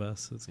here of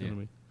us. It's gonna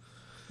be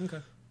Okay.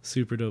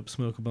 super dope.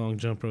 Smoke a bong,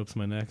 jump rope's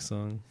my next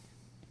song.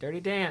 Dirty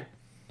Dan,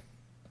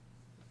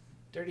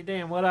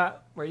 what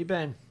up? Where you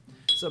been?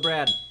 So,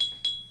 Brad,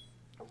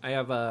 I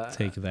have a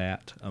Take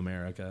that,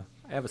 America.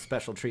 I have a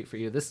special treat for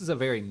you. This is a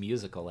very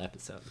musical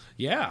episode.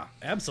 Yeah,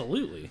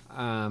 absolutely.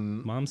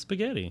 Mom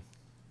spaghetti.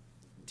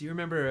 Do you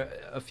remember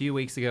a few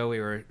weeks ago we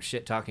were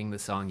shit talking the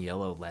song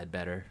 "Yellow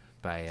Ledbetter"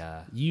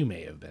 by? You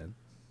may have been.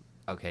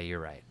 Okay, you're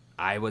right.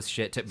 I was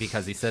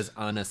because he says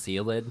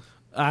 "unsealed."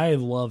 I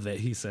love that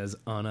he says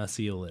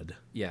unsealed.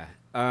 Yeah.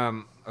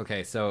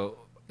 Okay. So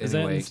Is that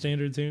anyway, in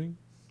standard tuning?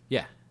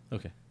 yeah.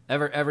 Okay.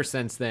 Ever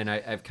since then,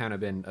 I've kind of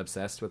been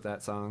obsessed with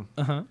that song.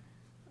 Uh-huh.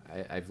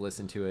 I've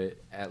listened to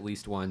it at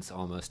least once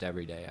almost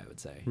every day, I would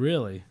say.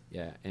 Really?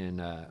 Yeah, and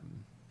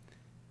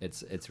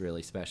it's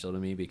really special to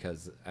me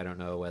because I don't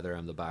know whether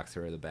I'm the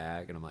boxer or the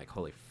bag, and I'm like,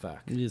 holy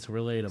fuck. It's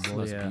relatable, The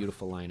most yeah.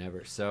 beautiful line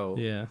ever. So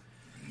Yeah.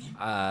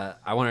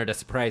 I wanted to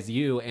surprise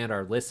you and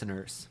our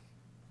listeners,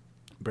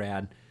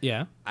 Brad.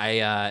 Yeah.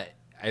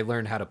 I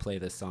learned how to play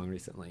this song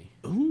recently,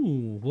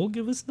 Ooh, well,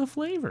 give us the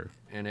flavor.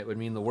 and it would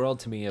mean the world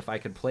to me if I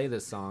could play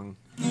this song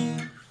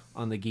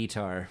on the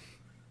guitar,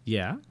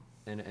 Yeah?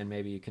 and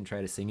maybe you can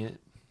try to sing it.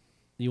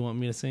 You want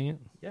me to sing it?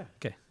 Yeah.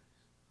 Okay.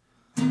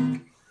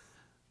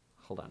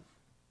 Hold on.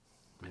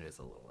 It is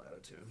a little out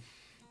of tune.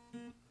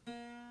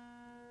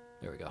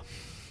 There we go.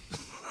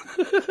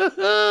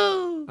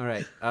 All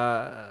right.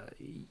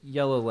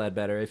 Yellow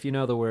Ledbetter. If you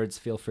know the words,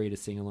 feel free to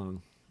sing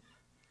along.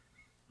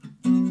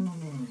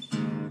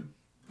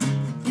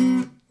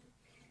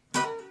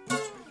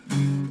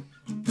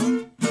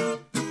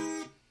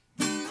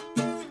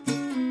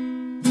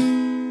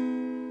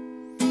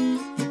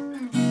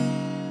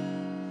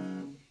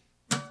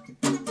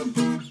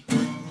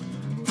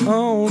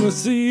 On a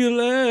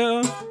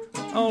ceiling,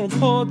 on a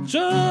porch,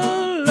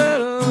 a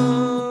letter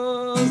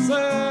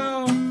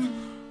cell.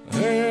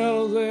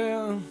 Hell's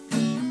in,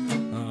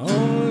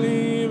 I'll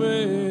leave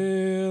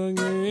it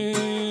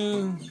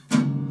again.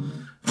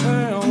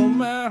 On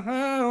my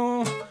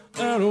house,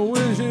 and I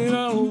wish it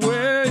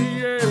away,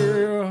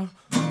 yeah.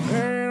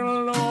 And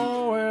I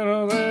know, and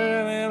I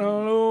said, and I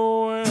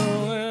know, and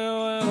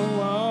I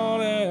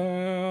want it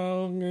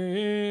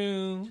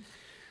again.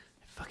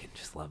 I fucking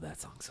just love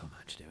that song so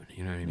much, dude.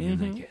 You know what I mean?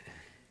 Like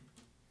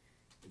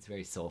it's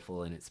very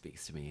soulful and it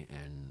speaks to me,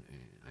 and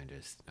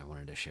I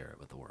wanted to share it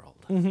with the world.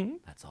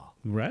 That's all.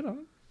 Right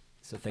on.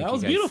 So thank That you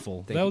was guys. beautiful.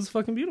 Thank That you- was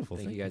fucking beautiful.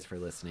 Thank you guys for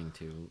listening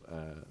to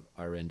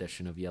our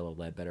rendition of Yellow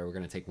Ledbetter. We're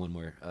going to take one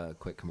more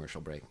quick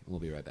commercial break. We'll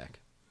be right back.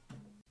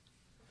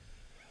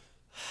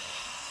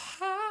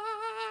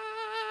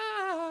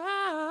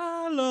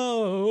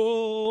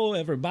 Hello,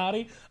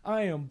 everybody.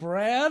 I am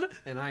Brad,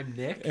 And I'm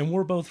Nick. and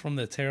we're both from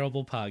the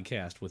Terrible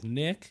Podcast with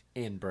Nick.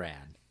 And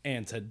Brad.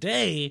 And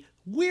today,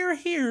 we're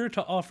here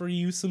to offer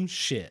you some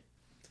shit.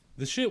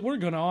 The shit we're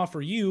going to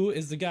offer you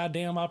is the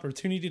goddamn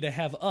opportunity to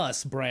have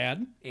us,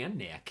 Brad, And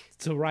Nick.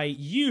 to write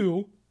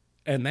you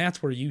And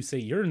that's where you say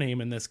your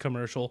name in this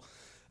commercial.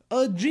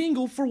 A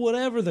jingle for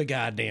whatever the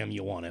goddamn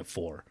you want it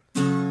for.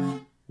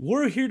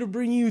 We're here to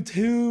bring you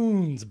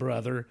tunes,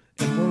 brother,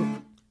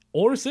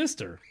 or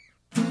sister.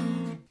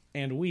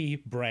 And we,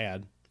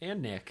 Brad,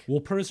 And Nick. will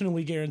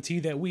personally guarantee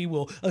that we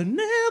will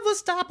never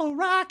stop a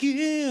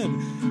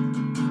rockin'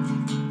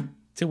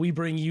 till we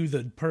bring you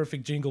the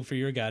perfect jingle for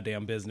your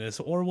goddamn business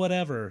or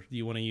whatever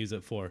you want to use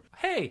it for.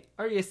 Hey,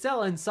 are you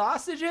selling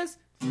sausages?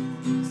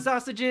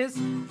 Sausages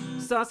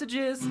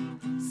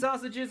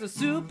are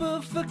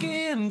super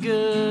fucking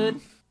good.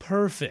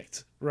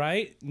 Perfect,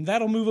 right?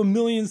 That'll move 1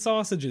 million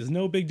sausages.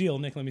 No big deal.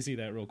 Nick, let me see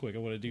that real quick. I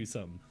want to do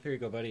something. Here you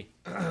go, buddy.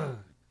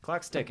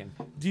 Clock's ticking.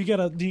 Do you got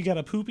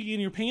a poopy in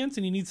your pants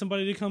and you need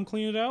somebody to come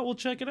clean it out? Well,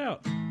 check it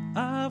out.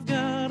 I've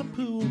got a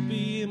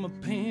poopy in my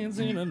pants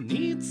and I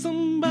need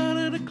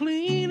somebody to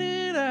clean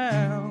it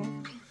out.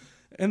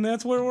 And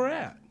that's where we're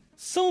at.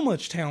 So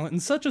much talent in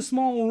such a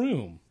small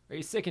room. Are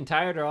you sick and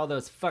tired of all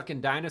those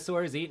fucking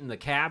dinosaurs eating the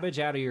cabbage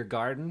out of your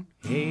garden?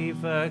 Hey,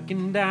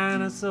 fucking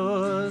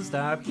dinosaurs,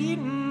 stop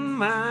eating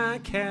my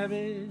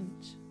cabbage.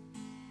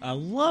 I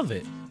love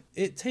it.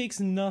 It takes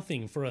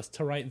nothing for us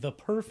to write the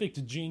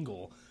perfect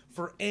jingle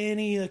for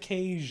any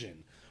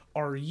occasion.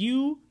 Are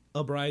you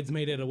a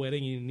bridesmaid at a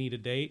wedding and you need a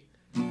date?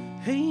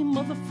 Hey,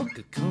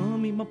 motherfucker,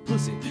 come eat my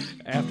pussy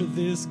after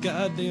this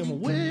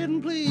goddamn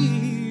wedding,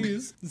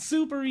 please. It's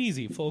super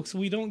easy, folks.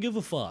 We don't give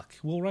a fuck.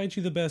 We'll write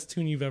you the best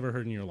tune you've ever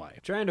heard in your life.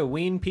 Trying to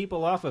wean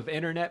people off of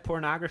internet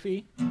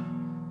pornography?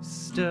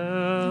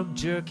 Stop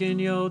jerking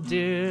your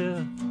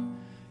dick.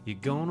 You're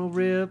gonna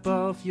rip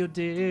off your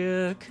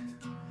dick.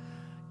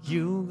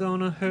 You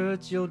gonna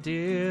hurt your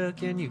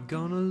dick and you're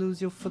gonna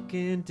lose your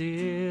fucking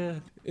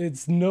dick.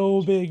 It's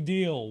no big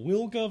deal.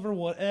 We'll cover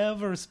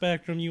whatever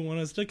spectrum you want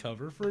us to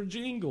cover for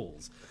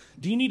jingles.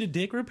 Do you need a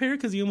dick repair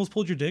because you almost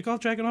pulled your dick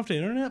off jacking off to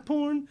internet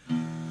porn?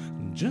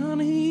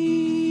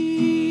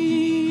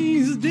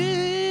 Johnny's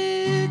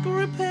Dick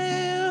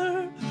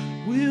Repair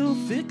will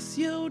fix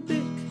your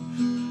dick.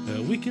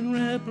 We can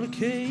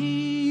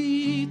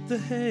replicate the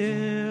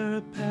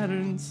hair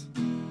patterns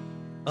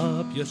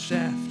up your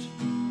shaft.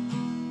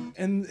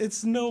 And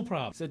it's no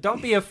problem. So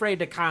don't be afraid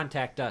to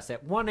contact us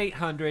at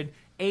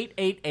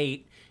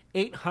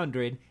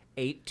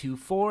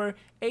 1-800-888-800-824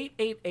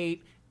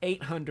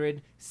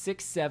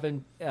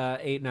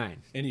 888-800-6789.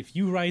 And if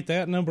you write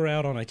that number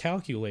out on a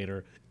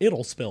calculator,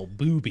 it'll spell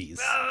boobies.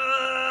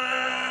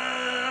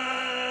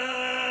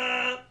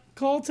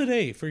 Call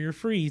today for your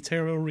free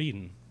tarot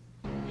reading.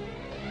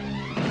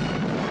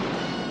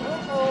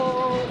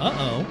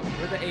 Uh-oh.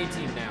 We're the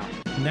A-team now.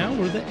 Now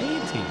we're the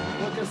A-team.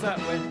 Look us up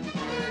when...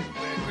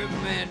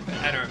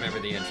 I don't remember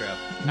the intro.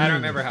 I don't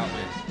remember how it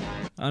went.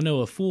 I know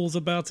a fool's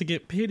about to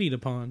get pitied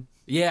upon.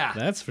 Yeah.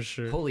 That's for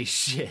sure. Holy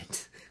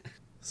shit.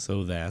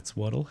 So that's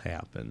what'll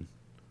happen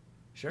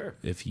Sure.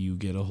 if you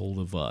get a hold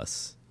of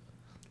us.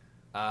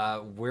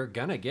 We're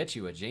gonna get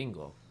you a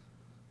jingle.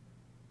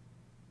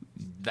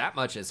 That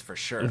much is for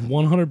sure.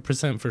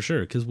 100% for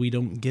sure, because we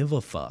don't give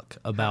a fuck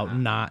about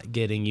not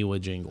getting you a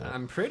jingle.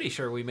 I'm pretty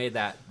sure we made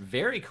that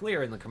very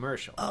clear in the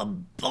commercial.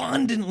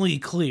 Abundantly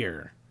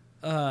clear.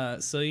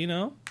 So, you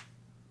know,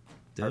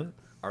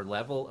 Our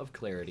level of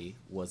clarity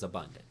was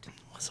abundant.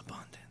 was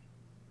abundant.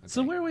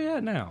 So where are we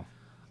at now?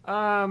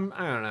 I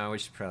don't know. We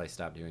should probably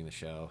stop doing the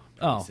show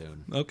pretty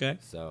soon. Okay.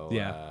 So,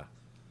 Yeah.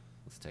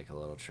 let's take a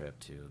little trip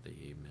to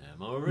the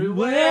memory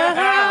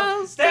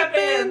Warehouse. Step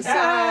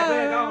inside.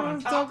 We're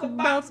gonna talk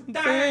about some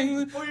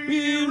things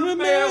we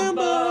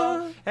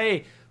remember.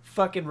 Hey,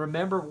 fucking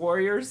remember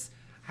warriors.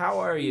 How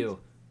are you?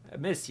 I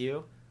miss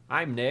you.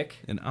 I'm Nick.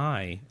 And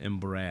I am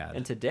Brad.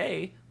 And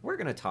today, we're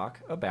going to talk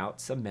about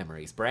some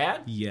memories.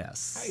 Brad?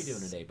 Yes. How you doing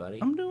today, buddy?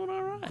 I'm doing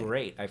all right.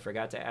 Great. I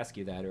forgot to ask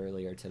you that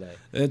earlier today.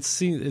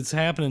 It's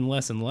happening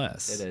less and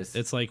less. It is.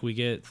 It's like we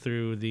get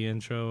through the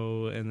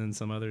intro and then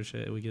some other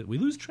shit. We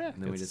lose track.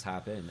 And then we just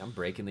hop in. I'm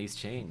breaking these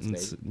chains,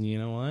 It's, baby. you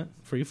know what?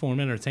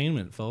 Freeform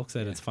entertainment, folks,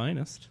 at its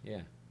finest.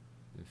 Yeah.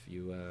 If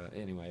you,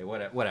 anyway,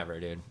 whatever,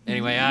 dude.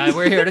 Anyway,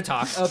 we're here to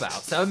talk about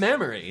some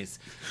memories.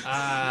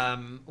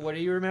 What do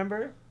you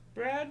remember,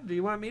 Brad? Do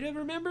you want me to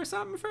remember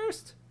something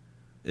first?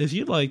 If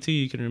you'd like to,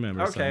 you can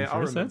remember Okay, something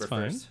I'll first. remember That's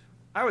fine. first.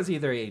 I was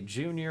either a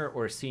junior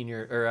or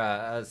senior,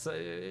 or so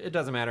it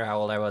doesn't matter how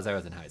old I was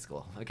in high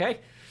school,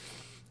 okay?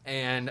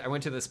 And I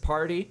went to this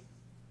party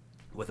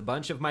with a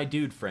bunch of my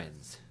dude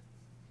friends.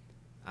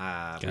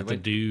 Got the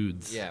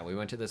dudes. Yeah, we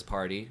went to this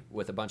party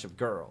with a bunch of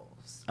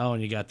girls. Oh,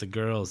 and you got the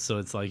girls, so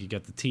it's like you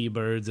got the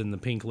T-birds and the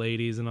pink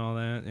ladies and all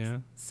that, yeah?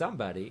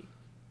 Somebody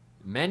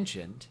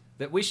mentioned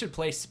that we should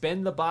play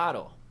Spin the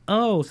Bottle.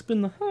 Oh,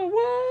 spin the...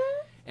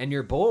 what? And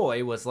your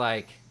boy was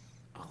like,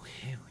 oh,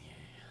 hell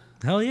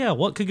yeah. Hell yeah,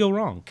 what could go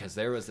wrong? Because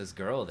there was this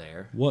girl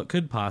there What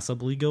could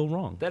possibly go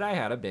wrong? that I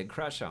had a big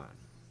crush on.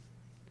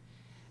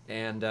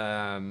 And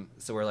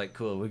so we're like,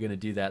 cool, we're going to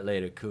do that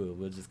later. Cool,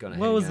 we're just going to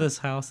hang What was out. this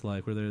house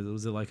like?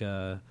 Was it like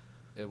a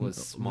It was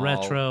small.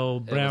 retro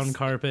brown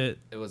carpet,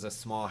 It was a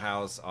small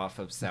house off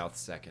of South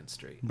 2nd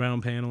Street.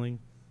 brown paneling?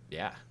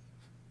 Yeah.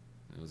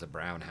 It was a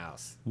brown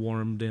house.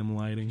 Warm, dim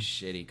lighting.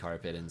 Shitty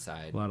carpet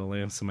inside. A lot of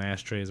lamps, some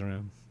ashtrays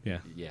around. Yeah.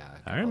 Yeah.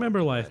 I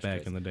remember life ashtrays.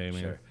 back in the day,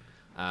 man. Sure.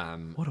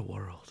 What a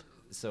world.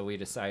 So we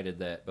decided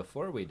that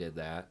before we did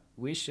that,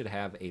 we should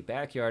have a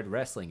backyard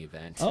wrestling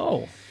event.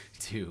 Oh.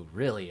 To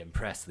really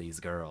impress these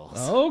girls.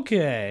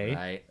 Okay.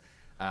 Right.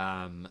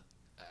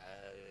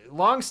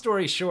 Long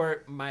story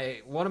short,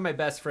 one of my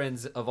best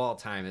friends of all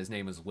time, his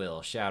name was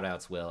Will. Shout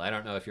outs, Will. I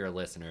don't know if you're a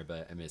listener,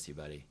 but I miss you,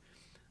 buddy.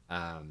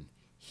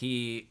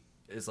 He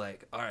is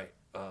like, all right,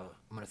 I'm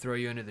going to throw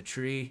you into the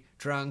tree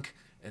drunk,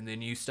 and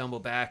then you stumble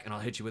back, and I'll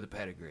hit you with a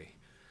pedigree.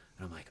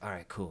 And I'm like, all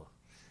right, cool.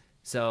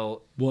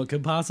 So What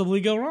could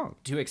possibly go wrong?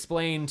 to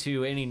explain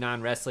to any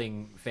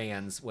non-wrestling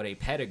fans what a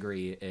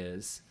pedigree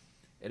is,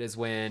 it is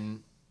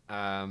when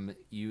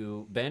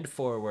you bend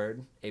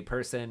forward, a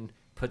person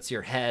puts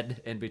your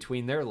head in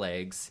between their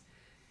legs,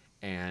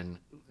 and,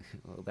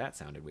 well, that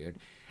sounded weird,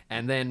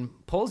 and then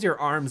pulls your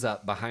arms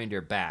up behind your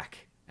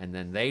back, and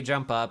then they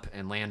jump up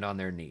and land on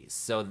their knees.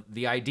 So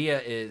the idea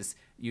is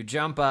you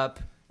jump up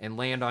and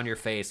land on your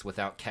face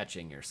without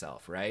catching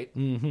yourself, right?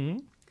 Mm-hmm.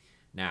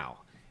 Now,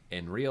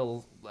 in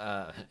real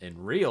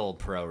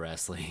pro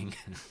wrestling,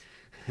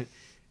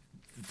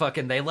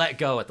 fucking they let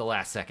go at the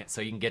last second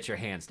so you can get your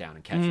hands down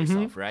and catch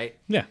yourself, right?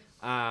 Yeah.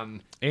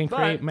 And create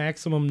But-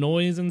 maximum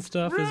noise and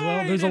stuff as well.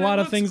 Right, There's a and it lot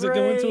of looks things that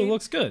go into it. great.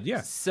 Looks good,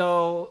 yeah.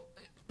 So,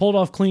 Pulled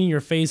off clean,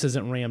 your face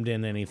isn't rammed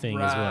in anything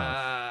as well.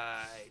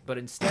 right. But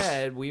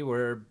instead, we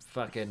were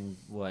fucking,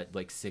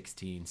 like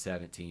 16,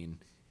 17.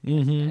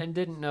 Mm-hmm. And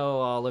didn't know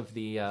all of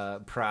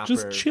the proper...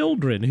 Just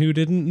children who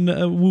didn't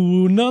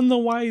none the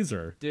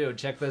wiser. Dude,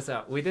 check this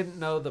out. We didn't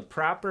know the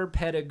proper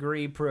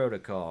pedigree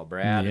protocol,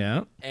 Brad.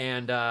 Yeah.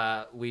 And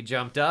we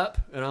jumped up,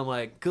 and I'm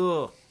like,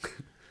 cool.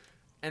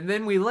 And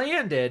then we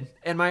landed,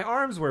 and my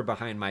arms were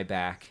behind my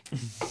back.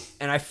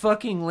 And I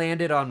fucking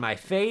landed on my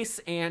face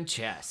and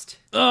chest.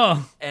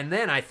 Oh, And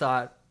then I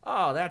thought,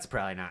 oh, that's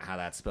probably not how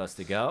that's supposed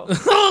to go.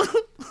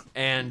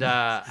 And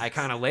I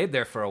kind of laid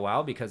there for a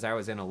while because I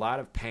was in a lot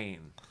of pain.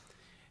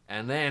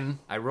 And then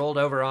I rolled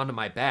over onto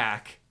my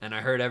back, and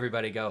I heard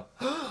everybody go,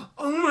 oh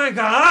my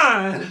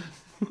God!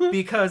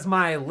 Because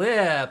my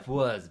lip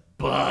was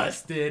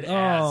busted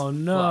Oh, as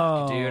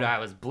no. fuck, dude. I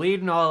was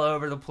bleeding all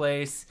over the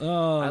place.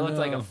 Oh, I looked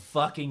like no. a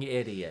fucking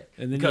idiot.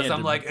 And then you Because had I'm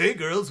to- like, hey,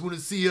 girls, want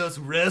to see us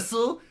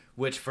wrestle?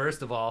 Which,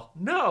 first of all,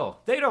 no,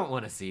 they don't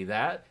want to see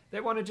that.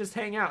 They want to just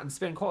hang out and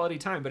spend quality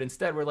time. But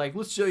instead, we're like,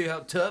 let's show you how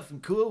tough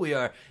and cool we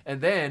are.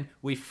 And then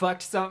we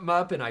fucked something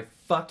up, and I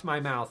fucked my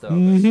mouth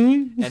open.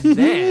 Mm-hmm. And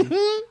then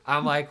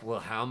I'm like,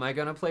 well, how am I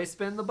going to play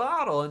spin the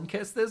bottle and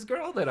kiss this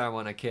girl that I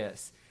want to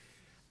kiss?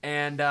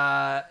 And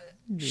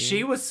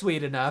she was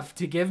sweet enough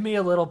to give me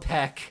a little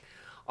peck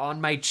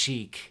on my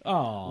cheek.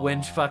 Aw.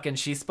 When fucking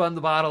she spun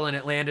the bottle and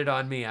it landed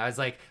on me. I was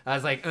like,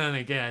 oh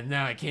my God,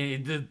 now I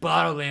can't. The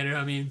bottle landed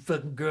on me and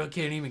fucking girl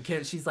can't even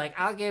kiss. She's like,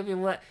 I'll give you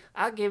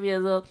a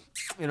little.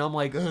 And I'm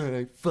like, all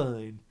right,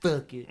 fine,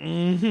 fuck it.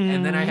 Mm-hmm.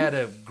 And then I had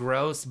a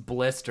gross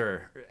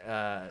blister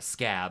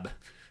scab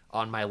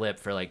on my lip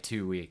for like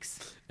 2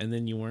 weeks. And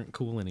then you weren't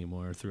cool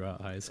anymore throughout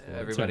high school.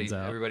 Everybody turns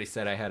out. everybody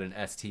said I had an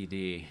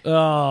STD.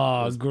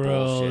 Oh, It was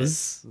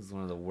gross. bullshit. It was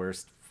one of the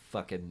worst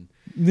fucking.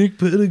 Nick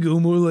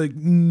Pettigo, more like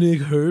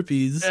Nick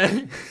Herpes.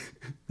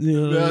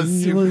 You know, That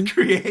was super you're, like,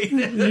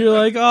 creative. you're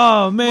like,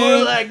 oh man.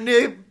 More like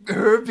Nick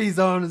herpes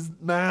on his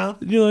mouth.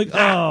 You're like,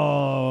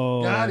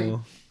 oh. Got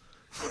him.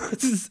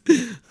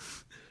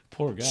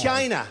 Poor guy.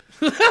 China.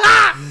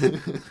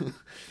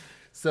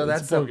 So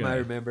that's poor something guy. I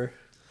remember.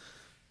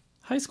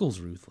 High school's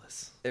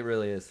ruthless. It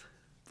really is.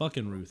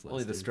 Fucking ruthless.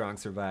 Only the dude. strong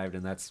survived,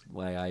 and that's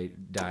why I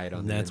died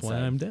on And the that's why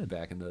inside I'm dead.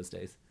 back in those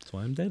days. That's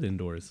why I'm dead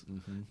indoors.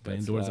 By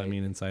That's indoors, why I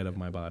mean inside of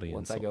my body.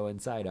 Once and I soul. go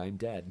inside, I'm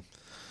dead.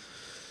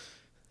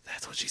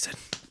 That's what she said.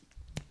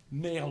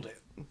 Nailed it.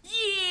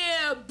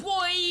 Yeah,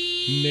 boy!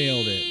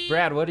 Nailed it.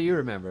 Brad, what do you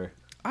remember?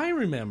 I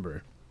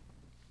remember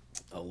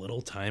a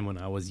little time when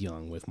I was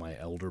young with my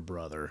elder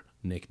brother,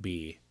 Nick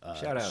B.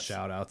 Shout-outs.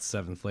 Shout out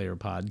Seventh Layer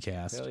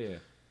Podcast. Hell yeah.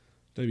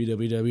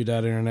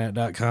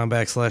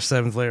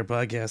 www.internet.com/Seventh Layer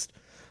Podcast.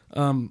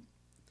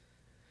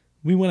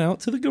 We went out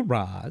to the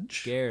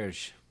garage.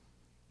 Garage.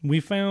 We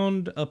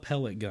found a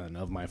pellet gun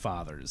of my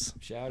father's,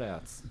 Shout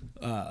outs.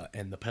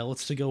 and the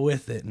pellets to go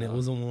with it. And it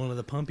was one of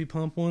the pumpy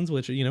pump ones,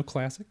 which are,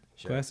 classic,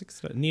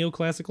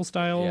 neoclassical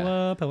style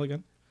Yeah. pellet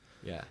gun.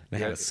 Yeah. It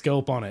had a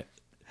scope on it.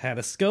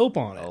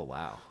 Oh,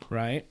 wow.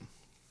 Right?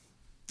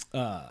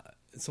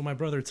 So my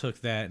brother took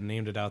that and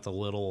named it out the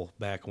little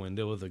back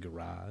window of the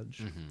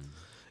garage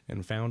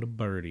and found a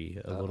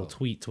birdie, a little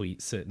tweet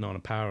sitting on a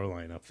power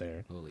line up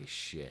there. Holy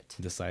shit.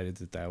 Decided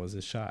that was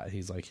his shot.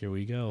 He's like, here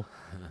we go.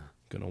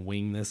 Gonna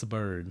wing this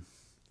bird.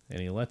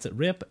 And he lets it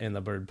rip, and the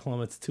bird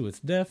plummets to its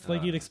death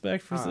like you'd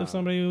expect for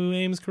somebody who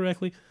aims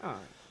correctly.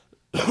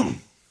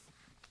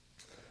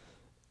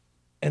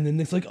 And then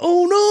Nick's like,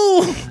 oh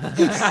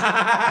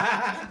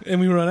no! And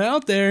we run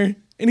out there,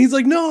 And he's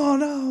like, no,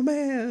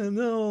 man,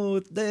 no,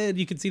 it's dead.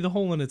 You can see the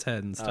hole in its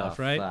head and stuff,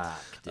 right?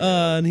 Fuck, dude.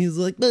 And he's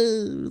like,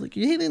 like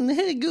you're hit in the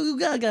head, goo goo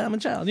gaga, I'm a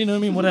child. You know what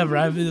I mean? Whatever.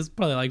 I was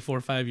probably like 4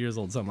 or 5 years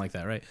old, something like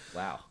that, right?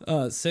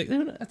 Wow. Sick.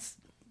 That's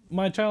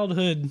my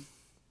childhood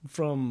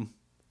from,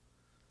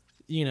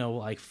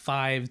 like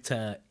 5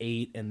 to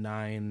 8 and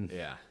 9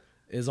 Yeah.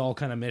 is all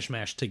kind of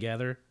mishmashed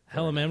together.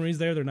 Hella memories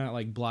there. They're not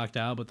like blocked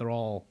out, but they're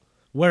all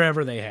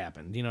wherever they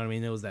happened. You know what I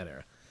mean? It was that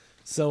era.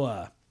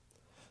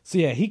 So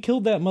yeah, he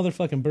killed that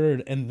motherfucking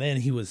bird, and then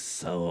he was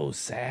so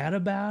sad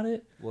about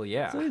it. Well,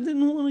 yeah. So I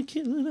didn't want to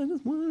kill it. I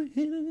just wanted to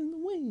hit it in the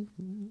wing.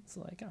 It's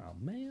like, oh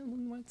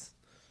man,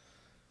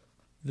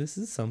 this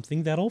is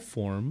something that'll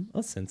form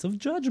a sense of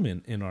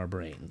judgment in our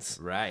brains.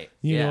 Right.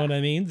 You yeah. know what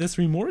I mean? This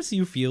remorse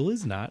you feel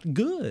is not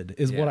good,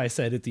 is what Yeah. I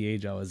said at the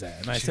age I was at.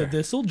 And I said,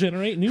 this will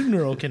generate new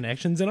neural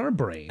connections in our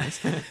brains,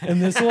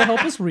 and this will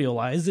help us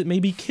realize that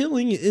maybe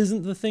killing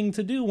isn't the thing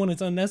to do when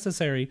it's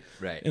unnecessary,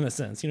 Right. in a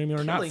sense. You know what I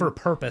mean? Or not Killing- for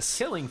purpose.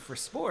 Killing for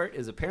sport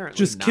is apparently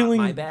Just not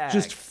killing, my bag.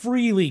 just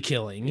freely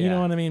killing. You Yeah.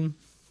 know what I mean?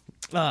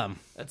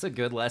 That's a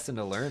good lesson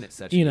to learn at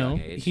such a You young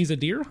know, age. he's a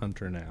deer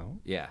hunter now,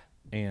 Yeah.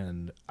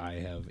 and I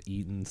have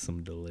eaten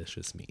some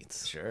delicious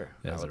meats. Sure.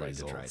 I As would a like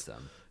to result. try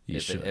some. You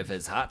If, should. if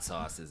his hot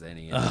sauce is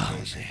any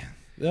indication.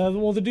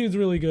 Well, the dude's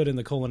really good in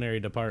the culinary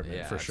department,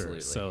 Yeah, for sure.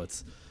 absolutely. So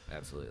it's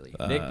Absolutely.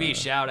 Nick B,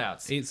 shout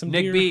outs. ate some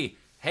Nick deer. B,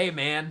 hey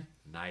man,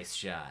 nice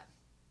shot.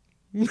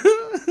 hey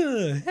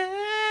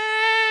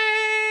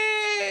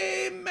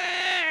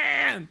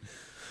man.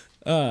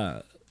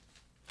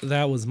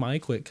 That was my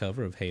quick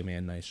cover of "Hey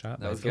Man, Nice Shot."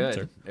 That by was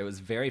Filter. good. It was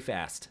very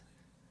fast.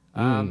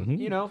 I'm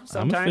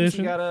Sometimes you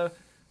efficient. gotta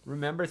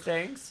remember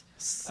things.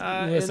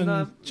 Listen, in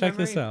the check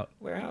this memory out.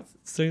 Warehouse.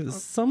 So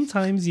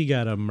sometimes you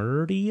gotta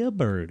murdy a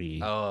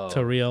birdie Oh.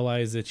 to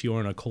realize that you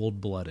aren't a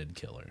cold-blooded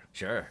killer.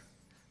 Sure.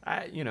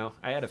 I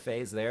had a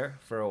phase there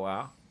for a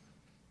while,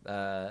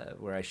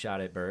 where I shot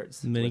at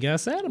birds. And then you with- got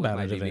sad with about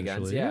my it BB eventually.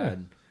 guns, Yeah.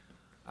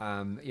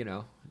 And,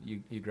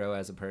 you grow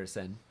as a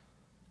person.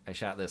 I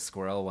shot this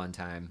squirrel one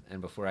time, and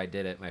before I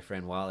did it, my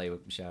friend Wally,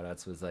 shout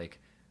outs, was like,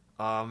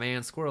 "Oh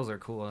man, squirrels are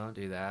cool. Don't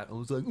do that." I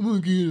was like, "I'm gonna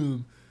get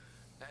him,"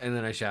 and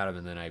then I shot him,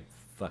 and then I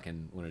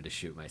fucking wanted to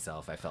shoot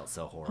myself. I felt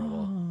so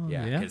horrible.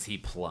 yeah? because he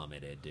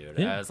plummeted, dude.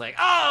 Yeah. I was like,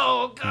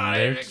 "Oh god, I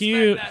They're didn't expect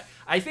cute. that."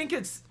 I think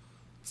it's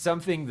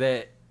something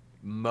that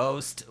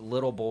most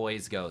little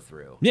boys go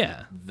through.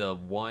 Yeah. The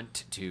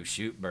want to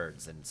shoot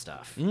birds and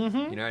stuff. Mm-hmm.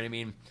 You know what I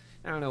mean?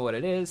 I don't know what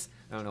it is.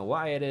 I don't know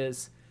why it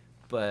is,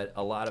 but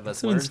a lot of us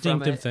It's an learn from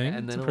instinctive it, thing.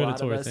 and It's then a a lot of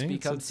predatory us thing.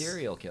 become It's-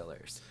 serial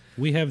killers.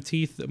 We have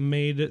teeth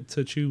made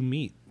to chew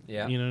meat.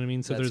 Yeah, You know what I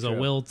mean? So that's there's a true.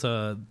 will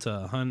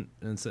to hunt,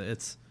 and so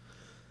it's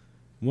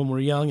when we're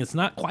young, it's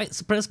not quite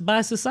suppressed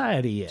by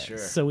society yet. Sure.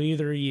 So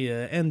either you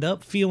end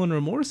up feeling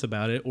remorse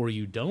about it, or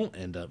you don't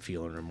end up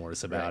feeling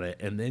remorse about Right. it,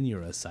 and then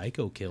you're a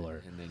psycho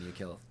killer. And then you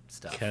kill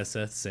stuff.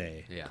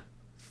 Say. Yeah.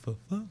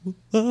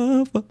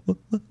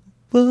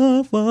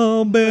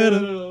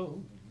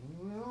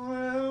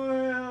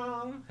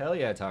 Hell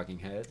yeah, Talking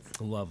Heads.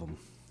 Love them.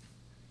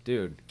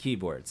 Dude,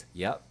 keyboards.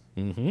 Yep.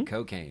 Mm-hmm.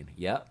 Cocaine.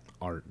 Yep.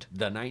 Art.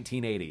 The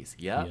 1980s.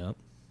 Yep. Yep.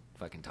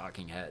 Fucking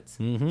Talking Heads.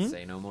 Mhm.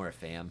 Say no more,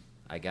 fam.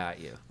 I got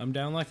you. I'm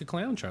down like a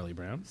clown, Charlie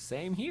Brown.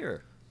 Same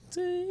here.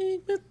 Take me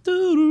to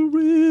the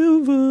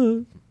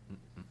river.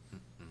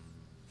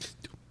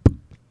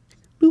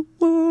 The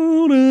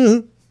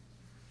water.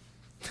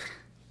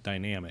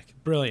 Dynamic.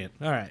 Brilliant.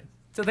 All right.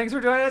 So thanks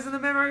for joining us in the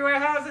Memory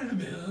Warehouse.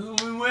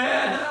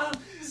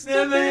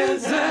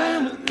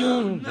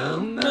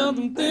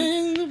 Nothing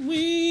things that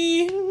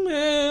we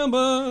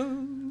remember.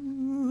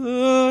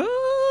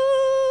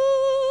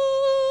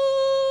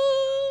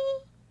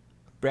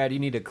 Brad, you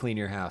need to clean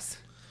your house.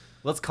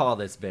 Let's call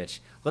this bitch.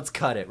 Let's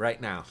cut it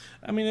right now.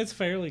 I mean, it's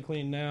fairly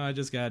clean now. I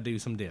just gotta do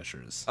some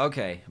dishers.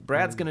 Okay,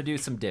 Brad's gonna do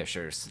some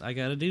dishers. I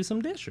gotta do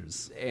some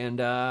dishers. And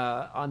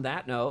on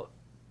that note,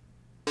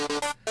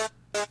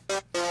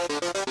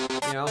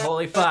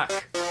 holy fuck.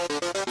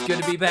 It's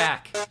good to be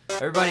back.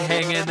 Everybody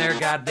hang in there,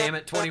 god damn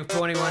it.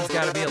 2021's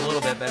gotta be a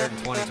little bit better than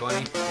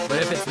 2020. But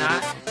if it's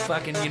not,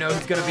 fucking,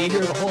 who's gonna be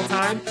here the whole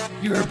time?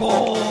 Your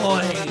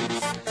boys!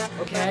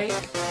 Okay?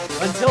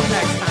 Until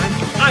next time,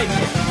 I'm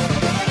Nick.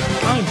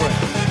 I'm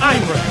Brad.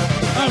 I'm Brad.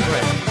 I'm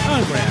Brad.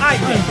 I'm Brad. I'm I'm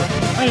Nick. Brad.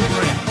 I'm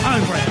Brad.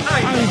 I'm Brad.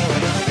 I'm I'm Nick.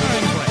 Brad. I'm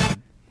Brad.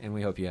 And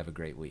we hope you have a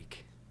great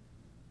week.